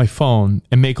things off my phone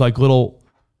and make like little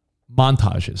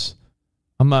montages.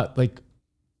 I'm not like,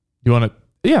 you want to.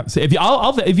 Yeah, so if you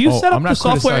set up the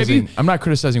software, I'm not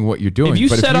criticizing what you're doing. If you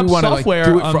but set if you up want software,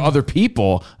 to do it for other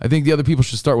people, I think the other people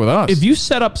should start with us. If you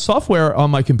set up software on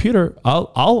my computer,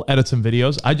 I'll edit some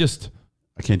videos. I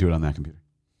can't do it on that computer.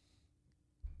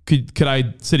 Could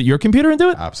I sit at your computer and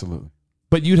do it? Absolutely.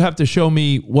 But you'd have to show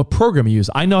me what program you use.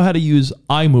 I know how to use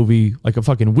iMovie like a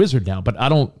fucking wizard now, but I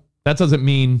don't. That doesn't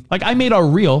mean like I made our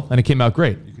reel and it came out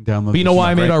great. You can download. But you know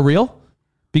why I made our reel?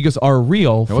 Because our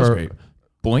reel for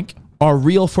Blink. Our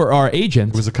reel for our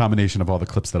agent. It was a combination of all the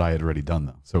clips that I had already done,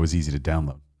 though. So it was easy to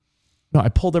download. No, I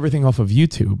pulled everything off of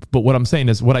YouTube. But what I'm saying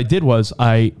is what I did was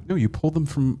No, you pulled them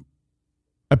from...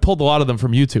 I pulled a lot of them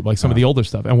from YouTube, like some of the older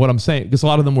stuff. And what I'm saying, because a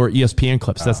lot of them were ESPN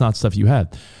clips. That's not stuff you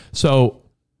had. So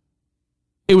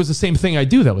it was the same thing I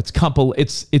do, though. It's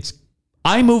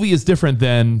iMovie is different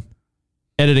than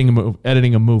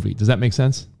editing a movie. Does that make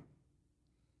sense?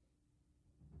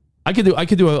 I could do you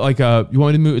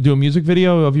want me to do a music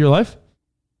video of your life?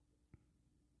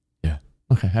 Yeah.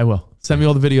 Okay, I will. Send me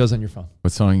all the videos on your phone.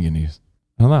 What song are you going to use?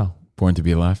 I don't know. Born to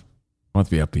be Alive? I want it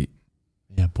to be upbeat.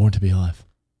 Yeah, Born to be Alive.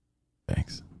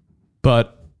 Thanks.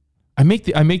 But I make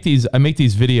these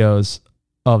videos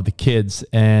of the kids,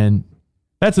 and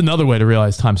that's another way to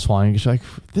realize time's flying. It's like,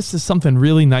 this is something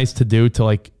really nice to do to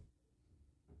like,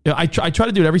 I try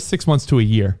to do it every 6 months to a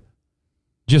year.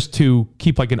 Just to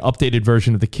keep like an updated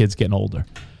version of the kids getting older.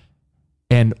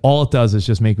 And all it does is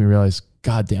just make me realize,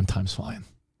 goddamn, time's flying.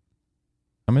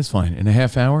 Time is flying. In a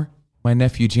half hour, my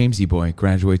nephew, Jamesy boy,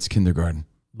 graduates kindergarten.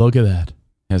 Look at that.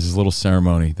 Has his little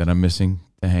ceremony that I'm missing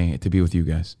to be with you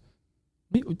guys.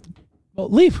 Well,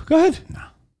 leave. Go ahead. No.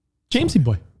 Jamesy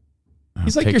boy.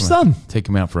 He's like your son. Take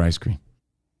him out for ice cream.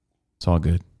 It's all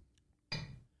good.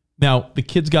 Now, the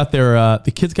kids got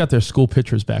their school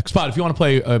pictures back. Spot, if you want to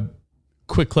play a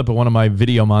quick clip of one of my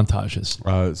video montages.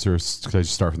 Could I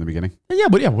just start from the beginning? Yeah,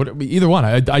 but either one.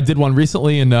 I did one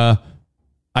recently, and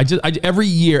every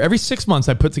year, every 6 months,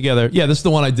 I put together. Yeah, this is the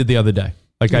one I did the other day.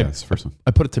 Like it's the first one.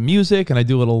 I put it to music, and I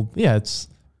do a little. Yeah, it's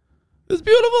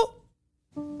beautiful.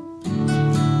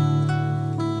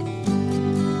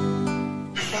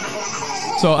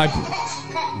 So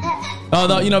oh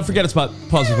no, forget it's about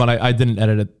pause this one. I didn't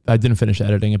edit it. I didn't finish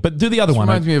editing it, but do the other one.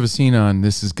 Reminds me of a scene on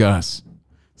This Is Gus.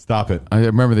 Stop it. I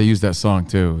remember they used that song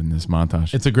too in this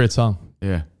montage. It's a great song.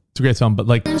 Yeah, it's a great song. But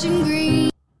like, so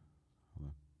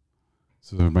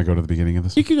am I go to the beginning of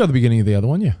this? You can go to the beginning of the other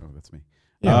one. Yeah. Oh, that's me.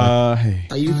 Yeah, hey.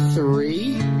 Are you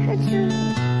 3?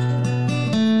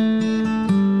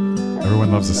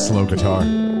 Everyone loves a slow guitar.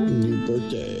 New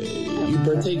birthday. You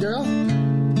birthday girl?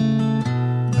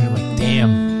 I'm like,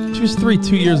 damn. She was 3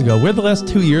 2 years ago. Where'd the last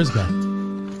 2 years go?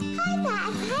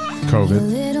 COVID.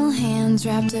 Little hands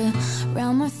wrapped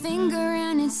around my finger,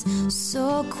 and it's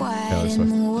so quiet in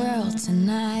the world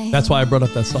tonight. That's why I brought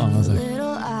up that song. I was like,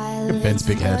 Ben's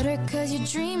big head. Cause you're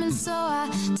dreaming, so I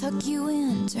tuck you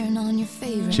in, turn on your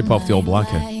favorite Chip off the old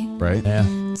blockhead, right? Yeah.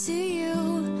 To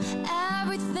you,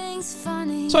 everything's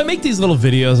funny. So I make these little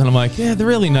videos, and I'm like, yeah, they're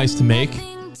really nice to make.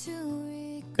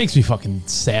 Makes me fucking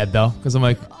sad though, because I'm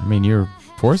like, I mean, you're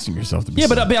forcing yourself to be. Yeah,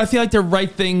 sad. but I feel like they're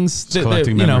right things. Just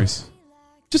collecting memories.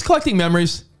 Just collecting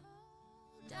memories.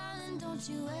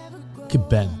 Look at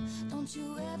Ben.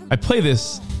 I play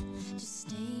this.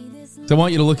 So I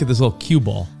want you to look at this little cue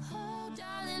ball.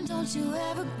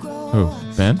 Who?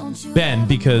 Ben? Ben,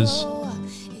 because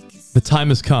the time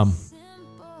has come.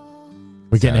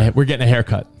 We're getting a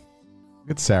haircut.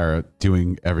 Look at Sarah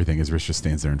doing everything as Rich just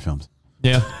stands there and films.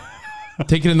 Yeah.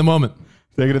 Take it in the moment.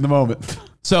 Take it in the moment.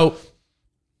 So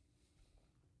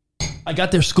I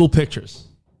got their school pictures.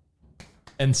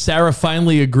 And Sarah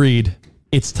finally agreed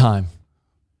it's time.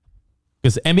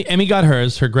 Because Emmy got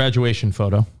hers, her graduation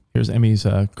photo. Here's Emmy's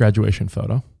graduation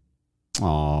photo.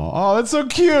 Oh, that's so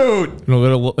cute.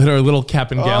 Her little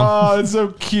cap and gown. Oh, that's so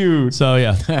cute. So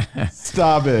yeah.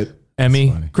 Stop it.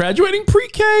 Emmy graduating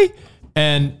pre-K.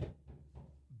 And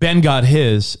Ben got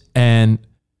his. And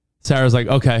Sarah's like,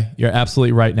 okay, you're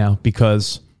absolutely right now.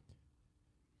 Because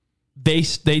they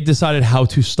decided how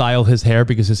to style his hair,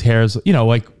 because his hair is,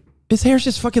 his hair's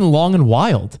just fucking long and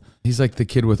wild. He's like the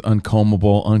kid with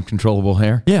uncombable, uncontrollable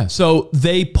hair. Yeah. So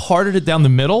they parted it down the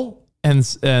middle, and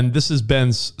this is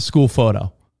Ben's school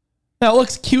photo. Now it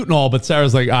looks cute and all, but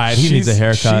Sarah's like, all right, he needs a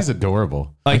haircut. She's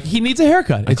adorable. Like, he needs a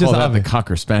haircut. I call that the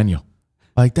Cocker Spaniel.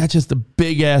 Like, that's just a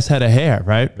big ass head of hair,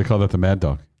 right? They call that the Mad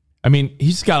Dog. I mean,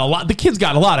 he's got a lot. The kid's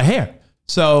got a lot of hair.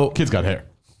 So kid's got hair.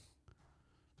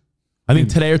 I think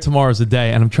today or tomorrow is the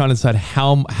day, and I'm trying to decide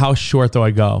how short do I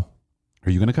go.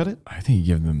 Are you going to cut it? I think you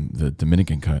give them the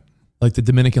Dominican cut. Like the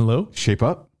Dominican Lou? Shape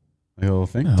up? Like a little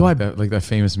thing? No, like that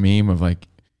famous meme of like,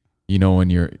 when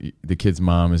the kid's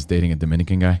mom is dating a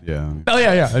Dominican guy? Yeah. Oh,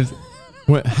 yeah.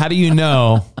 How do you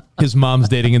know his mom's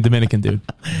dating a Dominican dude?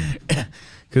 Because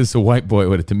it's a white boy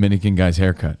with a Dominican guy's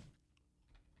haircut.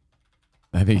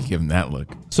 I think you give him that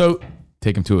look. So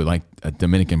take him to a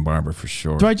Dominican barber for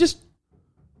sure. Do I just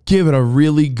give it a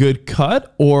really good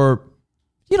cut, or,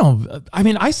 I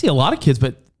mean, I see a lot of kids,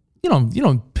 but you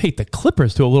don't paint the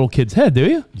clippers to a little kid's head, do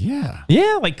you? Yeah.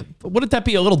 Yeah. Like, wouldn't that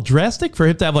be a little drastic for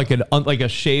him to have like a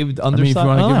shaved underside? I mean, if you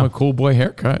want to give him a cool boy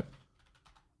haircut,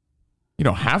 you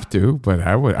don't have to, but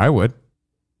I would.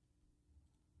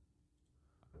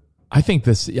 I think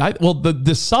the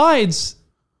sides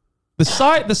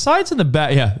in the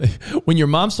back. Yeah. When your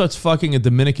mom starts fucking a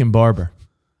Dominican barber,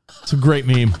 it's a great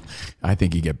meme. I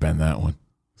think you get Ben that one.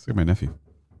 It's like my nephew.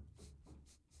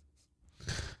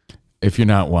 If you're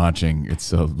not watching,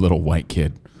 it's a little white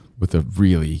kid with a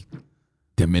really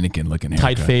Dominican looking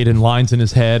haircut. Tight fade and lines in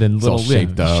his head and little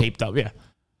shaped up. Shaped up, yeah.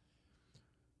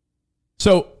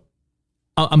 So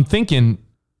I'm thinking,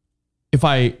 if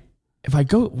I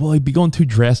go, will I be going too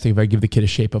drastic if I give the kid a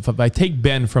shape up? If I take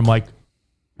Ben from I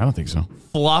don't think so.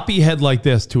 Floppy head like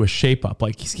this to a shape up,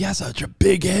 like he has such a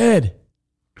big head.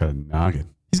 Got a noggin.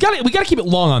 We got to keep it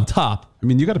long on top. I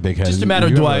mean, you got a big head. Just a matter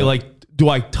of do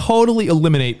I totally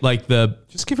eliminate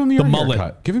just give him your mullet?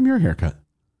 Haircut. Give him your haircut.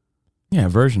 Yeah, a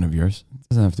version of yours. It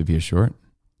doesn't have to be a short.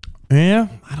 Yeah,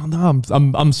 I don't know.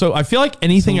 I feel like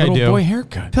anything I do, boy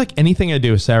haircut. I feel like anything I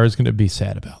do, Sarah's going to be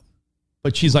sad about.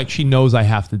 But she's like, she knows I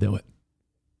have to do it.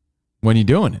 When are you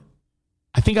doing it?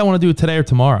 I think I want to do it today or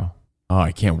tomorrow. Oh,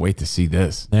 I can't wait to see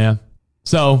this. Yeah.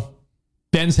 So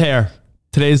Ben's hair.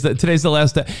 Today's the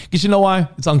last day. Because you know why?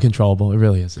 It's uncontrollable. It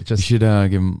really is. It just you should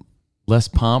give him less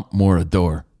pomp, more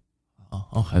adore.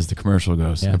 as the commercial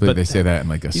goes. Yeah, I believe but they say that in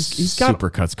like a he's got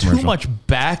Supercuts commercial. Too much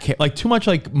back hair, like too much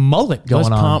like mullet going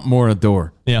Less on. pomp, more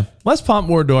adore. Yeah, less pomp,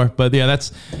 more adore. But yeah,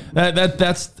 that's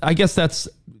I guess that's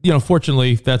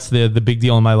fortunately that's the big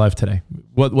deal in my life today.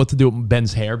 What to do with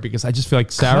Ben's hair, because I just feel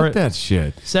like Sarah. Cut that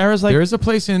shit. Sarah's like, there is a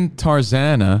place in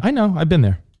Tarzana. I know, I've been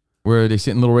there, where they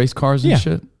sit in little race cars and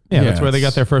shit. Yeah, that's where they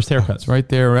got their first haircuts. It's right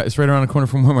there. It's right around the corner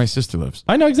from where my sister lives.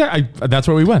 I know exactly. That's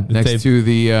where we went. Next to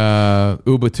the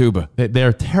Uba Tuba.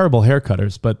 They're terrible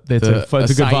haircutters, but it's a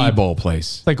good vibe. Bowl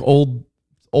place. It's like old.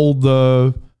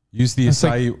 Use the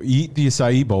acai, eat the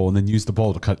acai bowl, and then use the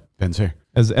bowl to cut Ben's hair.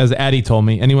 As Addie told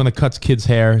me, anyone that cuts kids'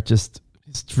 hair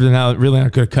it's really not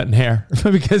good at cutting hair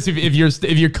because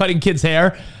if you're cutting kids'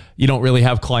 hair, you don't really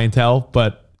have clientele,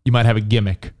 but you might have a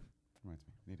gimmick.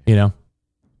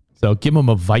 So give him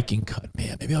a Viking cut,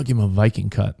 man. Maybe I'll give him a Viking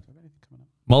cut.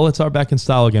 Mullets are back in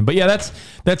style again, but yeah,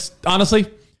 that's honestly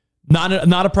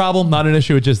not a problem, not an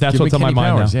issue. It's just that's what's on my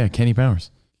mind now. Yeah, Kenny Powers.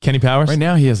 Kenny Powers. Right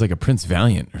now, he has like a Prince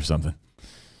Valiant or something.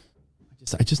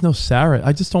 I just know Sarah.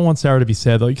 I just don't want Sarah to be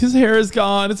sad. Like, his hair is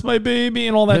gone. It's my baby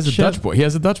and all that shit. He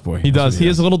has a Dutch boy. He does. He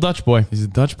is a little Dutch boy. He's a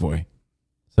Dutch boy.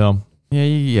 So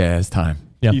yeah, it's time.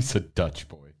 Yeah. He's a Dutch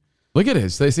boy. Look at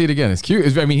it. They see it again. It's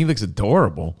cute. I mean, he looks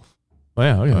adorable. Oh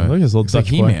yeah, look at his little Dutch like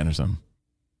He-Man or something.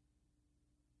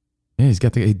 Yeah,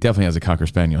 he definitely has a Cocker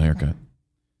Spaniel haircut.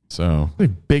 So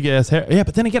big ass hair. Yeah,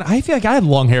 but then again, I feel like I had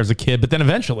long hair as a kid, but then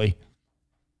eventually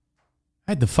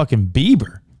I had the fucking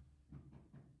Bieber.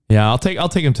 Yeah, I'll take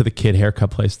him to the kid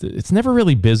haircut place. It's never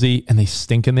really busy and they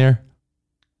stink in there,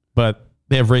 but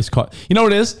they have race car. You know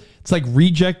what it is? It's like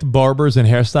reject barbers and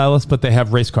hairstylists, but they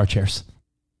have race car chairs.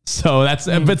 So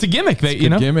but it's a gimmick. It's a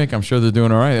good gimmick. I'm sure they're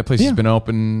doing all right. That place has been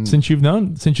open since you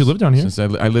lived down here. Since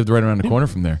I lived right around the corner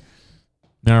from there.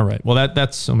 All right. Well,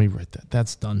 that's let me write that.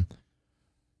 That's done.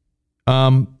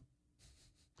 Oh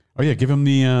yeah, give him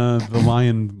the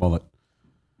lion mullet.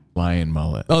 Lion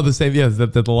mullet. Oh, the same. Yeah,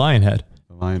 the lion head.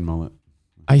 The lion mullet.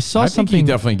 I saw something. Think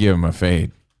you definitely give him a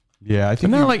fade. Yeah, I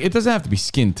think. But not like it doesn't have to be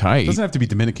skin tight. It doesn't have to be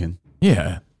Dominican.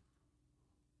 Yeah,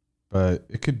 but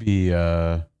it could be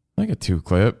like a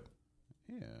 2-clip.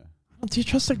 Yeah. Do you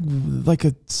trust like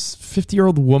a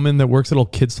 50-year-old woman that works at a little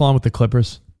kid salon with the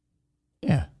clippers?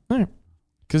 Yeah. All right.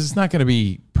 Because it's not going to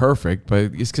be perfect,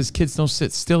 but it's because kids don't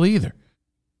sit still either.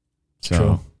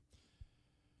 So.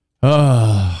 True.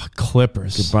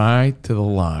 Clippers. Goodbye to the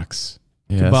locks.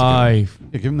 Yeah, goodbye.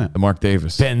 Yeah, give him that. The Mark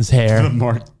Davis. Ben's hair. The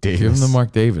Mark Davis. Give him the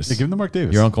Mark Davis. Yeah, give him the Mark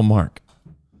Davis. Your Uncle Mark.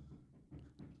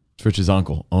 It's Rich's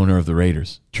uncle, owner of the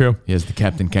Raiders. True. He has the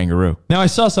Captain Kangaroo. Now, I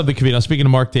saw something, Kavino. Speaking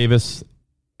of Mark Davis,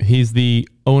 he's the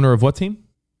owner of what team?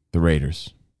 The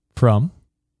Raiders. From?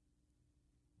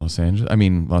 Las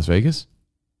Vegas. Do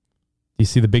you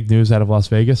see the big news out of Las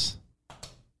Vegas?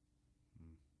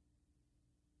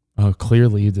 Oh,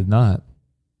 clearly you did not.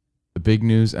 The big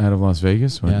news out of Las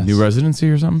Vegas? What, Yes. New residency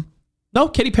or something? No,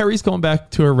 Katy Perry's going back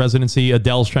to her residency.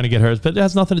 Adele's trying to get hers, but it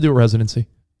has nothing to do with residency.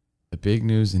 The big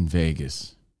news in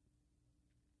Vegas.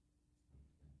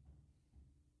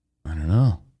 I don't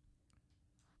know.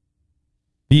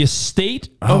 The estate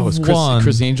of one...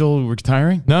 Chris Angel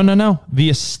retiring? No. The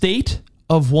estate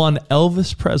of one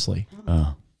Elvis Presley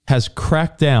has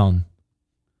cracked down,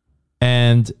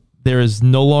 and there is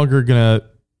no longer the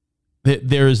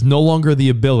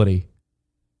ability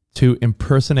to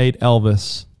impersonate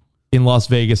Elvis in Las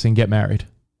Vegas and get married.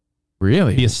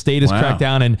 Really? The estate is cracked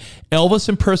down, and Elvis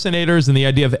impersonators and the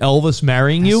idea of Elvis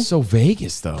marrying you. That's so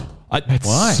Vegas, though.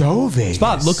 Why? So Vegas.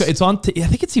 Spot, look, it's on. I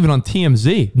think it's even on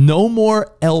TMZ. No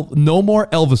more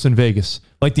Elvis in Vegas.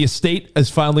 Like the estate is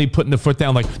finally putting the foot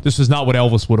down. Like this is not what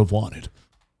Elvis would have wanted.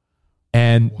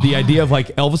 And the idea of like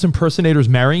Elvis impersonators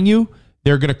marrying you,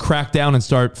 they're going to crack down and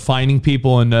start fining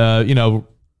people and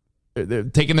they're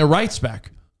taking their rights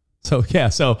back. So yeah,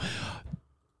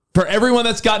 for everyone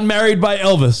that's gotten married by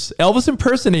Elvis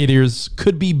impersonators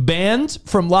could be banned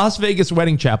from Las Vegas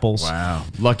wedding chapels. Wow.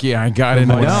 Lucky I got in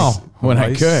when I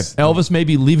could. Elvis may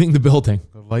be leaving the building.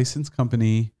 The license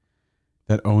company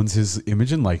that owns his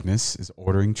image and likeness is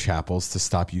ordering chapels to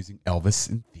stop using Elvis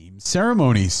in themed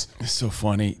ceremonies. It's so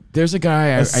funny. There's a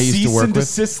guy I used to work with. Cease and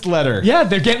desist letter. Yeah,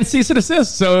 they're getting cease and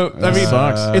desist. So I mean,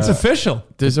 sucks. It's official.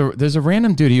 There's a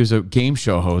random dude. He was a game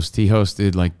show host. He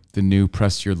hosted like the new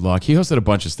Press Your Luck. He hosted a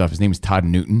bunch of stuff. His name is Todd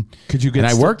Newton. Could you get? And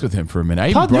I worked with him for a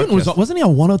minute. Todd Newton wasn't he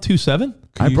on 102.7?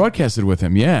 I broadcasted with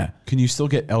him. Yeah. Can you still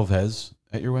get Elvis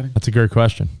at your wedding? That's a great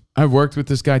question. I worked with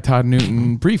this guy, Todd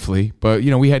Newton, briefly, but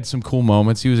we had some cool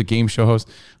moments. He was a game show host.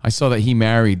 I saw that he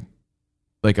married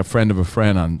like a friend of a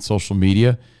friend on social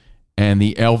media, and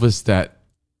the Elvis that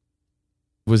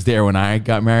was there when I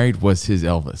got married was his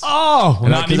Elvis. Oh, And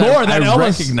not 'cause anymore. That I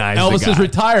Elvis, recognized the Elvis is guy.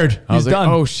 retired. I was He's like, done.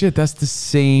 oh shit, that's the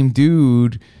same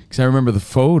dude. Because I remember the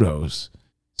photos.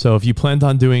 So if you planned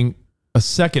on doing a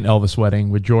second Elvis wedding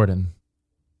with Jordan,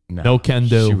 no can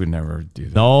do. She would never do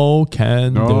that. No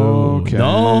can do.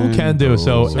 No can do.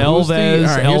 So who's Elvis, the-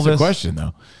 all right, here's the Elvis. question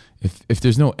though: if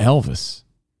there's no Elvis,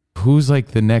 who's like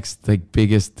the next like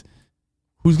biggest?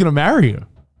 Who's gonna marry you?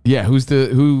 Yeah,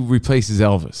 who replaces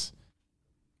Elvis?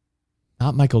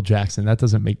 Not Michael Jackson. That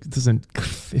doesn't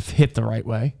hit the right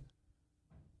way.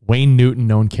 Wayne Newton,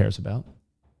 no one cares about.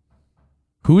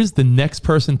 Who is the next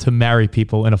person to marry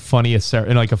people in a funny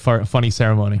ceremony?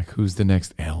 Like, who's the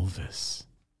next Elvis?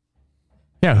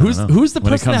 Yeah, who's the When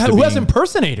it person comes to who has being-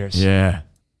 impersonators? Yeah.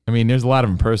 I mean, there's a lot of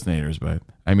impersonators, but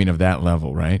I mean, of that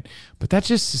level, right? But that's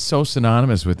just so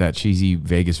synonymous with that cheesy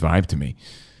Vegas vibe to me.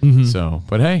 Mhm. So,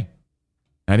 but hey,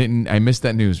 I missed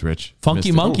that news, Rich. Funky Missed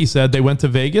it. Monkey said they went to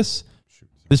Vegas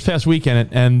this past weekend,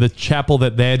 and the chapel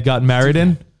that they had gotten married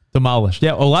in demolished.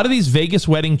 Yeah, a lot of these Vegas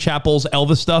wedding chapels,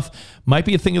 Elvis stuff, might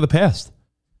be a thing of the past.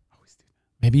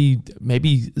 Maybe,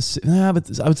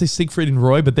 but I would say Siegfried and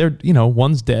Roy, but they're,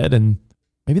 one's dead, and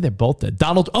maybe they're both dead.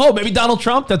 Maybe Donald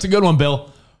Trump. That's a good one,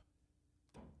 Bill.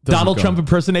 Donald Trump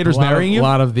impersonators marrying you. A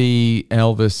lot of the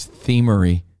Elvis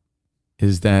themery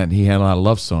is that he had a lot of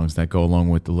love songs that go along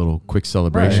with the little quick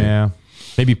celebration. Yeah,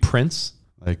 maybe Prince.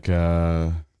 Like,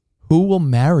 who will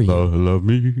marry you? Love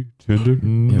me tender,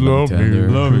 love me tender.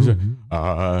 love me.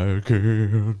 I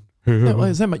can't help.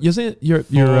 Is that your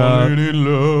falling in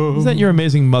love is that your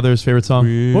amazing mother's favorite song?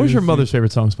 What was your with mother's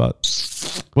favorite song, Spot?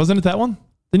 Wasn't it that one?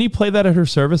 Didn't you play that at her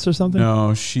service or something?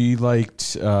 No, she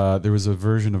liked. There was a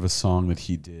version of a song that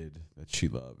he did that she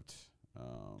loved.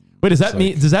 Wait, does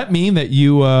that mean that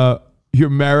you your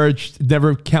marriage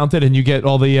never counted and you get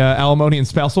all the alimony and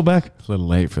spousal back? It's a little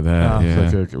late for that.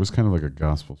 Yeah. It was kind of like a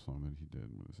gospel song that he did.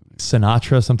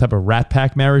 Sinatra, some type of Rat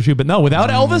Pack marries you, but no, without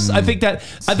Elvis, I think the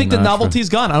Sinatra. novelty's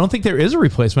gone. I don't think there is a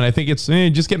replacement. I think it's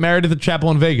just get married at the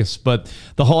chapel in Vegas. But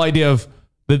the whole idea of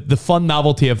the fun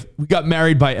novelty of we got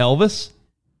married by Elvis,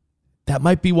 that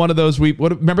might be one of those.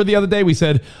 Remember the other day we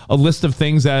said a list of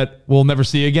things that we'll never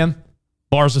see again,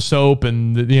 bars of soap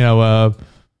and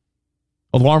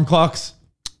alarm clocks.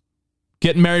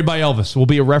 Getting married by Elvis will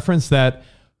be a reference that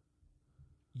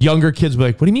younger kids will be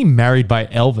like, what do you mean married by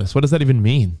Elvis? What does that even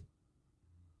mean?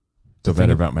 Feel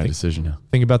better about my decision now.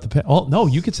 Think about no,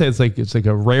 you could say it's like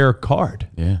a rare card.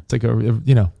 Yeah. It's like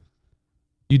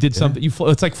you did something.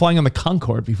 It's like flying on the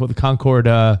Concorde before the Concorde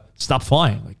stopped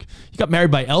flying. Like you got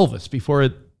married by Elvis before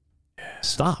it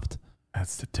stopped.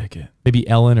 That's the ticket. Maybe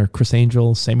Ellen or Chris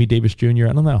Angel, Sammy Davis Jr.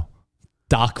 I don't know.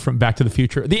 Doc from Back to the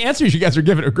Future. The answers you guys are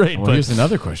giving are great. Well, but here's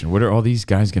another question: what are all these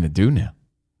guys going to do now?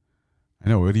 I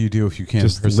know. What do you do if you can't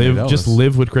just impersonate live? Elvis? Just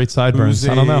live with great sideburns.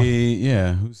 I don't know.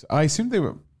 Yeah. I assume they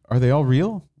were. Are they all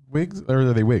real wigs or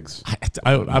are they wigs?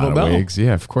 I don't know. Wigs.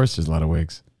 Yeah, of course. There's a lot of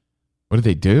wigs. What do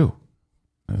they do?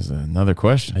 That's another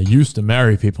question. I used to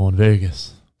marry people in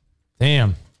Vegas.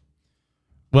 Damn.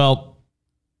 Well,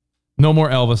 no more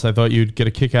Elvis. I thought you'd get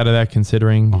a kick out of that,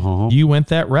 considering you went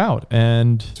that route,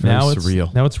 and now it's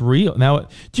surreal. Now it's real. Now,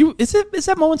 is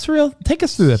that moment surreal? Take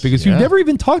us through that, because you Yeah. never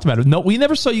even talked about it. No, we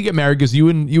never saw you get married because you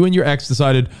and your ex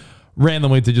decided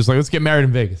randomly to just let's get married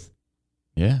in Vegas.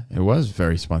 Yeah, it was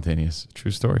very spontaneous.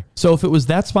 True story. So if it was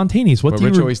that spontaneous, what But do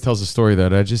Rich you? always tells a story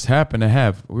that I just happened to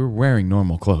have. We were wearing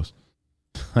normal clothes.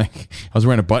 Like I was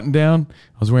wearing a button down.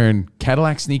 I was wearing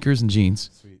Cadillac sneakers and jeans.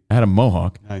 I had a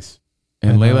mohawk. Nice.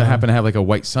 And Layla happened to have like a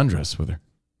white sundress with her.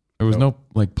 There was no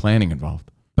like planning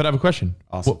involved. But I have a question.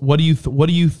 Awesome. What do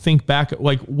you think back?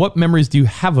 Like, what memories do you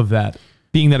have of that?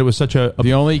 Being that it was such a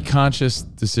The only conscious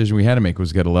decision we had to make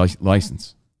was get a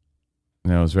license.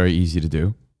 And that was very easy to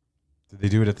do. Did they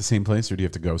do it at the same place, or do you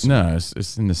have to go somewhere? No,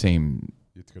 it's in the same.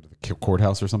 You have to go to the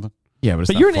courthouse or something? Yeah, but it's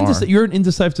But not you're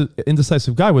far. an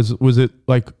indecisive guy. Was it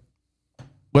like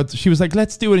what she was like?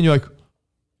 Let's do it, and you're like,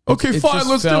 okay, It fine, just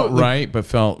let's do it. felt right, but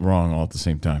felt wrong all at the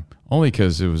same time. Only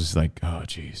because it was like, oh,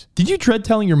 geez. Did you dread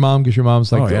telling your mom because your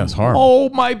mom's like, Oh, yeah, it's horrible. Oh,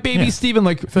 my baby Yeah. Steven,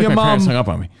 like I feel your like my parents mom. hung up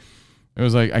on me. It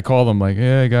was like I called them like,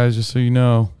 "Yeah, guys, just so you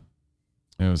know."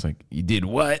 And it was like, "You did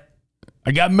what?"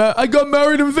 I got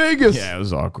married in Vegas. Yeah, it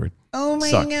was awkward. Oh my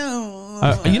Sucked. God. I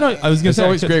was gonna It's say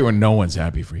always great when no one's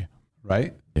happy for you,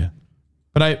 right? Yeah.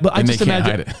 But I And they just can't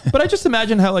imagine. hide it. But I just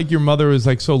imagine how like your mother was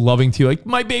like so loving to you, like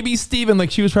my baby Steven.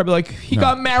 Like she was probably like he No.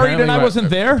 got married and Apparently I my- wasn't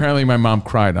there. Apparently, my mom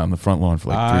cried on the front lawn for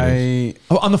like 3 days.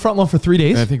 Oh, on the front lawn for 3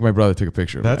 days. And I think my brother took a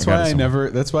picture of it. That's got why it I somewhere. never.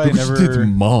 That's why I Look what you did to never.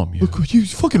 mom. You. Look, you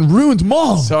fucking ruined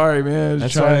mom. Sorry, man.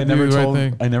 That's Just why I trying to never do the right told.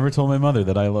 thing. I never told my mother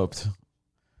that I eloped.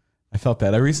 I felt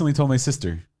bad. I recently told my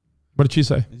sister. What did she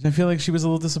say? I feel like she was a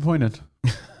little disappointed.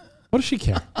 What does she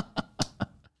care?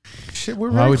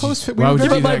 We're very close. Why would you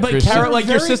do that, Christian? Carol, like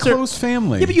your Very sister, close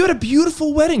family. Yeah, but you had a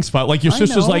beautiful wedding spot. Like your I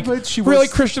sister's know, like, but she really,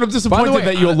 was- Christian, I'm By the disappointed way,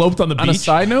 that you eloped on the On a beach.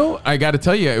 side note, I got to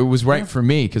tell you, it was right for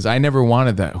me because I never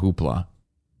wanted that hoopla.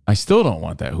 I still don't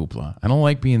want that hoopla. I don't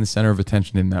like being the center of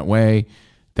attention in that way.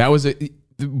 That was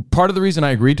part of the reason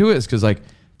I agreed to it is because like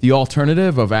the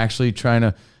alternative of actually trying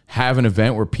to have an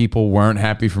event where people weren't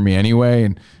happy for me anyway,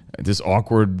 and this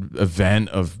awkward event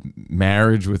of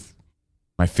marriage with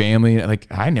my family, like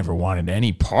I never wanted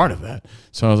any part of that.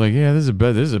 So I was like, yeah, this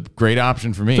is a great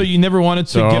option for me. So you never wanted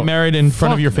to get married in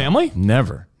front of your family?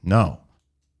 Never. No.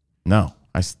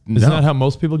 Isn't that how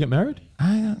most people get married?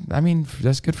 I mean,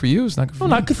 that's good for you. It's not good for me.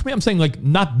 Not good for me. I'm saying like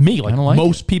not me. Like, don't like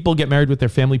most people get married with their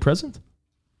family present.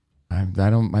 I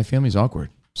don't. My family's awkward.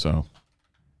 So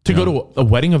to go to a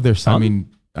wedding of their son. I mean,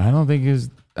 I don't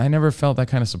think I never felt that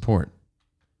kind of support.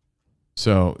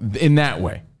 So in that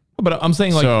way. But I'm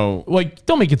saying like, So-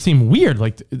 don't make it seem weird.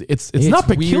 Like it's not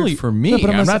peculiar weird for me. No, but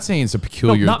I'm not saying it's a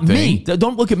peculiar not thing. me.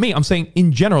 Don't look at me. I'm saying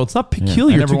in general, it's not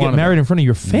peculiar never to get wanted married that. in front of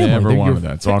your family. Never They're wanted your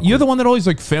that. It's fa- awkward. You're the one that always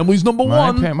like family's number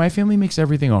one. My family makes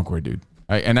everything awkward, dude.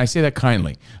 And I say that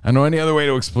kindly. I don't know any other way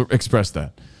to express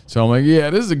that. So I'm like, yeah,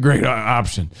 this is a great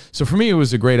option. So for me, it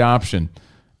was a great option,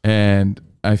 and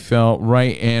I felt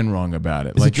right and wrong about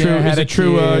it. Is it true? Is it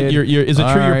true?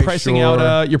 You're pressing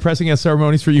out. You're pressing out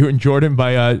ceremonies for you and Jordan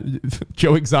by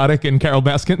Joe Exotic and Carol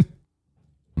Baskin.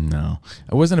 No,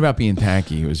 it wasn't about being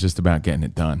tacky. It was just about getting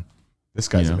it done. This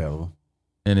guy's available,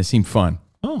 and it seemed fun.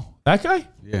 Oh, that guy?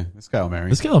 Yeah, this guy will marry.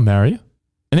 This guy will marry you,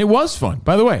 and it was fun.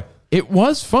 By the way, it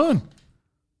was fun.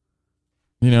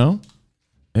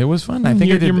 It was fun. I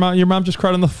think your mom just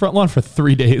cried on the front lawn for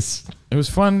 3 days. It was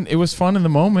fun. It was fun in the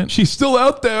moment. She's still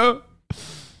out there.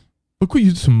 Look what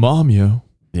you did to mom, yo.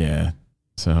 Yeah.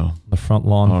 So the front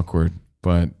lawn. Awkward.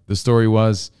 But the story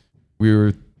was we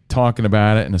were talking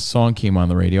about it and a song came on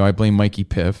the radio. I blame Mikey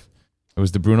Piff. It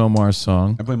was the Bruno Mars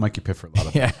song. I blame Mikey Piff for a lot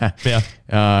of Yeah.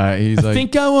 Yeah. He's I like,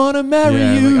 think I want to marry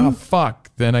I'm you. like, oh, fuck.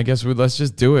 Then I guess let's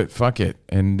just do it. Fuck it.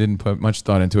 And didn't put much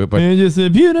thought into it. But It's just a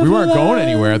beautiful we weren't going life.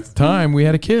 anywhere at the time. We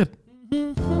had a kid.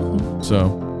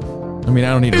 So, I mean, I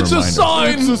don't need a It's a reminder.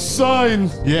 sign. It's a sign.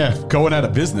 Yeah, going out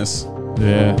of business.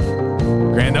 Yeah.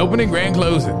 Grand opening, grand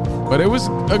closing. But it was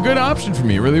a good option for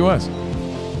me. It really was.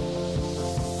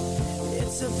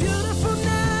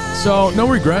 So, no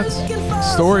regrets.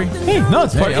 Story. Hey, no,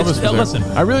 it's part. Elvis was there. Listen,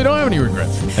 I really don't have any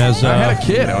regrets. As, I had a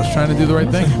kid. I was trying to do the right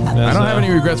thing. I don't have uh,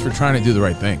 any regrets for trying to do the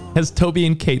right thing. as Toby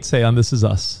and Kate say on This Is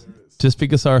Us, just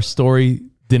because our story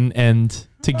didn't end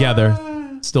together,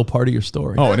 still part of your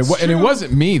story. Oh, and it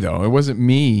wasn't me, though. It wasn't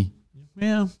me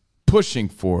Yeah. pushing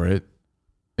for it.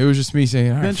 It was just me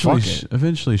saying, all right, Eventually, fuck it.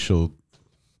 eventually she'll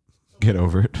get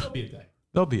over it. There'll be a day.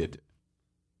 There'll be a day.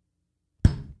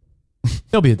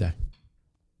 There'll be a day.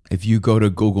 If you go to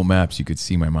Google Maps, you could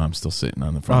see my mom still sitting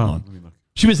on the front lawn.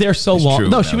 She was there so It's long. true.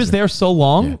 No, That she was was it. there so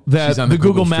long Yeah. that She's on the the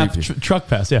Google Google Map Street View. truck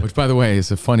pass. Yeah. Which, by the way,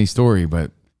 is a funny story,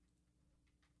 but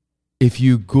if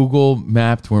you Google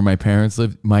mapped where my parents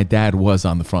lived, my dad was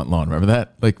on the front lawn. Remember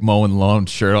that? Like mowing lawn,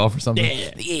 shirt off or something?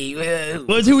 Who's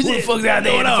the fuck's out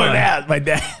there?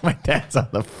 My dad's on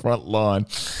the front lawn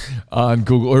on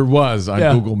Google, or was on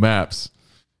Yeah. Google Maps.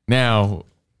 Now,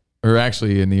 or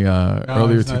actually in the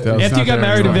earlier it's not- 2000s. After you got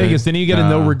married in Vegas, didn't you get a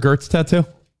no regrets tattoo?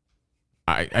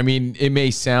 I mean, it may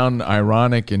sound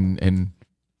ironic and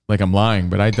like I'm lying,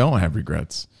 but I don't have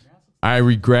regrets. I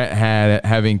regret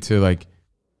having to like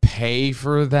pay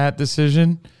for that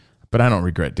decision, but I don't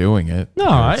regret doing it. No,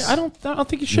 I don't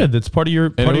think you should. That's part of your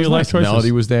And it was life nice. choices.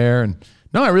 Melody was there, and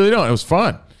no, I really don't. It was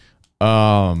fun.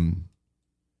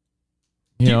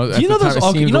 You know, do at you know the time, those it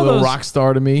awkward- seemed you know a little those- rock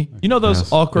star to me. You know those It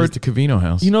was awkward the Covino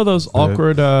house. You know those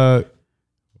awkward. Yeah,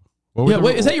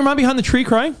 wait, is that your mom behind the tree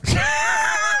crying?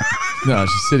 No,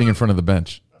 she's sitting in front of the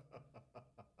bench.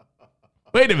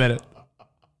 Wait a minute.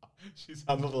 She's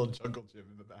on the little jungle gym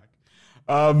in the back.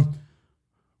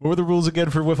 What were the rules again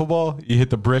for wiffle ball? You hit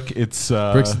the brick. It's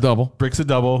Brick's a double. Brick's a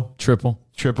double. Triple.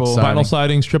 Final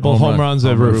sightings, triple home runs,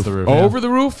 over roof. the roof. Over the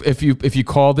roof. If you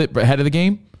called it ahead of the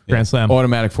game, Grand slam.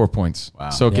 automatic 4 points. Wow.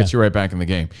 So it gets you right back in the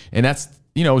game, and that's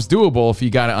it was doable if you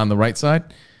got it on the right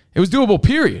side. It was doable,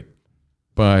 period.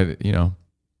 But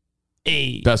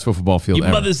Hey, best football field your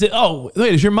ever. mother's. Oh,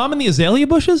 wait, is your mom in the azalea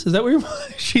bushes? Is that where your mom?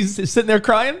 She's sitting there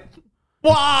crying?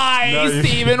 Why, No,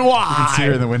 Steven? Why? You can see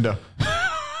her in the window.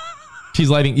 She's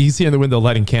lighting. You see her in the window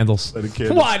lighting candles. Lighting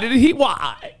candles. Why did he?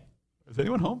 Why? Is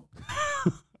anyone home?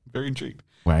 Very intrigued.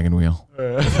 Wagon wheel.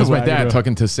 That's my Wagon dad wheel.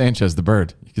 talking to Sanchez, the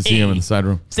bird. You can see him in the side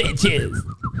room. Sanchez.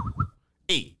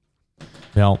 Hey.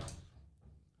 Well,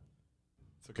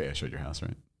 okay. I showed your house,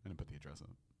 right? I didn't put the address up.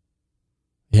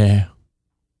 Yeah.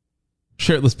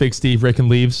 Shirtless Big Steve raking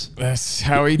leaves. That's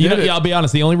how he did it. Yeah, I'll be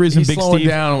honest. The only reason He's Big slowing Steve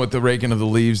down with the raking of the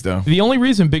leaves, though. The only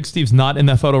reason Big Steve's not in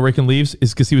that photo raking leaves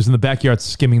is because he was in the backyard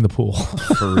skimming the pool.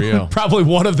 For real. Probably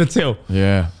one of the two.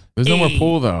 Yeah. There's no more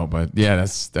pool, though. But yeah,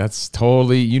 that's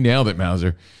totally, you nailed it,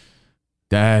 Mauser.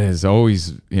 Dad is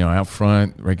always, out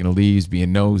front, raking the leaves,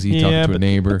 being nosy, talking to a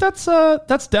neighbor. But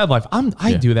that's dad life.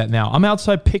 I do that now. I'm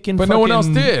outside picking. But no one else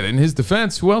did. In his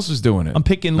defense, who else was doing it? I'm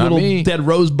picking Not little me. dead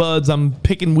rosebuds. I'm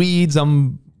picking weeds.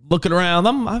 I'm looking around.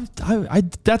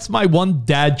 That's my one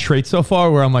dad trait so far,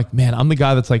 where I'm like, man, I'm the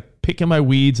guy that's like picking my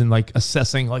weeds and like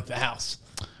assessing like the house.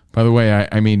 By the way,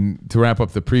 I mean, to wrap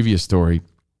up the previous story,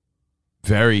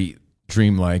 very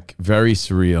dreamlike, very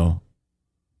surreal.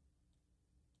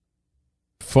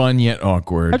 Fun yet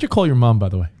awkward. How'd you call your mom, by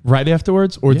the way? Right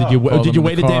afterwards, or did you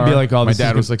wait a day and be like, "Oh, my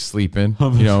dad was like sleeping,"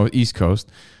 East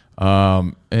Coast,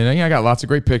 and I got lots of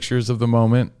great pictures of the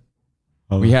moment.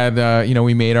 We had,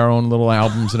 we made our own little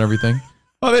albums and everything.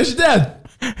 Oh, there's your dad.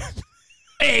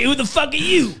 Hey, who the fuck are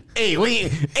you?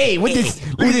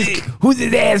 Who's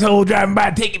this asshole driving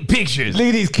by taking pictures? Look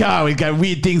at this car. It's got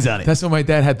weird things on it. That's when my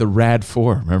dad had the Rad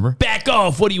 4. Remember? Back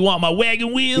off. What do you want, my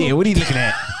wagon wheel? Yeah, what are you looking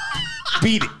at?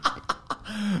 Beat it.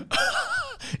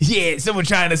 Yeah, someone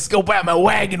trying to scope out my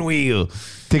wagon wheel.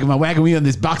 Taking my wagon wheel and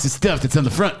this box of stuff that's on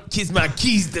the front. Kiss my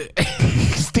keister.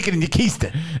 Stick it in your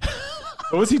keister.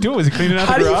 What was he doing? Was he cleaning out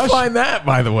How the do garage? you find that,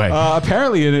 by the way?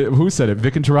 Apparently, who said it?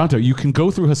 Vic in Toronto. You can go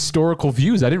through historical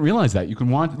views. I didn't realize that. You can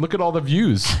look at all the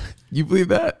views. You believe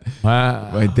that?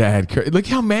 Wow. My dad. Look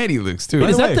how mad he looks, too.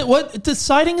 Is that what the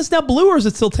siding is now blue or is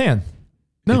it still tan?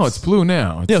 No, it's blue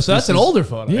now. Yeah, so that's an older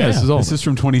photo. Yeah, this is old. This is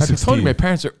from I 2016. told you, my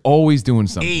parents are always doing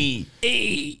something.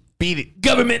 Hey, beat it.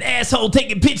 Government asshole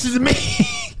taking pictures of me.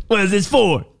 What is this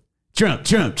for? Trump.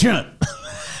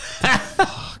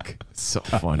 So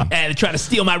funny. And they're trying to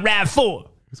steal my RAV4.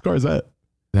 Whose car is that?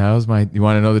 That was you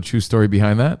want to know the true story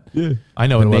behind that? Yeah. I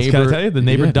know. Can I tell you? The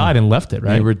neighbor died and left it,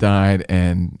 right? Neighbor died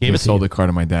and Gave he it to sold you. the car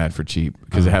to my dad for cheap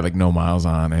because it had like no miles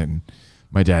on it. And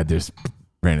my dad just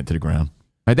ran it to the ground.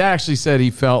 My dad actually said he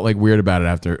felt like weird about it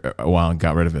after a while and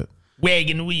got rid of it.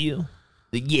 Wagon wheel.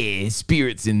 Like, yeah,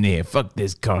 spirits in there. Fuck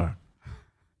this car.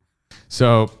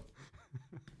 So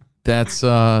that's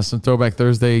some Throwback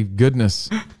Thursday goodness.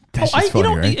 That's just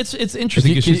funny, right? It's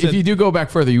interesting. If you do go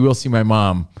back further, you will see my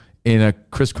mom in a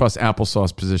crisscross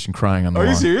applesauce position crying on the lawn.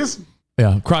 Are you serious?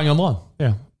 Yeah, crying on lawn.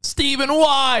 Yeah. Stephen,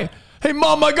 why? Hey,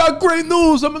 Mom, I got great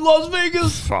news. I'm in Las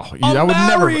Vegas. I would married.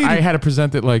 never. I had to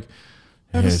present it like,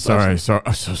 hey, sorry.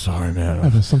 I'm so sorry, man.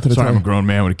 have something to sorry, tell I'm a you. grown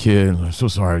man with a kid. I'm so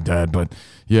sorry, Dad. But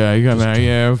yeah, you got married.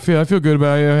 Yeah, I feel good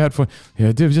about it. I had fun.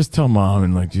 Yeah, dude, just tell Mom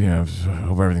and like, yeah,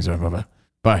 hope everything's all right.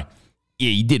 Bye. Yeah,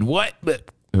 you did what?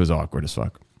 But It was awkward as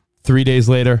fuck. 3 days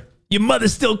later. your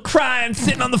mother's still crying,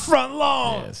 sitting on the front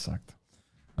lawn. Yeah, it sucked.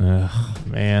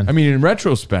 Man. I mean, in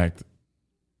retrospect,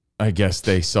 I guess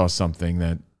they saw something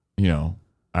that,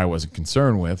 I wasn't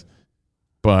concerned with,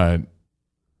 but,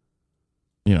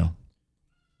 You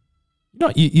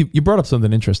brought up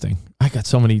something interesting. I got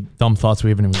so many dumb thoughts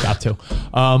we haven't even got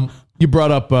to. You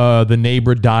brought up the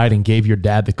neighbor died and gave your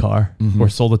dad the car or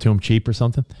sold it to him cheap or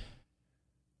something.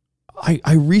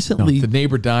 I recently... No, the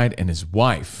neighbor died and his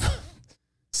wife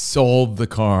sold the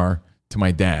car to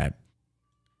my dad.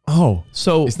 Oh,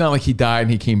 so... It's not like he died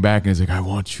and he came back and he's like, I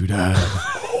want you, Dad.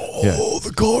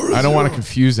 The car is I don't want to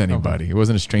confuse anybody. It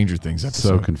wasn't a Stranger Things episode.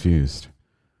 So confused.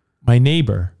 My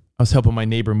neighbor... I was helping my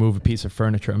neighbor move a piece of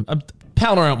furniture. I'm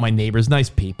palling around with my neighbors,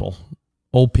 nice people.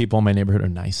 Old people in my neighborhood are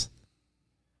nice.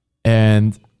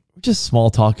 And we're just small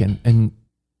talking. And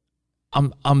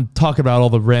I'm talking about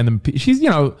all the random people. She's,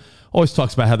 always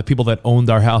talks about how the people that owned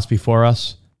our house before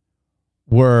us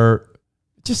were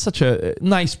just such a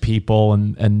nice people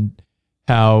and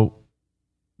how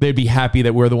they'd be happy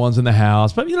that we're the ones in the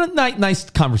house. But, nice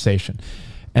conversation.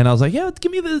 And I was like, yeah,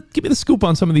 give me the scoop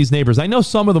on some of these neighbors. I know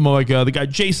some of them are like, the guy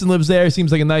Jason lives there. He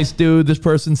seems like a nice dude. This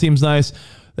person seems nice.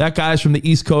 That guy's from the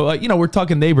East Coast. We're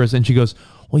talking neighbors. And she goes,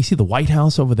 well, you see the White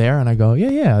House over there? And I go,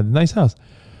 yeah, nice house.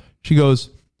 She goes,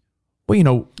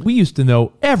 well, we used to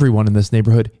know everyone in this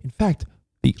neighborhood. In fact,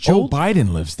 Joe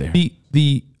Biden lives there.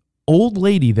 The old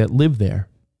lady that lived there,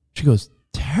 she goes,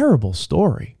 terrible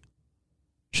story.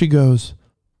 She goes,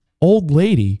 old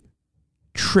lady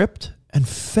tripped and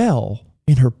fell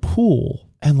in her pool,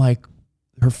 and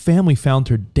her family found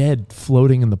her dead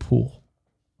floating in the pool,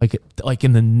 like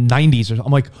in the 90s or something.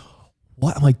 I'm like,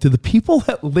 what? I'm like, do the people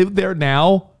that live there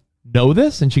now know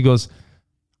this? And she goes,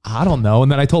 I don't know.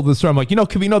 And then I told her the story. I'm like,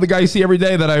 Cavino, the guy you see every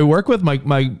day that I work with,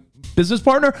 my business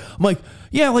partner? I'm like,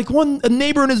 yeah, like a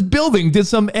neighbor in his building did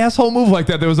some asshole move like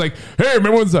that. That was like, hey, I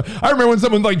remember when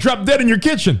someone like dropped dead in your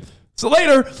kitchen. So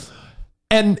later,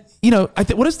 and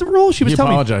what is the rule? She was telling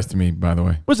me. He apologized to me, by the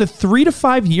way. Was it 3 to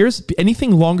 5 years?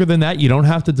 Anything longer than that, you don't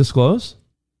have to disclose?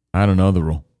 I don't know the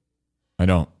rule. I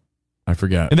don't. I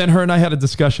forget. And then her and I had a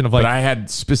discussion of like. But I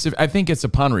had I think it's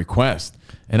upon request.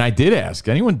 And I did ask,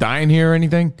 anyone dying here or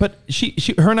anything? But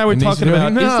her and I were talking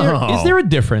about, is there a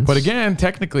difference? But again,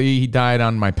 technically, he died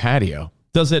on my patio.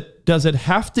 Does it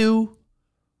have to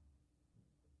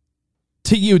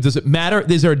you, does it matter?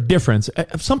 Is there a difference?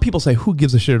 Some people say, who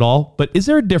gives a shit at all? But is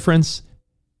there a difference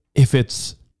if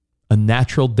it's a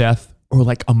natural death or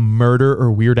like a murder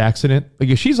or weird accident? Like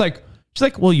if she's like,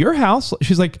 well, your house,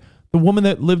 she's like, the woman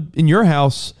that lived in your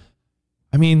house,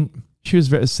 I mean, she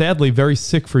was sadly very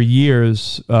sick for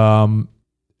years,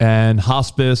 and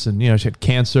hospice, and she had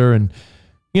cancer, and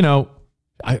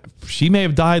she may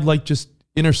have died like just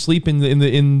in her sleep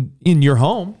in your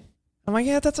home. I'm like,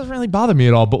 yeah, that doesn't really bother me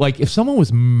at all. But like, if someone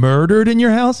was murdered in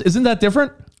your house, isn't that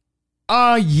different?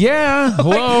 Yeah.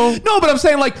 Hello. No, but I'm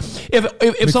saying like,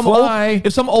 if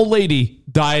some old lady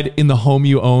died in the home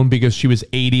you own because she was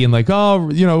 80 and like,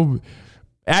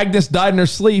 Agnes died in her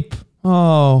sleep.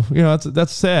 Oh,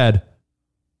 that's sad.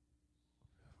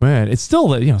 Man, it's still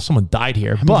that someone died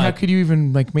here. But how could you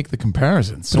even like make the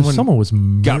comparison? Someone was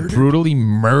murdered. Got brutally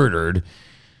murdered,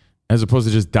 as opposed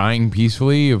to just dying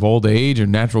peacefully of old age or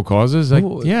natural causes. Like,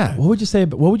 yeah. What would you say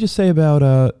about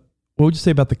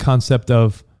the concept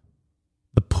of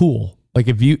the pool? Like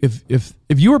if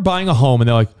you were buying a home and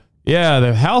they're like, yeah,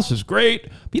 the house is great,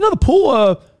 but the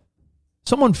pool,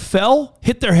 someone fell,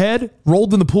 hit their head,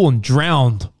 rolled in the pool, and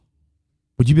drowned.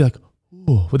 Would you be like,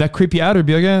 ooh, would that creep you out, or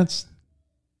be like, yeah, it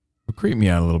would creep me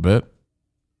out a little bit?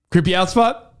 Creep you out,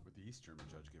 Spot?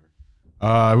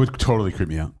 It would totally creep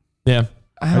me out. Yeah.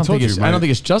 I don't think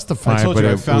it's justified, but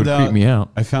it would creep me out.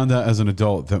 I found out as an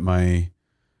adult that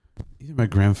either my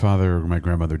grandfather or my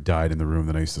grandmother died in the room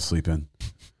that I used to sleep in.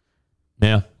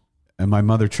 Yeah. And my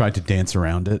mother tried to dance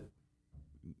around it.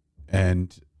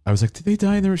 And I was like, did they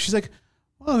die in there? She's like,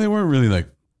 well, they weren't really like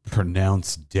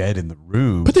pronounced dead in the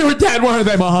room. But they were dead, weren't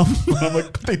they, Mom? I'm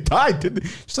like, but they died, didn't they?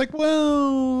 She's like,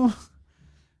 well,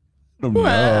 I don't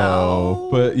know.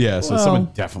 But yeah, so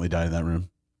someone definitely died in that room.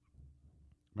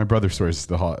 My brother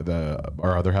swears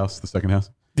our other house, the second house.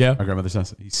 Yeah. My grandmother's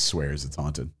house. He swears it's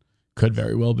haunted. Could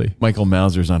very well be. Michael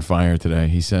Mauser's on fire today.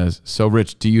 He says, so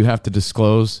Rich, do you have to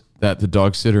disclose that the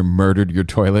dog sitter murdered your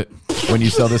toilet when you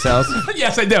sell this house?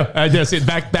 Yes, I do. I do. See it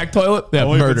back toilet? Yeah,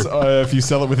 only murder. If you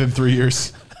sell it within 3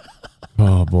 years.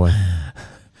 Oh, boy.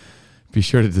 Be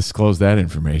sure to disclose that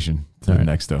information to the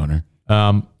next owner.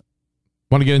 Want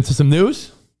to get into some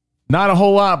news? Not a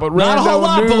whole lot, but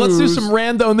rando news. But let's do some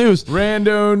rando news.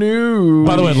 Rando news.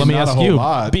 By the way, let me ask you,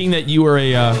 being that you were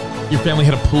your family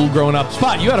had a pool growing up.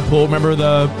 Spot, you had a pool. Remember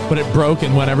when it broke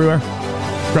and went everywhere?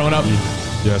 Growing up?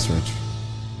 Yes, Rich.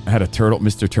 I had a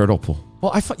Mr. Turtle pool.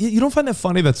 Well, you don't find that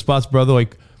funny that Spot's brother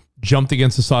like jumped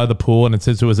against the side of the pool, and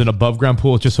since it was an above ground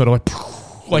pool, it just sort of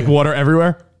like water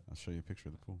everywhere? I'll show you a picture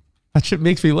of the pool. That shit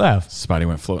makes me laugh. Spotty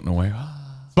went floating away.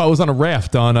 Spot was on a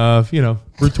raft on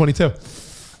Route 22.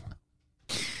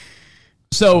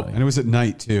 So, and it was at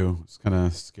night too. It's kind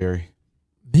of scary.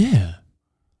 Yeah.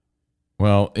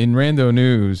 Well, in rando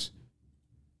news,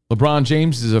 LeBron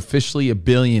James is officially a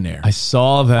billionaire. I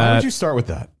saw that. Why would you start with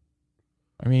that?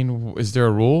 I mean, is there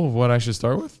a rule of what I should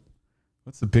start with?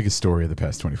 What's the biggest story of the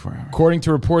past 24 hours? According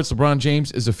to reports, LeBron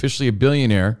James is officially a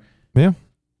billionaire. Yeah.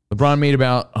 LeBron made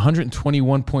about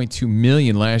 $121.2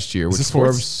 million last year, which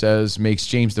Forbes says makes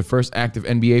James the first active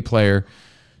NBA player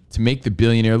to make the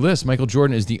billionaire list. Michael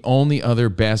Jordan is the only other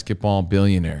basketball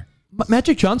billionaire.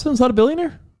 Magic Johnson's not a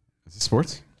billionaire? Is it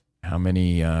sports? How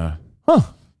many? How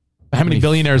many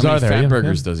billionaires are there? Fat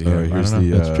burgers does he have?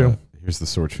 That's true. Here's the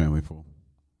Sorge family pool.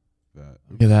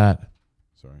 Look at that.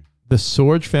 Sorry. The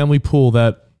Sorge family pool.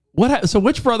 So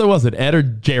which brother was it? Ed or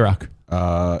J-Rock?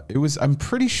 It was. I'm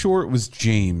pretty sure it was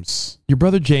James. Your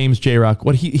brother James, J-Rock.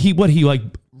 What he like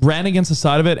ran against the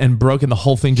side of it and broke, and the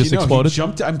whole thing just exploded.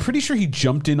 I'm pretty sure he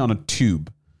jumped in on a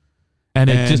tube, and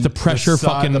it just the pressure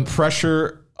the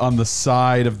pressure on the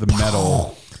side of the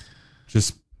metal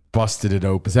just busted it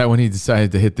open. Is that when he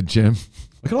decided to hit the gym?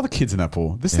 Look at all the kids in that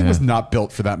pool. This thing was not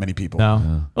built for that many people.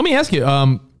 No. Let me ask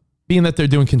you. Being that they're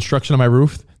doing construction on my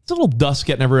roof, there's a little dust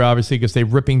getting everywhere, obviously, because they're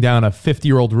ripping down a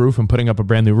 50-year-old roof and putting up a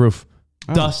brand new roof.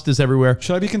 Oh. Dust is everywhere.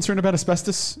 Should I be concerned about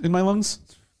asbestos in my lungs?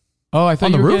 Oh, I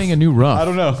thought you were getting a new roof. I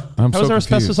don't know. How is there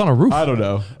asbestos on a roof? I don't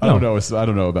know. I don't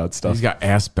know about stuff. He's got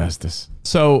asbestos.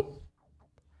 So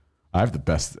I have the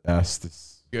best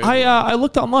asbestos. I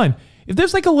looked online. if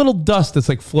there's like a little dust that's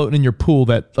like floating in your pool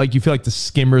that like you feel like the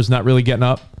skimmer's not really getting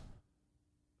up.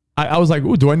 I was like,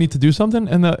 ooh, do I need to do something?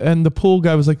 And the pool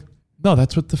guy was like, no,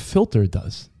 that's what the filter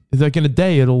does. It's like in a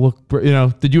day it'll look, you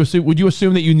know. Would you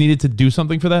assume that you needed to do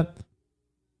something for that?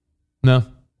 No.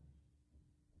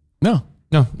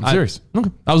 I'm serious.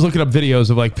 I was looking up videos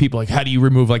of like people like, how do you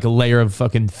remove like a layer of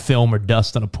fucking film or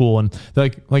dust on a pool? And they're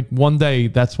like one day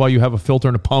that's why you have a filter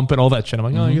and a pump and all that shit. I'm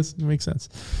like, oh, I guess it makes sense.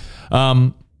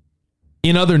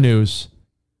 In other news,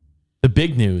 the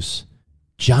big news,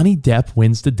 Johnny Depp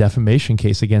wins the defamation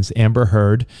case against Amber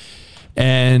Heard,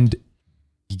 and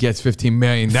he gets $15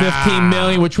 million. $15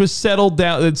 million, which was settled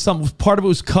down. Some part of it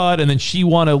was cut, and then she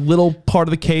won a little part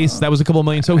of the case. That was a couple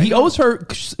million. So he owes her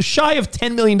shy of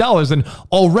 $10 million, and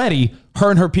already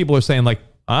her and her people are saying like,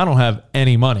 I don't have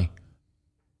any money.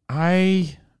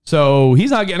 So he's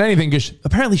not getting anything because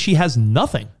apparently she has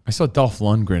nothing. I saw Dolph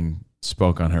Lundgren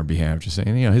spoke on her behalf, just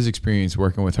saying, you know, his experience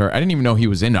working with her. I didn't even know he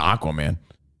was into Aquaman.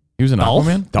 He was in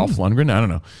Aquaman? Dolph Lundgren? I don't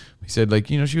know. He said, like,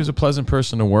 you know, she was a pleasant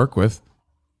person to work with.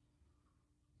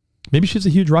 Maybe she's a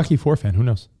huge Rocky IV fan. Who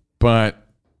knows? But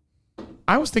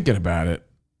I was thinking about it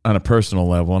on a personal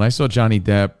level, and I saw Johnny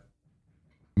Depp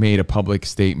made a public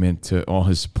statement to all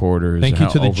his supporters. Thank you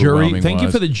to the jury. Thank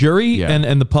you for the jury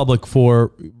and the public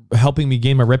for helping me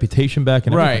gain my reputation back.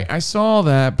 And everything. I saw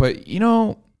that, but, you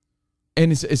know,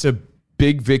 and it's a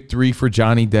big victory for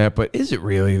Johnny Depp, but is it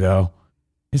really, though?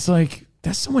 It's like,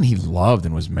 that's someone he loved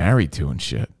and was married to and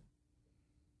shit.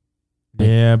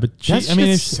 Yeah, but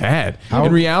it's sad.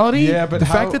 In reality, the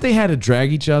fact that they had to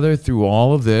drag each other through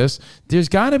all of this, there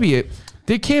can't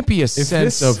be a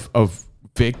sense of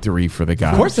victory for the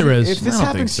guy. Of course there is. If this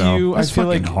happened to you, that's I feel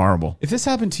fucking like horrible. If this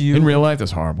happened to you in real life,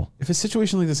 that's horrible. If a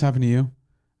situation like this happened to you,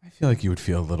 I feel like you would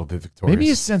feel a little bit victorious. Maybe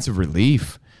a sense of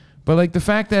relief, but like the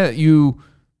fact that you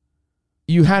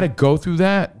had to go through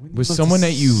that with someone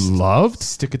that you loved,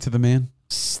 stick it to the man.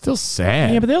 Still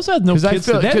sad. Yeah, but they also had no kids.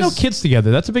 They had no kids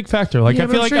together. That's a big factor. Like I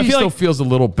feel like he still feels a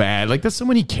little bad. Like that's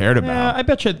someone he cared about. Yeah, I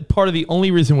bet you part of the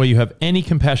only reason why you have any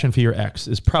compassion for your ex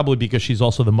is probably because she's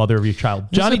also the mother of your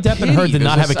child. Johnny Depp and her did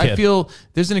not have a kid. I feel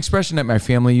there's an expression that my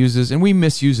family uses, and we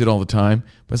misuse it all the time.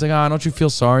 But it's like, don't you feel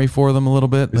sorry for them a little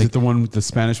bit? Is it the one, the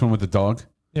Spanish one with the dog?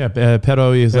 Yeah,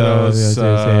 Pero is that's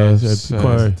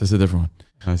a different one.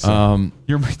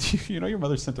 Your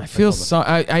mother sent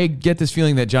a I get this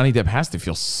feeling that Johnny Depp has to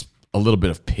feel a little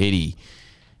bit of pity.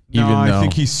 I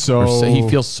think he's he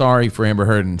feels sorry for Amber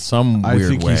Heard in some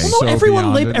weird way.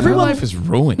 Everyone life is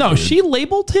ruined. No, dude. she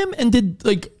labeled him and did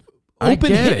like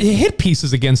open hit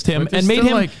pieces against him and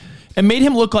made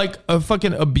him look like a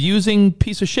fucking abusing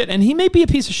piece of shit. And he may be a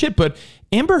piece of shit, but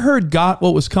Amber Heard got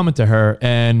what was coming to her.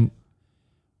 And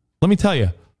let me tell you.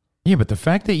 Yeah, but the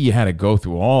fact that you had to go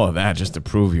through all of that just to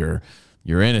prove your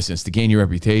innocence, to gain your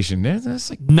reputation,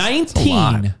 that's like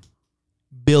 19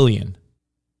 billion.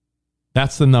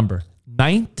 That's the number.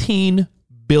 19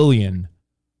 billion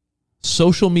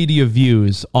social media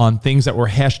views on things that were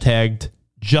hashtagged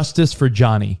justice for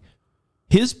Johnny.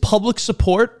 His public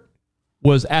support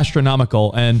was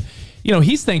astronomical. And, you know,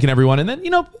 he's thanking everyone. And then,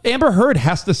 you know, Amber Heard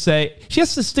has to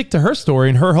stick to her story.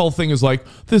 And her whole thing is like,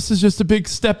 this is just a big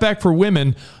step back for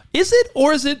women. Is it,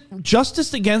 or is it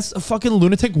justice against a fucking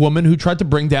lunatic woman who tried to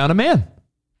bring down a man?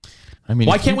 I mean,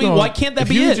 why can't that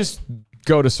be it? If you just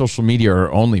go to social media or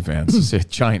OnlyFans, it's a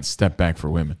giant step back for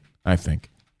women, I think.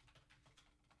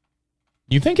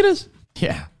 You think it is?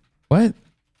 Yeah. What?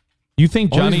 You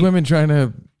think all these women trying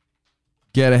to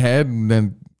get ahead, and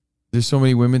then there's so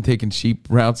many women taking cheap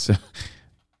routes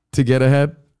to get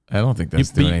ahead? I don't think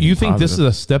that's doing anything You think positive. this is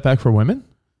a step back for women?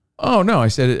 Oh, no. I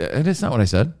said it. It's not what I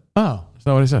said. Oh. That's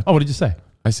not what I said. Oh, what did you say?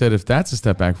 I said if that's a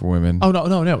step back for women. Oh,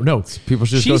 no. People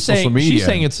should just go to social media. She's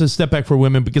saying it's a step back for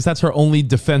women because that's her only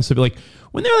defense. To be like,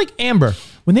 when they're like Amber,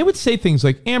 when they would say things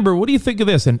like, Amber, what do you think of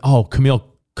this? And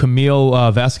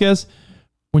Camille Vasquez,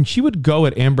 when she would go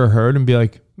at Amber Heard and be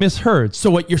like, Miss Heard,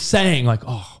 so what you're saying, like,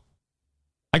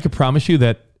 I could promise you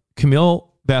that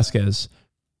Camille Vasquez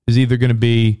is either going to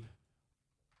be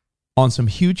on some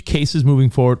huge cases moving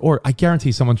forward, or I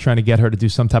guarantee someone's trying to get her to do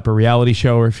some type of reality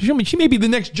show, or she may be the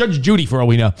next Judge Judy for all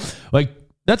we know. Like,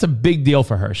 that's a big deal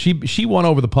for her. She won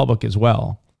over the public as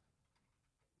well.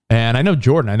 And I know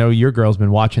Jordan, I know your girl's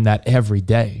been watching that every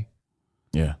day.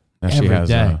 Yeah. Every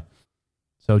day.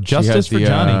 So justice for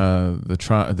Johnny.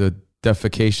 The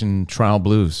defecation trial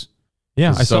blues.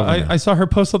 Yeah, I saw her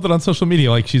post something on social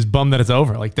media like she's bummed that it's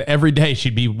over. Like every day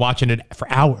she'd be watching it for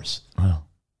hours. Wow.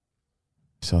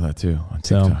 I saw that too on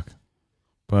TikTok.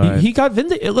 But he got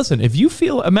vindicated. Listen,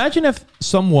 imagine if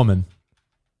some woman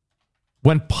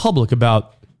went public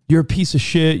about, you're a piece of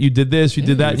shit, you did this, you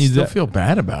did that, and you still feel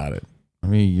bad about it. I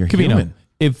mean, you're Covino, human.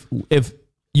 If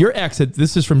your ex had,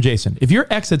 this is from Jason, if your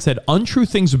ex had said untrue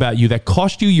things about you that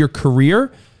cost you your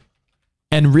career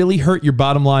and really hurt your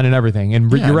bottom line and everything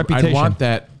and your reputation. I want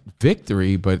that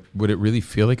victory, but would it really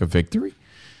feel like a victory?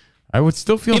 I would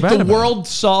still feel bad. If the world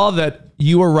saw that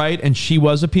you were right and she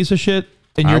was a piece of shit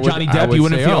and you're Johnny Depp, you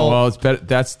wouldn't feel... well, it's better.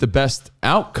 That's the best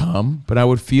outcome, but I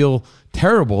would feel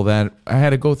terrible that I had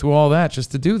to go through all that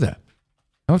just to do that.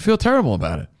 I would feel terrible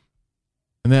about it.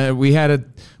 And then we had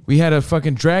to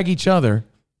fucking drag each other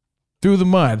through the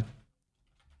mud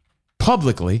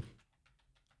publicly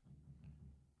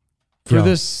for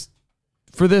this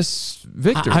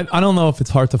victory. I don't know if it's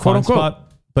hard to Quote, find unquote.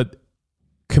 spot, but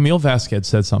Camille Vasquez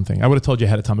said something. I would have told you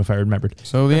ahead of time if I remembered.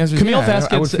 So the answer is Camille yeah,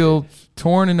 Vasquez I would feel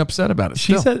torn and upset about it.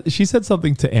 She said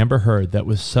something to Amber Heard that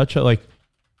was such a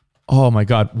oh my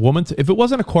God, woman. If it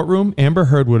wasn't a courtroom, Amber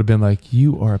Heard would have been like,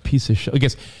 you are a piece of shit. I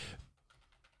guess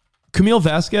Camille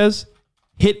Vasquez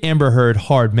hit Amber Heard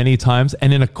hard many times.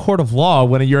 And in a court of law,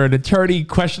 when you're an attorney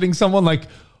questioning someone,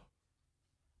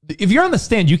 if you're on the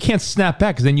stand, you can't snap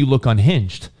back because then you look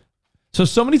unhinged.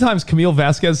 So many times Camille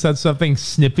Vasquez said something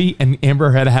snippy and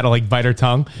Amber Heard had to bite her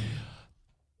tongue.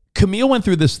 Camille went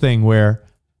through this thing where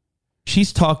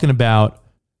she's talking about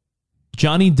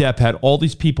Johnny Depp had all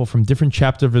these people from different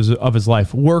chapters of his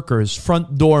life, workers,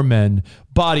 front doormen,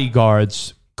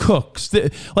 bodyguards, cooks,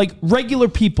 regular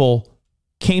people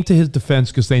came to his defense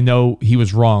because they know he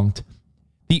was wronged.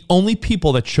 The only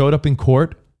people that showed up in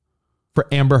court for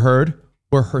Amber Heard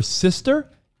were her sister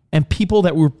and people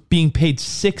that were being paid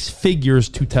six figures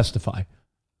to testify.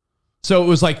 So it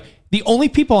was the only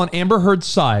people on Amber Heard's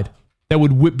side that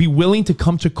would be willing to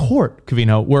come to court,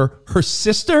 Covino, were her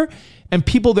sister and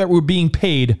people that were being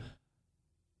paid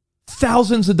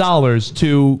thousands of dollars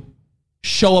to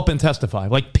show up and testify,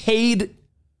 paid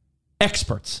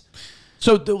experts.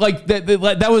 So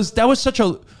that was such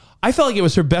a... I felt like it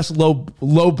was her best low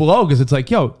blow because it's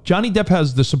Johnny Depp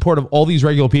has the support of all these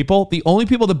regular people. The only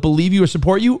people that believe you or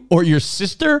support you or your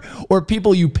sister or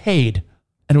people you paid.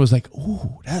 And it was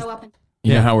ooh.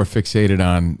 You know how we're fixated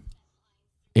on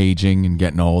aging and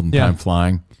getting old and time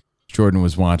flying? Jordan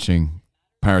was watching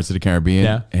Pirates of the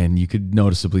Caribbean and you could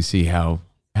noticeably see how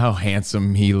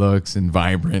handsome he looks and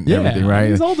vibrant and everything,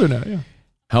 right? He's older now, yeah.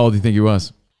 How old do you think he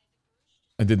was?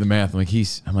 I did the math.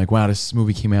 I'm like, wow, this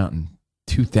movie came out in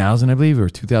 2000, I believe, or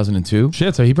 2002.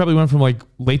 Shit, so he probably went from late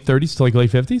 30s to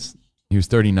late 50s? He was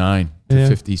 39 to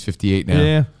 50s, 58 now.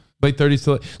 Yeah, late 30s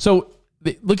to... So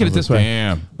look at it this way.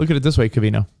 Damn. Look at it this way,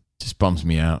 Covino. Just bums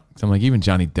me out. I'm even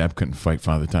Johnny Depp couldn't fight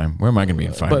Father Time. Where am I going to be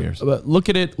in 5 years? But look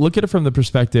at it from the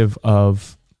perspective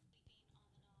of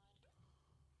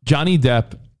Johnny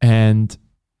Depp and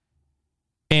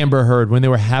Amber Heard. When they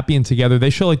were happy and together,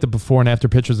 they show the before and after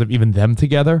pictures of even them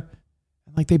together.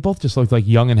 They both just looked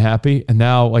young and happy. And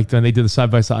now, when they did the side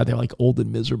by side, they're old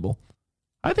and miserable.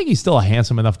 I think he's still a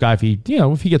handsome enough guy. If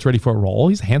he gets ready for a role,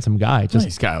 he's a handsome guy.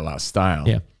 He's got a lot of style.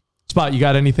 Yeah. Spot, you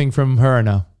got anything from her or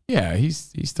no? Yeah,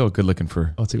 he's still good looking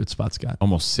for... Let's see what Spot's got.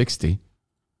 Almost 60.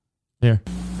 Here.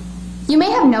 You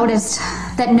may have noticed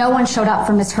that no one showed up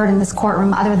for Miss Heard in this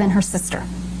courtroom other than her sister.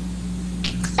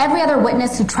 Every other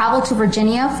witness who traveled to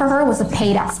Virginia for her was a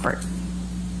paid expert.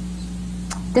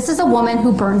 This is a woman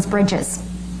who burns bridges.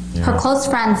 Yeah. Her close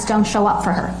friends don't show up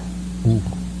for her. Ooh.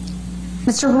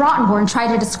 Mr. Rottenborn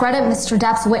tried to discredit Mr.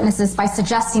 Depp's witnesses by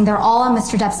suggesting they're all on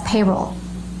Mr. Depp's payroll.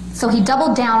 So he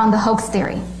doubled down on the hoax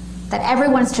theory, that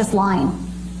everyone's just lying.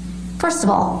 First of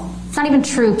all, it's not even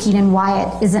true Keaton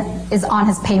Wyatt is on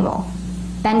his payroll.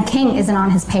 Ben King isn't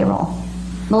on his payroll.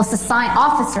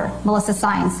 Officer Melissa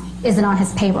Sines isn't on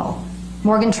his payroll.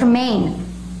 Morgan Tremaine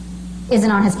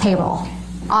isn't on his payroll.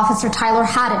 Officer Tyler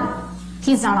Haddon,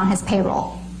 he's not on his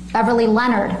payroll. Beverly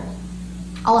Leonard,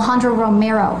 Alejandro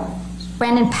Romero,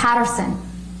 Brandon Patterson,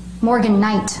 Morgan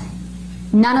Knight.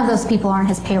 None of those people are on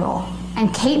his payroll.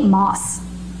 And Kate Moss.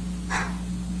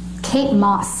 Kate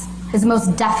Moss is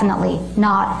most definitely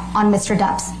not on Mr.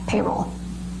 Depp's payroll.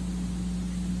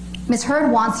 Ms.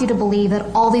 Heard wants you to believe that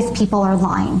all these people are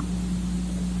lying.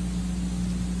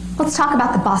 Let's talk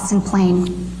about the Boston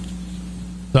plane.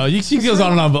 So she goes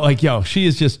on and on, but she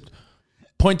is just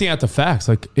pointing out the facts.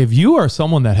 If you are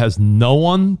someone that has no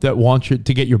one that wants you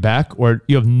to get your back, or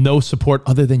you have no support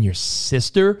other than your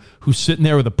sister who's sitting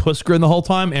there with a puss grin the whole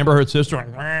time, Amber Heard's sister,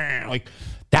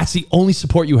 that's the only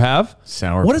support you have.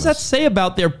 Sour. What does that say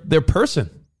about their person?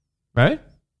 Right?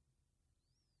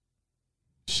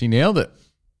 She nailed it.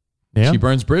 Yeah. She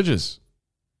burns bridges.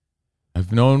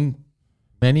 I've known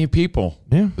many people.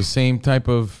 Yeah. The same type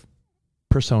of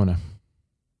persona.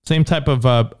 Same type of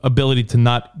ability to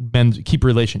not keep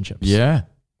relationships. Yeah.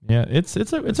 Yeah. It's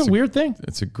a weird thing.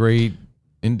 It's a great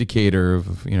indicator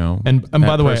of, and that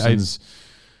by the way, person's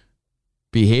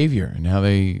behavior and how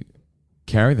they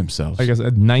carry themselves. I guess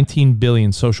 19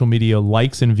 billion social media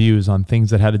likes and views on things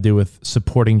that had to do with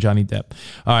supporting Johnny Depp.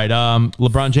 All right,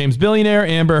 LeBron James billionaire,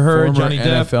 Amber Heard, Former Johnny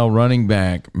Depp. NFL running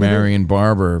back Marion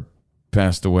Barber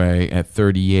passed away at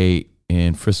 38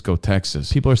 in Frisco,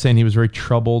 Texas. People are saying he was very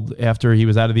troubled after he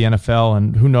was out of the NFL,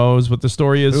 and who knows what the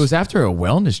story is. It was after a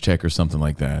wellness check or something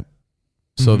like that.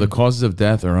 So the causes of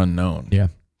death are unknown. Yeah.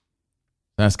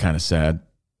 That's kind of sad.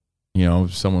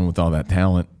 Someone with all that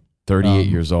talent, 38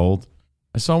 years old.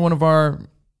 I saw one of our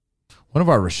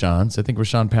Rashans, I think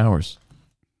Rashawn Powers,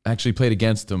 actually played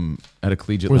against him at a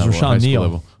collegiate level. Rashawn Neal?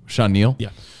 Level. Rashawn Neal? Yeah.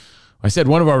 I said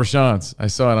one of our Rashans. I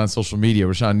saw it on social media.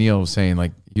 Rashawn Neal was saying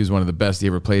like he was one of the best he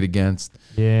ever played against.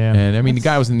 Yeah. And I mean, the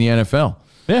guy was in the NFL.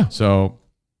 Yeah. So,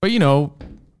 but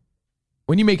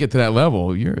when you make it to that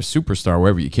level, you're a superstar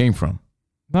wherever you came from.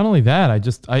 Not only that, I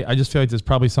just feel like there's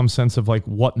probably some sense of like,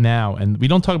 what now? And we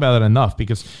don't talk about that enough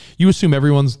because you assume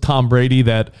everyone's Tom Brady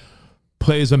that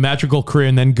plays a magical career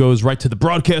and then goes right to the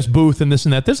broadcast booth and this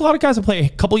and that. There's a lot of guys that play a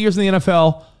couple years in the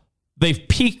NFL. They've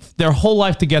peaked their whole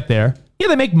life to get there. Yeah,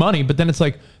 they make money, but then it's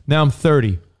like, now I'm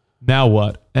 30. Now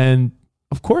what? And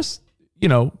of course,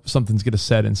 something's going to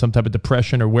set in, some type of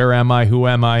depression or where am I? Who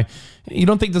am I? You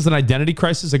don't think there's an identity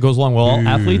crisis that goes along with all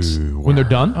athletes when they're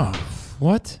done? Oh,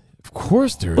 what? Of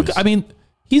course there is. Look, I mean,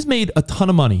 he's made a ton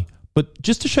of money, but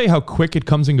just to show you how quick it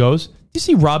comes and goes, do you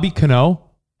see Robbie Cano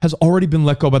has already been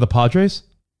let go by the Padres?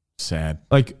 Sad.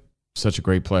 Like, such a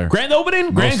great player. Grand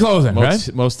opening, grand closing,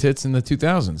 right? Most hits in the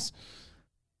 2000s.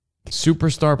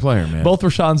 Superstar player, man. Both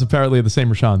Rashans apparently are the same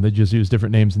Rashan. They just use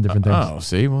different names and different things. Oh,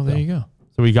 see? Well, there you go.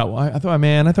 So we got, I thought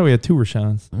we had two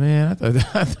Rashans. Man,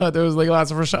 I thought there was like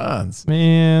lots of Rashans.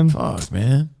 Man. Fuck,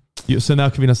 man. So now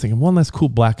Kavina's thinking, one less cool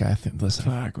black guy. I think, listen.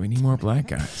 Fuck, we need more black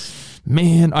guys.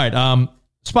 Man. All right.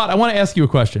 Spot, I want to ask you a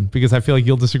question because I feel like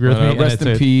you'll disagree with me. Rest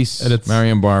in peace,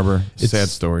 Marion Barber. Sad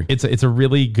story. It's a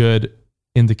really good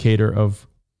indicator of.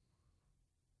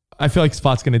 I feel like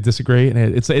Spot's going to disagree, and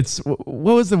it's. What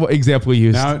was the example you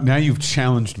used? Now you've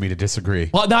challenged me to disagree.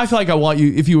 Well, now I feel like I want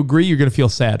you. If you agree, you're going to feel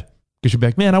sad because you'll be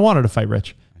like, "Man, I wanted to fight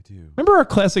Rich." I do. Remember our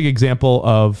classic example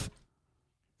of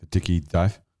the Dickie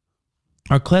dive.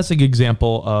 Our classic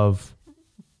example of.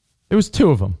 There was two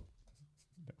of them.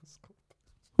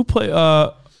 Who play?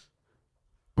 All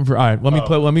right, let me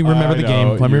play. Let me remember the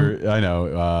game. I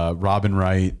know. Robin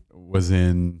Wright was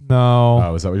in.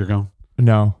 No. Is that what you're going?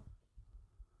 No.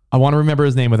 I want to remember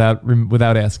his name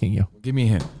without asking you. Give me a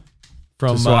hint.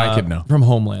 From just so I could know. From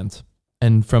Homeland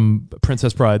and from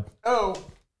Princess Bride. Oh.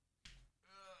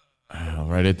 I'll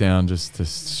write it down just to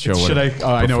show what. Should I?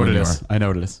 Oh, I know what it is. I know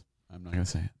what it is. I'm not gonna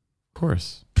say it. Of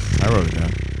course, I wrote it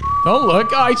down. Don't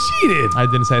look. I cheated. I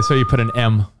didn't say. I saw you put an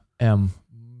M.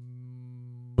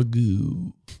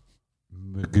 Magoo.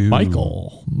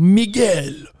 Michael.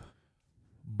 Miguel.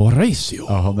 Mauricio.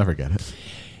 Oh, I'll never get it.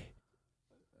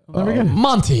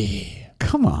 Monty.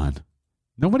 Come on.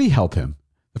 Nobody help him.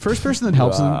 The first person that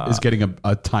helps him is getting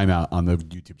a timeout on the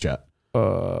YouTube chat.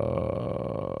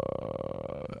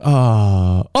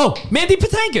 Mandy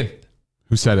Patinkin.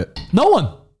 Who said it? No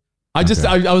one. I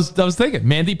was thinking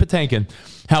Mandy Patinkin.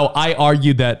 How I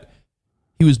argued that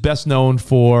he was best known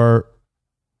for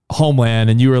Homeland,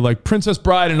 and you were like Princess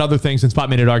Bride and other things, and Spot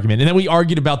made an argument, and then we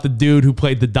argued about the dude who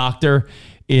played the doctor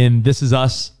in This Is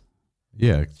Us.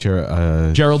 Yeah,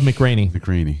 Gerald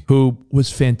McRaney, who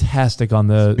was fantastic on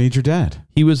the Major Dad.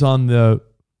 He was on the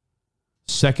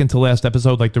second to last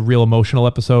episode, like the real emotional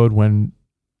episode when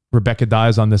Rebecca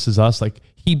dies on This Is Us. Like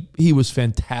he was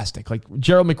fantastic. Like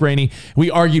Gerald McRaney.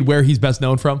 We argued where he's best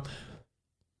known from.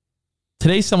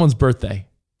 Today's someone's birthday,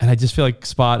 and I just feel like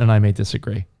Spot and I may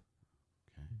disagree.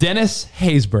 Dennis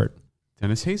Haysbert.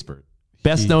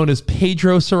 Best known as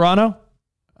Pedro Serrano.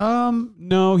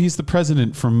 No, he's the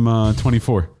president from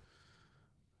 24.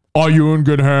 Are you in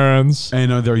good hands? I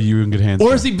know, are you in good hands?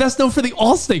 Or is he best known for the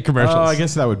Allstate commercials? I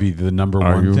guess that would be the number one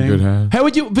Are you thing. in good hands? How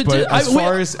would you?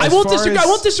 I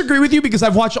won't disagree with you because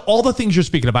I've watched all the things you're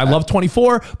speaking of. I love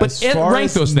 24, but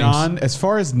rank those things. As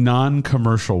far as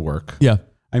non-commercial work, yeah.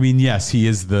 I mean, yes, he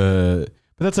is but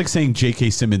that's like saying J.K.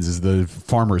 Simmons is the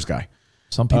farmer's guy.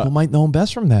 Some people might know him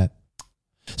best from that.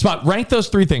 Spot, rank those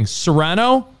three things: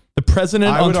 Serrano, the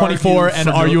president on 24, and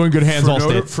Are You in Good Hands,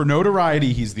 Allstate. For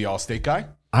notoriety, he's the Allstate guy.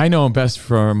 I know him best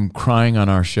from crying on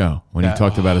our show when he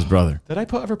talked about his brother. Did I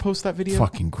ever post that video?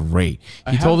 Fucking great.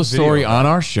 He told a story on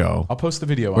our show. I'll post the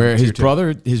video. Where his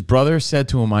brother said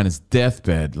to him on his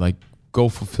deathbed, like, go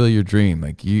fulfill your dream.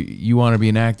 Like, you want to be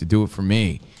an actor, do it for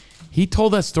me. He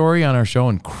told that story on our show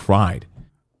and cried.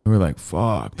 We were like,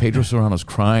 fuck, Pedro Serrano's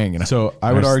crying. And So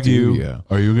I would argue,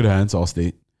 are you in good hands,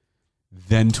 Allstate?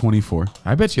 Then 24.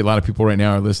 I bet you a lot of people right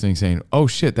now are listening saying, oh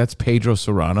shit, that's Pedro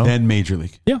Serrano. Then Major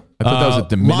League. Yeah. I thought that was a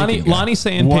Dominican guy. Lonnie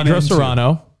saying One Pedro and two.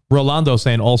 Serrano. Rolando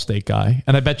saying Allstate guy.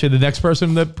 And I bet you the next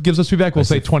person that gives us feedback will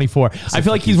say 24. I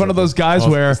feel like he's one of those guys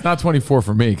Well, where... it's not 24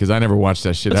 for me because I never watched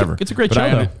that shit ever. It's a great But show,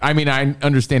 though. I mean, I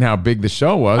understand how big the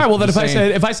show was. All right, well, then if I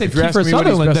say if you're Kiefer asking me what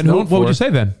he's Sutherland, best then known what would for- you say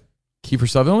then? Kiefer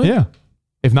Sutherland? Yeah.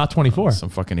 If not 24. Some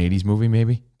fucking 80s movie,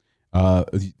 maybe?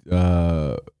 It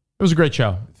was a great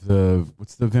show.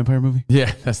 What's the vampire movie?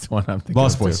 Yeah, that's the one I'm thinking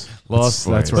Lost of, Boys. too. Lost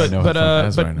Boys. That's where I know.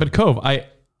 But Cove, I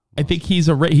think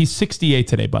he's 68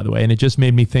 today, by the way, and it just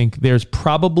made me think there's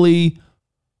probably,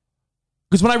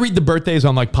 because when I read the birthdays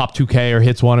on like Pop 2K or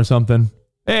Hits 1 or something,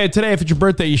 hey, today if it's your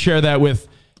birthday, you share that with.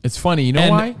 It's funny, you know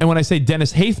why? And when I say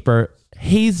Dennis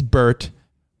Haysbert,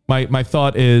 my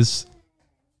thought is,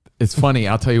 it's funny.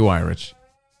 I'll tell you why, Rich.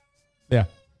 Yeah,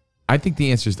 I think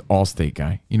the answer is the Allstate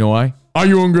guy. You know why? Are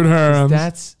you in good hands?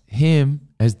 That's him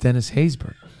as Dennis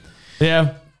Haysbert.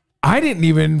 Yeah. I didn't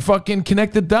even fucking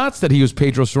connect the dots that he was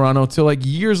Pedro Serrano till like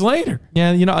years later.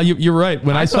 Yeah, you know, you're right.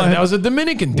 When I saw thought him, that was a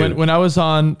Dominican dude. When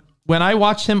I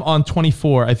watched him on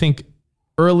 24, I think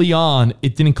early on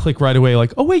it didn't click right away.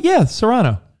 Like, oh wait, yeah,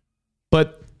 Serrano.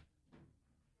 But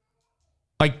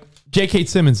like J.K.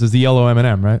 Simmons is the yellow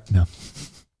M&M, right? No,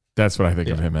 that's what I think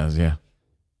of him as. Yeah,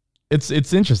 it's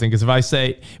interesting because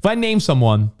if I name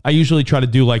someone, I usually try to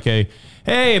do like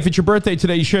hey, if it's your birthday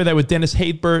today, you share that with Dennis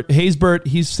Haysbert.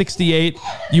 He's 68.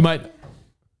 You might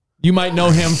know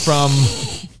him from.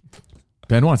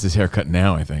 Ben wants his haircut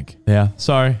now, I think. Yeah,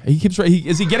 sorry.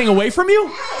 Is he getting away from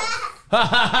you?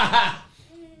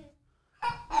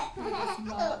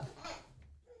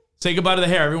 Say goodbye to the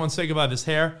hair. Everyone say goodbye to this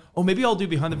hair. Oh, maybe I'll do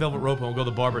behind the velvet rope and we'll go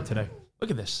to the barber today. Look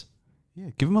at this. Yeah,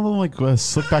 give him a little like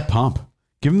slick back pomp.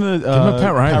 Give him Give him a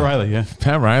Pat Riley. Pat Riley, yeah.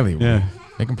 Pat Riley. Yeah.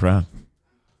 Make him proud.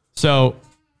 So,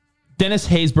 Dennis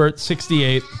Haysbert,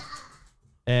 68.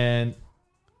 And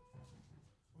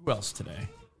who else today?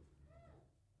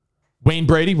 Wayne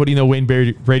Brady. What do you know Wayne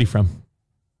Brady from?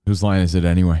 Whose line is it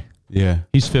anyway? Yeah.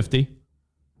 He's 50.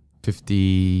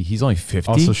 50. He's only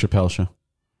 50? Also Chappelle Show.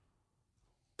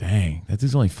 Dang. That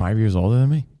dude's only 5 years older than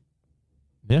me?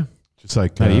 Yeah. Just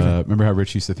like, Not even. remember how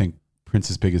Rich used to think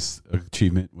Prince's biggest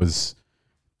achievement was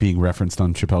being referenced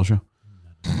on Chappelle Show?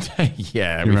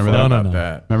 Yeah. You remember that? No.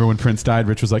 That? Remember when Prince died,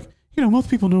 Rich was like, you know, most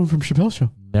people know him from Chappelle Show.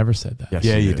 Never said that. Yes,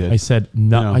 yeah, you did. I said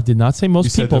no. I did not say most You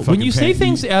said people. the When you fucking say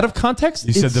things out of context,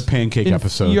 You said the pancake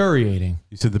episode. Infuriating.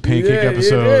 You said the pancake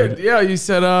episode. Yeah, you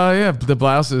said, yeah, the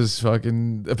blouse is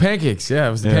fucking the pancakes. Yeah,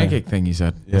 it was the pancake thing you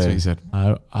said. That's what you said.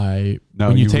 No,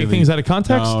 when you take things out of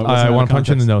context, No, it wasn't I out of want to punch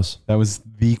you in the nose. That was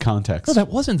the context. No, that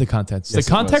wasn't the context. Yes,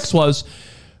 The context was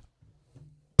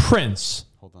Prince.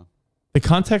 Hold on. The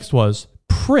context was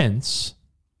Prince.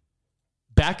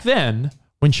 Back then,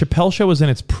 when Chappelle Show was in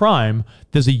its prime,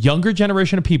 there's a younger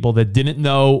generation of people that didn't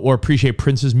know or appreciate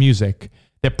Prince's music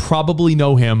that probably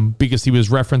know him because he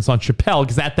was referenced on Chappelle.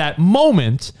 Because at that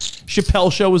moment,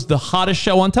 Chappelle Show was the hottest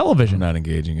show on television. I'm not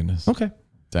engaging in this. Okay.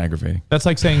 It's aggravating. That's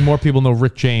like saying more people know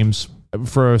Rick James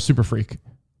for a Super Freak.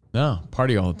 No,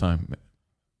 party all the time.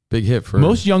 Big hit for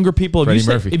Most younger people, Freddie if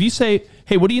Murphy. you say,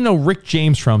 hey, what do you know Rick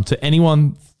James from, to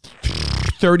anyone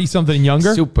 30-something and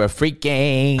younger? Super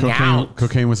freaking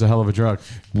Cocaine was a hell of a drug.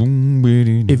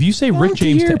 If you say Rick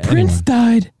James to Prince anyone,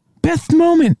 died. Best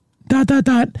moment. ...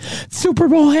 Super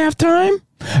Bowl halftime.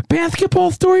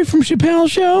 Basketball story from Chappelle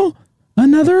Show.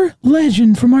 Another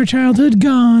legend from our childhood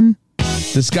gone.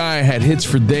 This guy had hits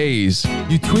for days.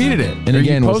 You tweeted it. And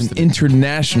again, was an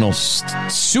international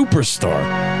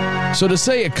superstar. So to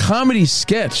say a comedy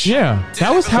sketch. Yeah,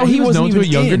 that was how he was known to a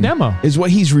younger demo. Is what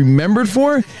he's remembered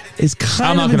for is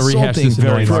kind I'm of not gonna rehash insulting this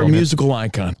annoying for a moment. musical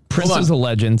icon. Prince is a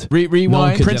legend.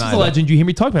 Rewind. Prince is a legend. You hear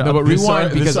me talk about it. No, but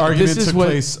rewind because argument this is took what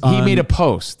place he on made a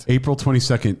post. April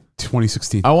 22nd,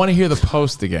 2016. I want to hear the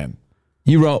post again.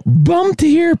 You wrote, Bummed to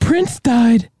hear Prince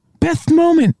died. Best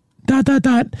moment. ...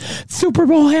 Super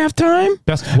Bowl halftime.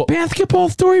 Basketball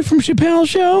story from Chappelle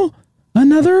Show.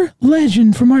 Another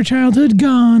legend from our childhood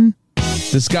gone.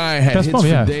 This guy had Best hits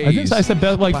moment, for yeah. days. I said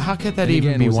best, like, But how could that And even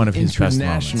again, be was one an of his best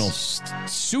international moments?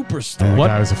 superstar. That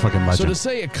guy was a fucking So legend. to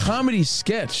say a comedy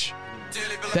sketch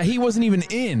that he wasn't even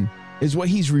in is what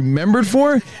he's remembered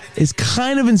for is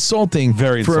kind of insulting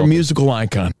for a insulting. musical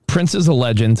icon. Prince is a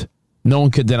legend. No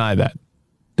one could deny that.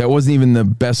 That wasn't even the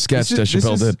best sketch that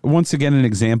Chappelle did. Once again, an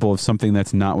example of something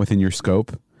that's not within your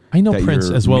scope. I know that Prince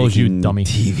you're as well as you, making dummy.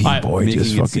 TV boy, making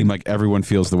it seem like everyone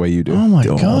feels the way you do. Oh my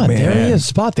God! There he is,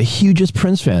 Spot, the hugest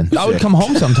Prince fan. I would come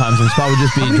home sometimes and Spot would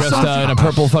just be dressed in a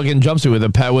purple fucking jumpsuit with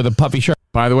a puffy shirt.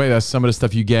 By the way, that's some of the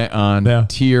stuff you get on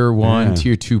Tier 1,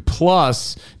 Tier 2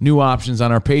 Plus. New options on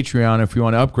our Patreon if you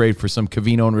want to upgrade for some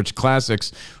Covino and Rich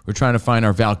classics. We're trying to find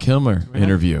our Val Kilmer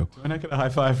interview. Do I not get a high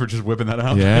five for just whipping that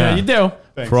out? Yeah, you do.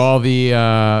 Thanks. For all the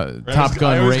Top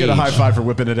Gun I always rage. get a high five for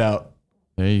whipping it out.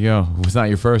 There you go. Was not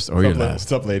your first or your last?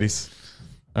 What's up, ladies?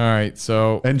 All right,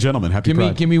 so and gentlemen, happy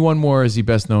Pride. Give me one more. Is he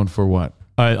best known for what?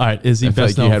 All right. Is he I feel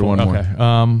best like you known had for? one more.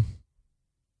 Okay.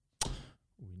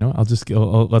 No, I'll just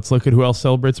go. Let's look at who else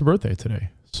celebrates a birthday today.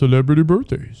 Celebrity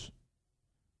birthdays.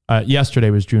 Yesterday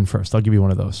was June 1st. I'll give you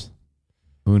one of those.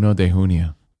 Uno de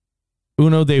Junio.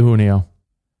 Uno de Junio.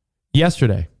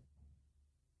 Yesterday.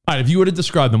 All right, if you were to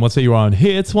describe them, let's say you were on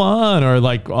Hits One or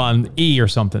like on E or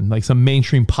something, like some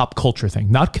mainstream pop culture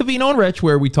thing. Not Covino and Rich,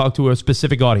 where we talk to a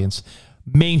specific audience.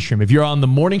 Mainstream. If you're on the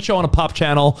morning show on a pop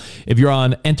channel, if you're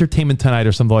on Entertainment Tonight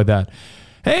or something like that.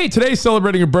 Hey, today's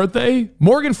celebrating a birthday.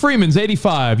 Morgan Freeman's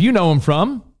 85. You know him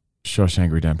from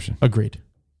Shawshank Redemption. Agreed.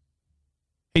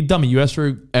 Hey, dummy, you asked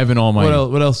for Evan Almighty.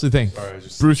 What else do you think?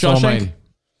 Bruce Shawshank? Almighty.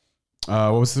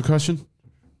 What was the question?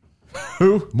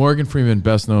 Who? Morgan Freeman,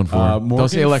 best known for. Don't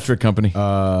say Electric Company.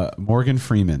 Morgan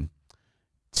Freeman.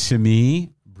 To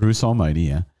me, Bruce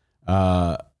Almighty,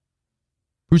 yeah.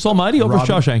 Bruce Almighty over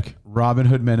Shawshank. Robin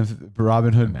Hood, Prince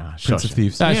of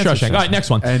Thieves. Shawshank. All right, next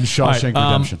one. And Shawshank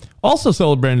Redemption. Also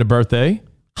celebrating a birthday,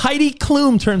 Heidi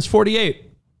Klum turns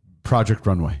 48. Project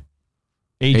Runway.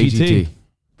 AGT.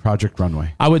 Project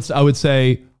Runway. I would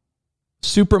say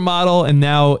supermodel and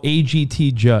now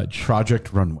AGT judge.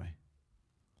 Project Runway.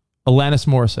 Alanis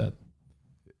Morissette.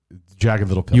 Jagged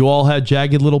Little Pill. You all had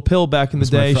Jagged Little Pill back in the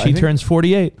day. She turns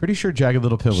 48. Pretty sure Jagged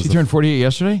Little Pill was She turned 48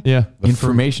 yesterday? Yeah.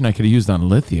 Information I could have used on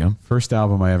lithium. First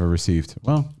album I ever received.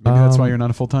 Well, maybe that's why you're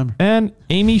not a full-timer. And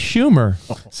Amy Schumer.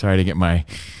 Sorry to get my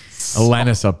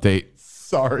Alanis update.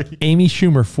 Sorry. Amy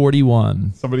Schumer,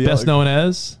 41. Somebody Best else. known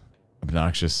as?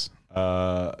 Obnoxious.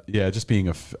 Yeah, just being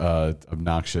a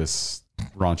obnoxious,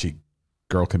 raunchy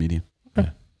girl comedian.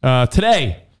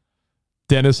 Today,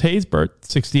 Dennis Haysbert,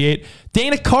 68.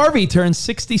 Dana Carvey turns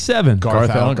 67. Garth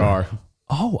Algar.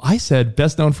 Oh, I said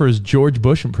best known for his George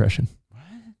Bush impression.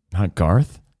 Not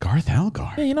Garth? Garth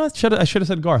Algar. Yeah, you know, I should have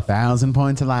said Garth. 1,000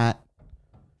 points a lot.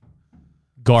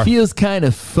 Garth. Feels kind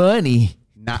of funny.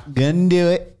 Not gonna do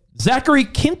it. Zachary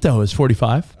Quinto is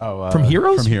 45. From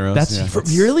Heroes? From Heroes. That's yeah. from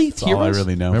really? That's all I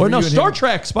really know. Or no, Star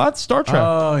Trek. Star Trek.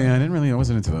 Oh yeah, I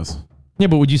wasn't into those. Yeah,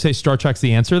 but would you say Star Trek's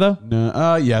the answer though?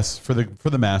 No. Yes, for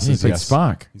the masses. He's like yes.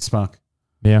 Spock. He's Spock.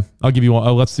 Yeah, I'll give you one.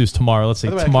 Oh, let's do this tomorrow. Let's say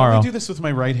By the way, tomorrow. I can only do this with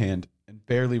my right hand and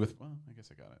barely with. Well, I guess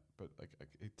I got it, but like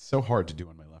it's so hard to do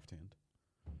on my left hand.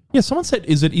 Yeah, someone said,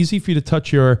 is it easy for you to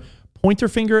touch your pointer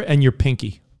finger and your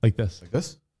pinky like this? Like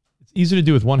this? It's easier to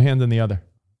do with one hand than the other.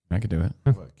 I could do it.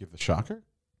 What, give the shocker?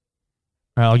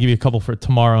 All right, I'll give you a couple for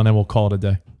tomorrow, and then we'll call it a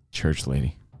day. Church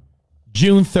lady.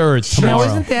 June 3rd, tomorrow.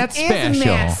 Now, isn't that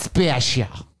special?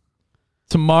 Special.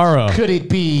 Tomorrow. Could it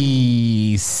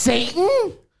be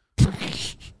Satan?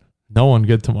 No one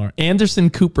good tomorrow. Anderson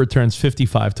Cooper turns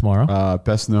 55 tomorrow.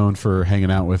 Best known for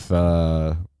hanging out with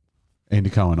Andy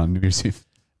Cohen on New Year's Eve.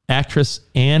 Actress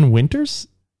Ann Winters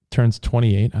turns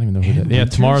 28. I don't even know who that is. Yeah,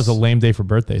 Winters? tomorrow's a lame day for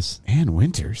birthdays. Ann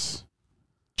Winters.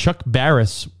 Chuck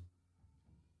Barris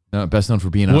No, best known for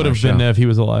being on would our have been show. if he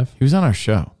was alive. He was on our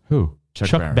show. Who?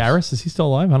 Chuck Barris. Is he still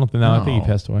alive? I don't think. No, I think he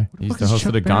passed away. He's the host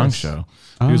of the Gong Show.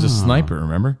 He was a sniper,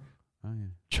 remember?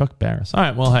 Chuck Barris. All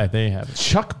right, well, hey, there you have it.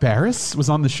 Chuck Barris was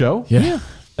on the show? Yeah.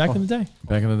 Back in the day.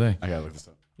 Back in the day. I gotta look this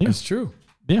up. Yeah. It's true.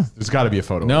 Yeah. There's got to be a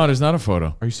photo. No, there's not a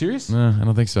photo. Are you serious? No, I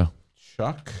don't think so.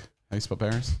 Chuck? How do you spell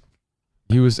Barris?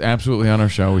 He was absolutely on our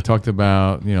show. We talked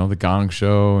about, the Gong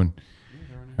Show, and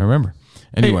I remember.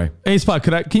 Anyway. Hey Spot,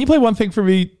 can you play one thing for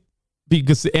me?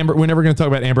 Because we're never going to talk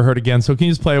about Amber Heard again, so can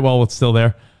you just play it while it's still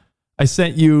there? I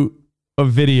sent you a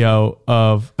video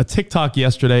of a TikTok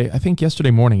yesterday, I think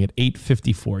yesterday morning at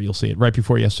 8:54. You'll see it right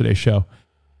before yesterday's show.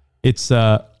 It's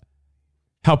how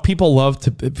people love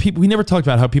to... we never talked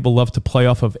about how people love to play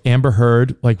off of Amber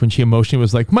Heard, like when she emotionally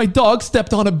was like, my dog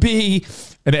stepped on a bee,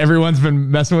 and everyone's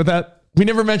been messing with that. We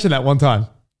never mentioned that one time.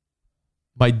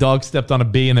 My dog stepped on a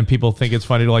bee, and then people think it's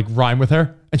funny to like rhyme with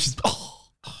her, and she's...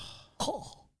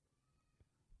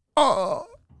 Well,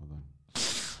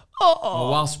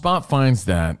 while Spot finds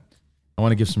that, I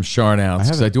want to give some shout outs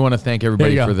because I do want to thank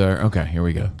everybody for their... Okay, here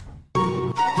we go.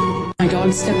 My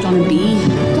dog stepped on a bee.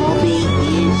 Bee.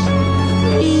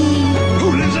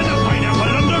 Who lives in a pineapple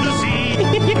under the sea?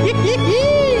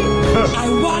 I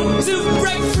want to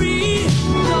break free.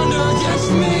 Thunder gets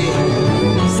me.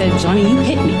 I said, Johnny, you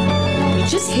hit me. You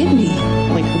just hit me.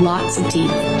 Like lots of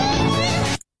teeth.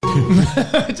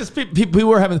 Just people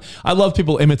were having... I love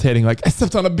people imitating, like, I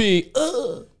stepped on a bee.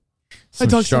 Ugh.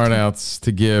 Some shout outs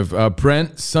to give.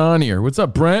 Brent Sonnier. What's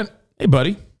up, Brent? Hey,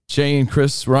 buddy. Jay and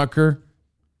Chris Rucker,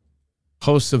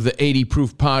 hosts of the 80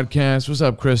 Proof podcast. What's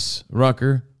up, Chris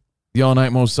Rucker? The All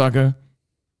Night Mo Sucker.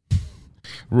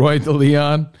 Roy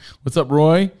DeLeon. What's up,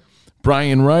 Roy?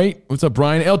 Brian Wright. What's up,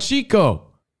 Brian? El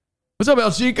Chico. What's up,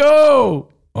 El Chico?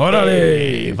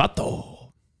 Orale,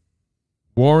 vato.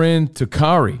 Warren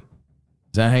Takari. Is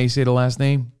that how you say the last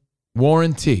name?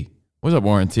 Warren T. What's up,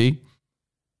 Warren T?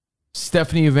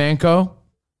 Stephanie Ivanko.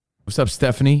 What's up,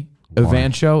 Stephanie?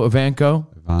 Ivanko.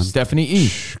 Stephanie E.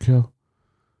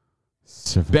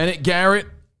 Bennett Garrett.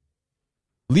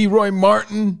 Leroy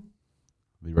Martin.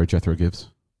 Leroy Jethro Gibbs.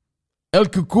 El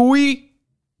Kukui.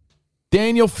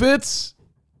 Daniel Fitz.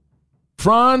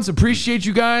 Franz, appreciate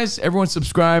you guys. Everyone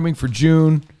subscribing for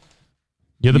June.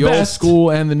 You're the best. Old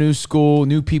school and the new school.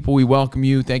 New people, we welcome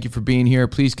you. Thank you for being here.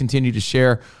 Please continue to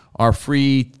share our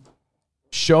free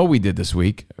show we did this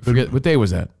week. I forget, what day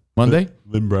was that? Monday?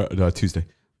 Tuesday.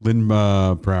 Lynn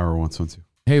Brower wants one too.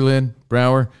 Hey, Lynn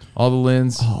Brower. All the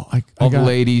Lyns. All the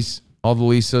ladies. All the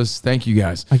Lisas. Thank you,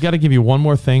 guys. I got to give you one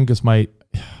more thing because my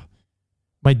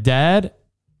dad,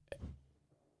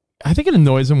 I think it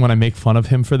annoys him when I make fun of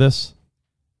him for this.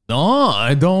 No,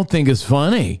 I don't think it's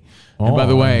funny. And by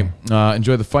the way,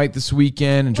 enjoy the fight this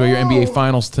weekend. Enjoy your NBA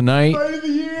Finals tonight. Fight of the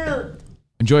year.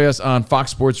 Enjoy us on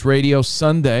Fox Sports Radio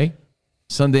Sunday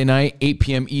night, 8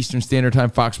 p.m. Eastern Standard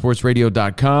Time,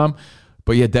 foxsportsradio.com.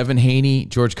 But yeah, Devin Haney,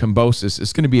 George Kambosos.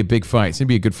 It's going to be a big fight. It's going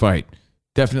to be a good fight.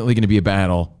 Definitely going to be a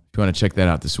battle. If you want to check that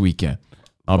out this weekend,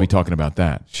 I'll be talking about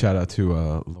that. Shout out to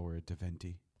Laura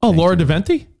DeVenti. Oh, Laura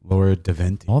DeVenti? Laura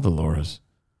DeVenti. All the Lauras.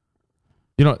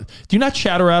 You know, do you not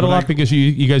chatter out a lot because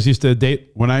you guys used to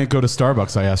date? When I go to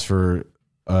Starbucks, I ask for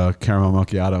caramel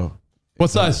macchiato. What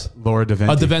size? Laura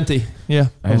DeVenti. DeVenti. Yeah.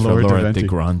 I asked for Laura DeVenti. De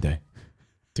Grande.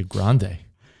 De Grande.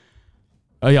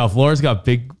 Oh, yeah. If Laura's got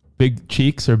big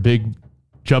cheeks or big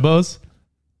jubbos,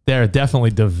 they're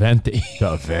definitely DeVenti.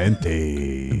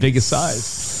 DeVenti. Biggest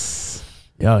size.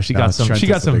 Yeah, she got some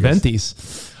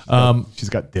venties. She's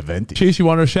got DeVenti. Chase, you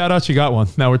wanted a shout out? She got one.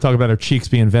 Now we're talking about her cheeks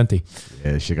being venti.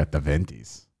 Yeah, she got the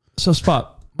venties. So,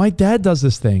 Spot, my dad does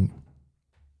this thing,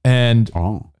 and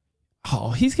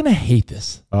he's gonna hate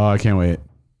this. Oh, I can't wait.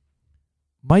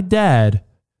 My dad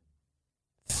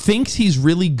thinks he's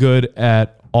really good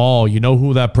at you know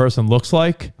who that person looks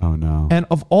like? Oh no. And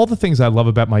of all the things I love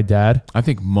about my dad, I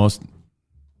think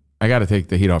I got to take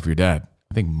the heat off your dad.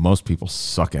 I think most people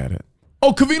suck at it.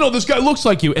 Oh, Covino, this guy looks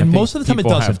like you. And most of the time it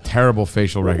doesn't. Have terrible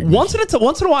facial recognition. Once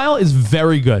in a while is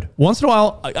very good. Once in a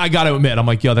while, I got to admit, I'm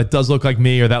like, yo, that does look like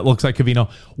me or that looks like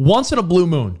Covino. Once in a blue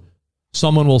moon,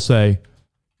 someone will say,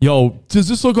 yo, does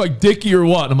this look like Dickie or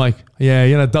what? And I'm like, yeah,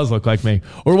 it does look like me.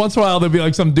 Or once in a while, there'll be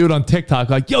like some dude on TikTok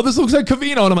like, yo, this looks like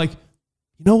Covino. And I'm like,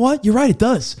 you know what? You're right, it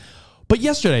does. But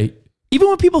yesterday, even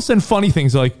when people send funny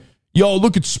things like, yo,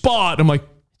 look at Spot. I'm like,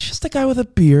 it's just a guy with a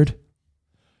beard.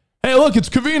 Hey, look, it's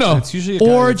Covino. It's usually a guy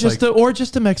or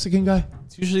just a Mexican guy.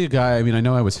 It's usually a guy. I mean, I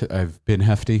know I've been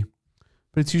hefty,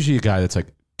 but it's usually a guy that's like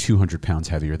 200 pounds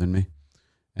heavier than me,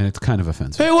 and it's kind of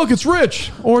offensive. Hey, look, it's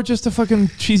Rich, or just a fucking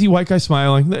cheesy white guy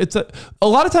smiling. It's a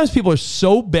lot of times people are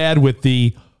so bad with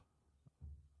the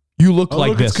you look like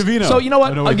look, this. It's Covino. So you know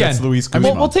what? No, wait, Again, that's Luis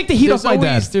Covino. we'll take the heat off my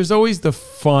dad. There's always the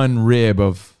fun rib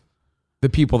of the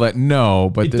people that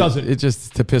know, but it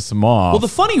just to piss them off. Well, the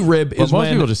funny rib is most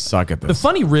when people just suck at this. The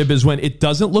funny rib is when it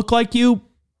doesn't look like you,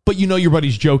 but you know your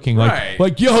buddy's joking.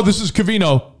 Like, yo, this is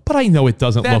Covino. But I know it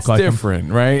doesn't look like different,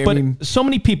 him. Right? But so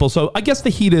many people. So I guess the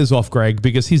heat is off Greg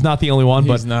because he's not the only one.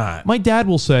 He's not. My dad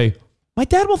will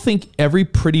think every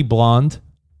pretty blonde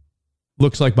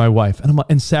looks like my wife.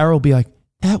 And Sarah will be like,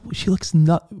 she looks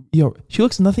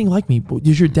nothing like me.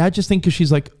 Does your dad just think because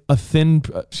she's like a thin,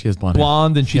 she has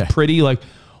blonde and she's pretty, like,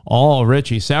 oh,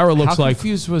 Richie, Sarah looks How like. How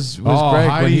confused was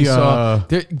Greg when he saw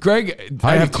Greg?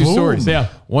 I have two stories. Yeah.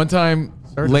 One time,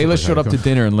 Layla showed up to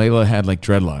dinner and Layla had like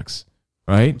dreadlocks.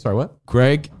 Right? Sorry, what?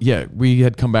 Greg? Yeah, we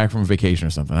had come back from vacation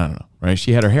or something. I don't know. Right?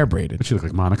 She had her hair braided. But she looked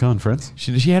like Monica on Friends.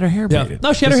 She had her hair braided.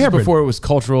 No, she had her hair braided before it was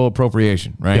cultural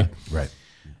appropriation. Right? Yeah. Right.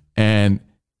 And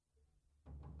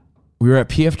we were at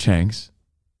P.F. Chang's.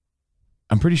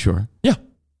 I'm pretty sure. Yeah.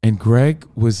 And Greg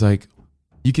was like,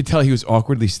 you could tell he was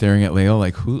awkwardly staring at Layla,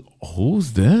 like,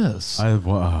 who's this?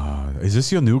 Is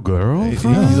this your new girl? He's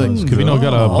like, Covino's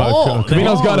got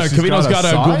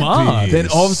a guman. Then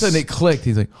all of a sudden it clicked.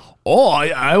 He's like,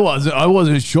 I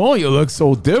wasn't sure you looked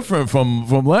so different from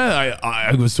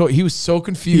Layla. He was so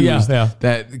confused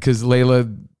that because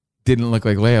Layla didn't look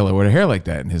like Layla with her hair like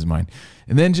that in his mind.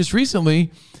 And then just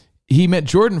recently, he met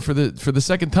Jordan for the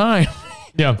second time.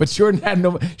 Yeah. But Jordan had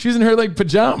no, she was in her like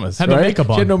pajamas. Had no right? makeup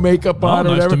on. She had no makeup on.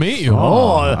 Nice or whatever. to meet you.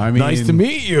 Nice to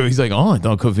meet you. He's like, oh, I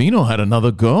thought Covino had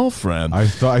another girlfriend. I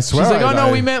swear. She's like, oh,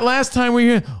 no, we met last time we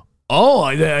were here. Oh,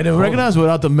 I didn't recognize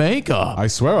without the makeup. I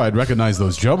swear I'd recognize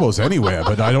those jubbos anywhere,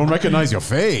 but I don't recognize your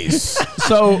face.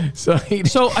 So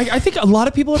I think a lot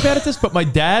of people are bad at this, but my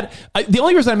dad, the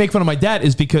only reason I make fun of my dad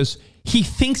is because he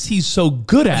thinks he's so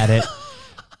good at it.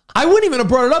 I wouldn't even have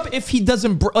brought it up if he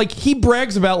doesn't, he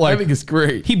brags about I think it's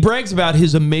great. He brags about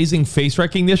his amazing face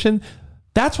recognition.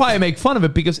 That's why I make fun of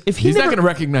it, because if he's not going to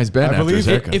recognize Ben after his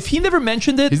haircut. If he never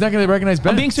mentioned it, he's not going to recognize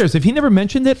Ben. I'm being serious. If he never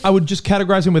mentioned it, I would just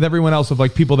categorize him with everyone else of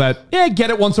like people that get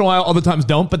it once in a while, other times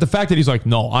don't. But the fact that he's like,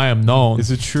 no, I am known.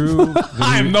 Is it true?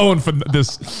 I am known for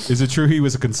this. Is it true he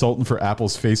was a consultant for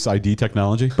Apple's Face ID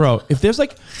technology? Bro, if there's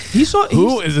like,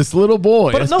 who is this little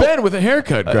boy? But It's no. Ben with a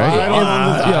haircut, Greg.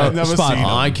 I've never Spot. seen him.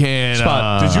 I can't.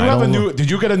 Spot. Did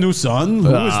you get a new son?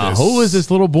 Who is this? Who is this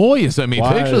little boy you sent me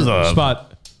pictures of? Spot.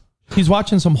 He's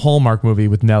watching some Hallmark movie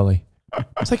with Nelly.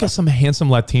 It's like some handsome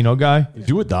Latino guy. Did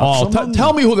you adopt someone?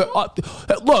 Tell me who the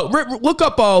look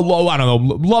up I don't know,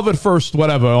 Love at First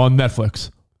whatever on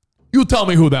Netflix. You tell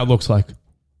me who that looks like.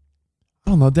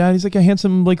 I don't know, Dad. He's like a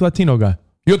handsome like Latino guy.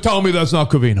 You're telling me that's not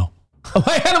Covino. And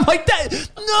I'm like, that.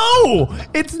 No,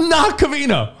 it's not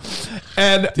Covino.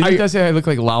 And Did you guys say I look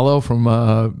like Lalo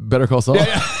from Better Call Saul?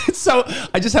 Yeah. So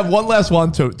I just have one last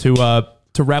one to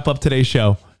wrap up today's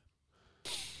show.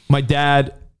 My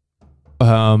dad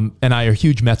and I are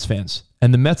huge Mets fans.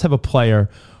 And the Mets have a player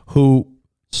who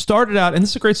started out, and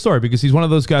this is a great story because he's one of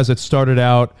those guys that started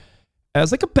out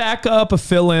as like a backup, a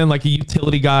fill-in, like a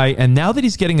utility guy. And now that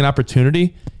he's getting an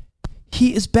opportunity,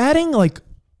 he is batting like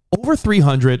over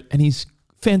 300 and he's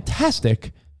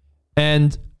fantastic.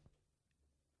 And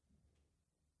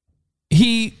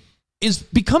he is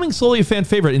becoming slowly a fan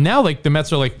favorite. And now like the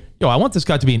Mets are like, yo, I want this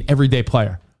guy to be an everyday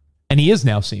player. And he is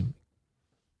now seen.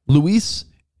 Luis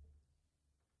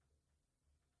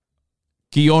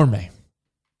Guillorme.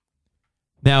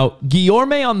 Now,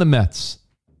 Guillorme on the Mets.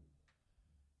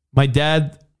 My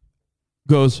dad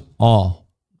goes,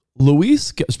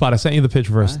 Luis, Spot, I sent you the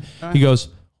picture first. All right. He goes,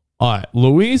 all right,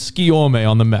 Luis Guillorme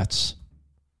on the Mets.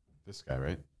 This guy,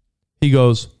 right? He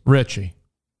goes, Richie,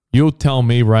 you tell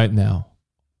me right now,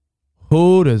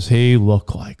 who does he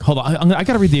look like? Hold on, I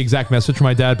got to read the exact message from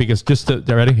my dad because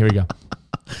they're ready? Here we go.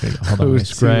 Hold on,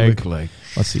 Who's Greg. look like?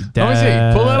 Let's see. I want to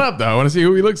see. Pull that up, though. I want to see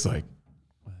who he looks like.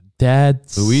 Dad.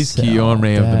 Luis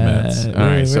Guillorme of the Mets. All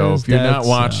right, so if you're not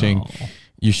watching,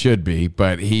 you should be.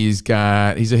 But he's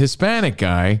a Hispanic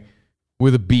guy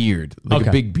with a beard, like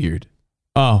a big beard.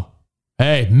 Oh,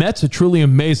 hey, Mets are truly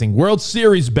amazing. World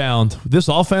Series bound. This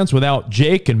offense without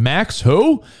Jake and Max,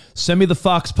 who? Send me the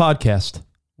Fox podcast.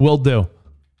 Will do.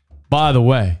 By the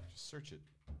way, search it.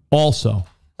 Also,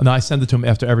 and I send it to him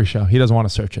after every show. He doesn't want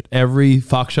to search it. Every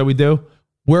Fox show we do,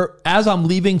 as I'm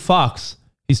leaving Fox,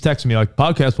 he's texting me like,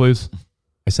 podcast, please.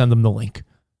 I send him the link.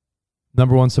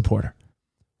 Number one supporter.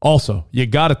 Also, you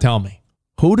got to tell me,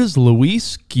 who does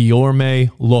Luis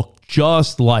Guillorme look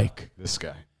just like? This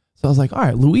guy. So I was like, all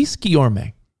right, Luis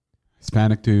Guillorme.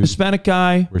 Hispanic dude. Hispanic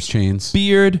guy. Wears chains.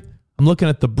 Beard. I'm looking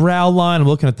at the brow line. I'm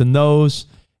looking at the nose.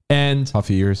 And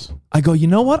puffy ears. I go, you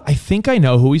know what? I think I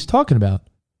know who he's talking about.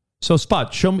 So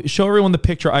Spot, show everyone the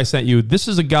picture I sent you. This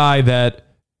is a guy that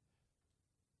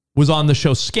was on the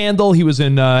show Scandal. He was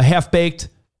in Half Baked.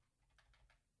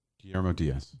 Guillermo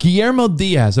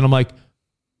Diaz. And I'm like,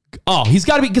 oh, he's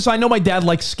got to be, because I know my dad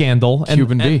likes Scandal. And,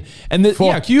 Cuban B.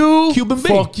 Fuck you. Cuban B.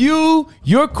 Fuck you.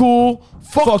 You're cool.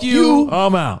 Fuck you.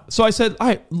 I'm out. So I said, all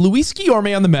right, Luis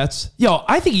Guillorme on the Mets. Yo,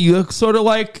 I think he looks sort of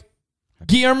like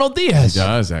Guillermo Diaz. He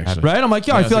does, actually. Right? I'm like,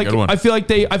 yo, I feel like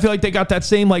they got that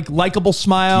same like likable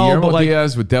smile. Guillermo but like,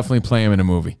 Diaz would definitely play him in a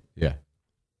movie. Yeah.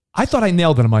 I thought I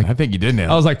nailed it. I'm like, I think you did nail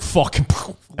it. I was like, fucking.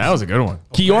 That was a good one.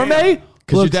 Guillorme?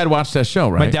 Because your dad watched that show,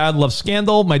 right? My dad loves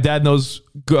Scandal. My dad knows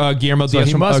Guillermo So Diaz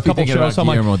he from must a be couple thinking shows.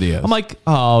 about Guillermo Diaz. I'm like,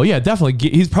 oh, yeah, definitely.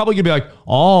 He's probably going to be like,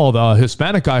 oh, the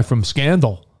Hispanic guy from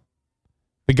Scandal.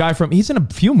 The guy he's in a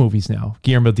few movies now.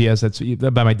 Guillermo Diaz,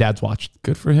 that my dad's watched.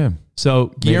 Good for him. So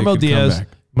Guillermo good Diaz,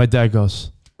 comeback. my dad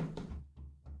goes,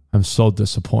 I'm so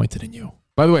disappointed in you.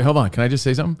 By the way, hold on. Can I just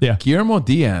say something? Yeah. Guillermo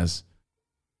Diaz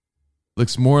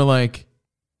looks more like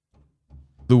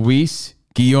Luis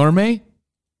Guillorme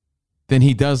than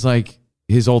he does like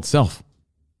his old self.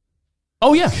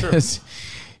 Oh, yeah. Sure.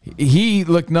 He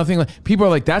looked nothing like... People are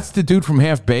like, that's the dude from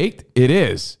Half Baked? It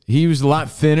is. He was a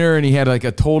lot thinner and he had like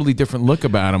a totally different look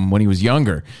about him when he was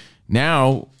younger.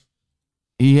 Now,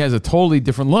 he has a totally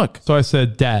different look. So I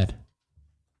said, Dad,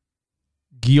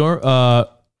 what's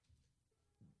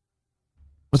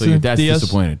So your dad's Diaz?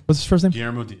 disappointed. What's his first name?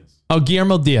 Guillermo Diaz. Oh,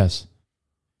 Guillermo Diaz.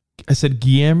 I said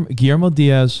Guillermo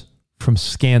Diaz from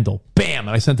Scandal. Bam!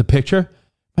 And I sent a picture.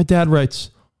 My dad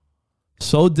writes,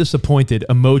 so disappointed,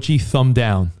 emoji thumb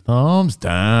down. Thumbs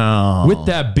down. With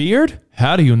that beard,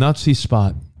 how do you not see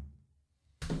Spot?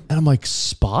 And I'm like,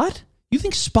 Spot? You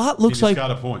think Spot looks like...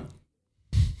 got a point.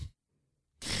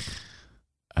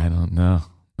 I don't know.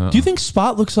 Do you think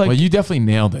Spot looks like... Well, you definitely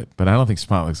nailed it, but I don't think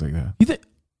Spot looks like that. You think...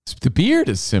 The beard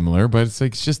is similar, but it's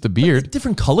like it's just the beard.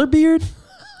 Different color beard?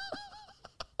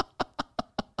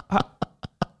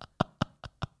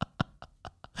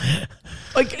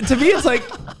 Like, to me, it's like...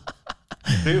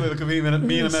 Hey, look at me in a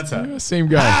Mets hat. Same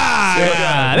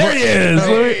guy. There he is.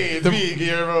 It's me,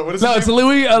 Guillermo. What is No, his it's name?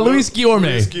 Luis Guillorme.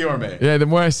 Luis Guillorme. Yeah, the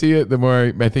more I see it, the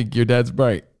more I think your dad's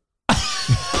bright.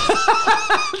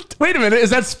 Wait a minute. Is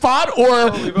that Spot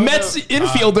or Mets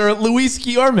infielder Luis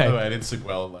Guillorme? By the way, I didn't sleep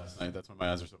well last night. That's why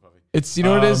my eyes are so puffy. It's, you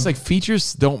know what it is? Like,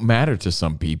 features don't matter to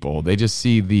some people. They just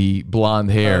see the blonde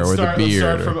hair or the beard. Let's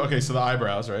start from, okay, so the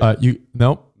eyebrows, right?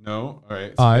 Nope. No. All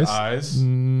right. So Eyes. the eyes.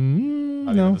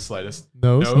 Not No. even the slightest.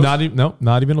 Nose. Not even a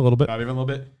little bit. Not even a little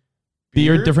bit.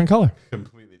 Beard, different color.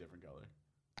 Completely different color.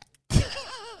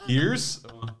 Ears.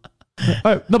 All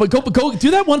right, no, but go do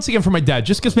that once again for my dad,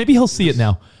 just because maybe he'll see it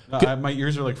now. No, my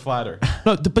ears are like flatter.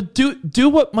 No, but do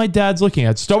what my dad's looking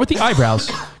at. Start with the eyebrows,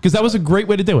 because that was a great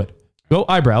way to do it. Go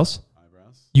eyebrows.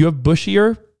 You have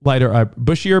bushier,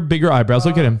 bigger eyebrows.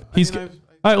 Look at him. All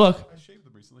right, look. I shaved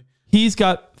them recently. He's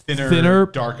got thinner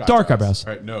dark eyebrows.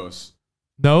 All right, nose.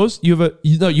 Nose. You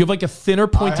have like a thinner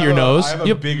pointier nose. I have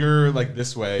a bigger like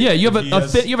this way. Yeah, you have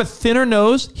a thinner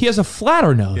nose. He has a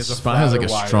flatter nose. Spot has like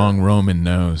a strong Roman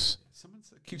nose. Someone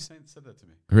said that to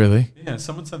me. Really? Yeah,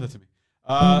 someone said that to me.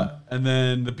 And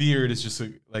then the beard is just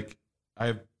like I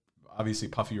have obviously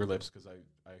puffier lips because I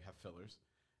have fillers.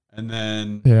 And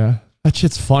then yeah. That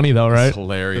shit's funny though, right? It's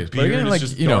hilarious. The beard is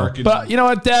just dark and- But you know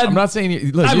what, Dad? I'm not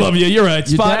saying I love you. You're right.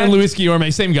 Spot and Luis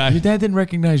Guillorme, same guy. Your dad didn't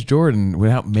recognize Jordan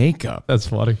without makeup. That's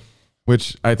funny.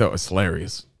 Which I thought was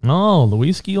hilarious. Oh,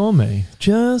 Luis Guillorme.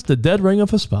 Just a dead ring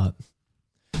of a Spot.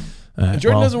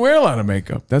 Jordan doesn't wear a lot of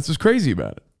makeup. That's what's crazy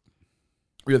about it.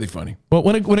 Really funny. But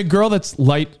when a girl that's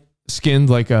light skinned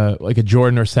like a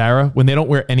Jordan or Sarah, when they don't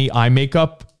wear any eye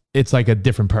makeup, it's like a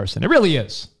different person. It really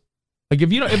is. Like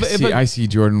if you don't, I see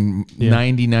Jordan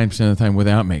 99% of the time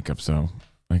without makeup. So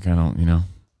like I don't, Yeah,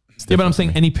 but I'm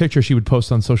saying any picture she would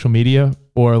post on social media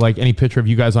or like any picture of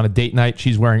you guys on a date night,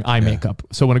 she's wearing eye makeup.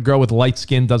 So when a girl with light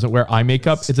skin doesn't wear eye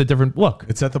makeup, it's a different look.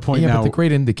 It's at the point now. Yeah, but the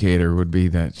great indicator would be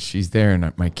that she's there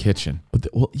in my kitchen. But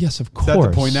yes, of course. It's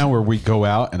at the point now where we go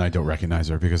out and I don't recognize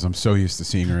her because I'm so used to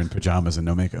seeing her in pajamas and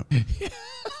no makeup.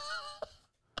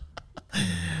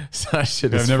 So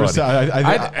shit I've is never funny.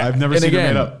 I've never seen her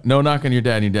made up. No knock on your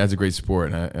dad. Your dad's a great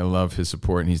sport, and I love his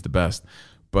support, and he's the best.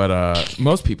 But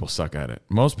most people suck at it.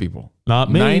 Most people, not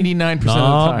me. 99% of the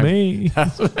time.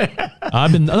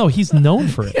 Not me. He's known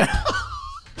for it.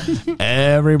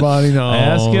 Everybody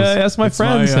knows. Ask my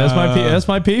friends. Ask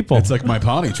my people. It's like my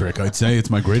potty trick. I'd say it's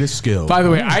my greatest skill. By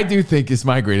the way, I do think it's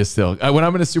my greatest skill. When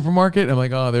I'm in a supermarket, I'm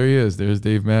like, oh, there he is. There's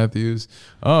Dave Matthews.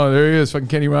 Oh, there he is. Fucking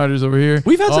Kenny Rogers over here.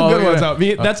 We've had some good ones out.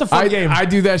 That's a fun game. I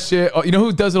do that shit. Oh, you know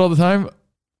who does it all the time?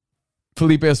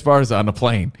 Felipe Esparza on a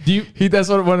plane. He that's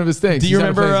one of his things. Do you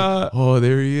remember? Oh,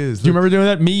 there he is. Do you remember doing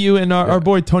that? Me, you, and our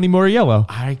boy Tony Moriello.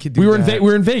 I could do we were that. We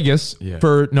were in Vegas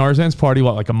for Narzan's party.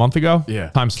 What, like a month ago? Yeah.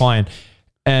 Time's flying.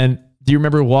 And do you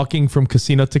remember walking from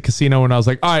casino to casino? And I was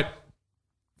like, all right,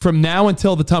 from now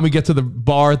until the time we get to the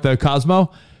bar at the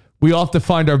Cosmo, we all have to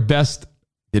find our best.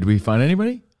 Did we find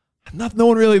anybody? No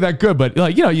one really that good, but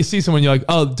like you see someone, you're like,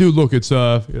 oh, dude, look, it's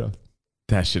That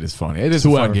shit is funny. It is a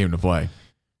fun game to play.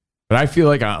 But I feel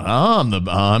like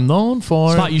I'm known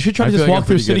for it. You should try to just walk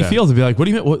through City Fields and be like, what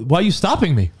do you mean? Why are you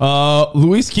stopping me?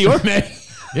 Luis Guillorme.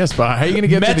 Yes, but how are you going to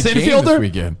get Mets to the game this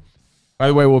weekend? By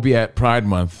the way, we'll be at Pride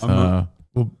Month. Look,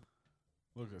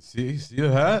 see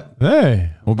the hat?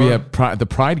 Hey. We'll be at the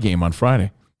Pride game on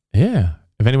Friday. Yeah.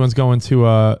 If anyone's going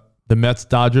to the Mets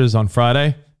Dodgers on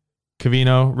Friday,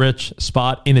 Covino, Rich,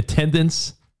 Spot in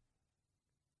attendance,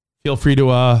 feel free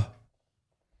to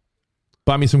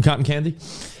buy me some cotton candy.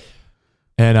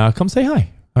 And come say hi.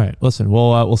 All right, listen,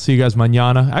 we'll see you guys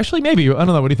mañana. Actually, maybe. I don't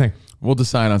know. What do you think? We'll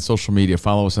decide on social media.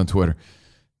 Follow us on Twitter.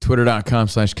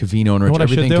 Twitter.com/Covino and Rich.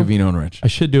 Everything Covino and Rich. I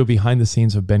should do a behind the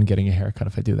scenes of Ben getting a haircut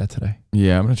if I do that today.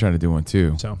 Yeah, I'm going to try to do one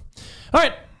too. So, all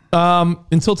right.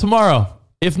 Until tomorrow.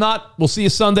 If not, we'll see you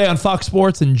Sunday on Fox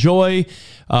Sports. Enjoy.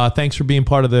 Thanks for being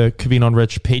part of the Covino and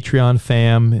Rich Patreon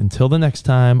fam. Until the next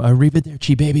time,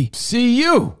 arrivederci, baby. See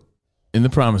you in the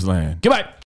promised land. Goodbye.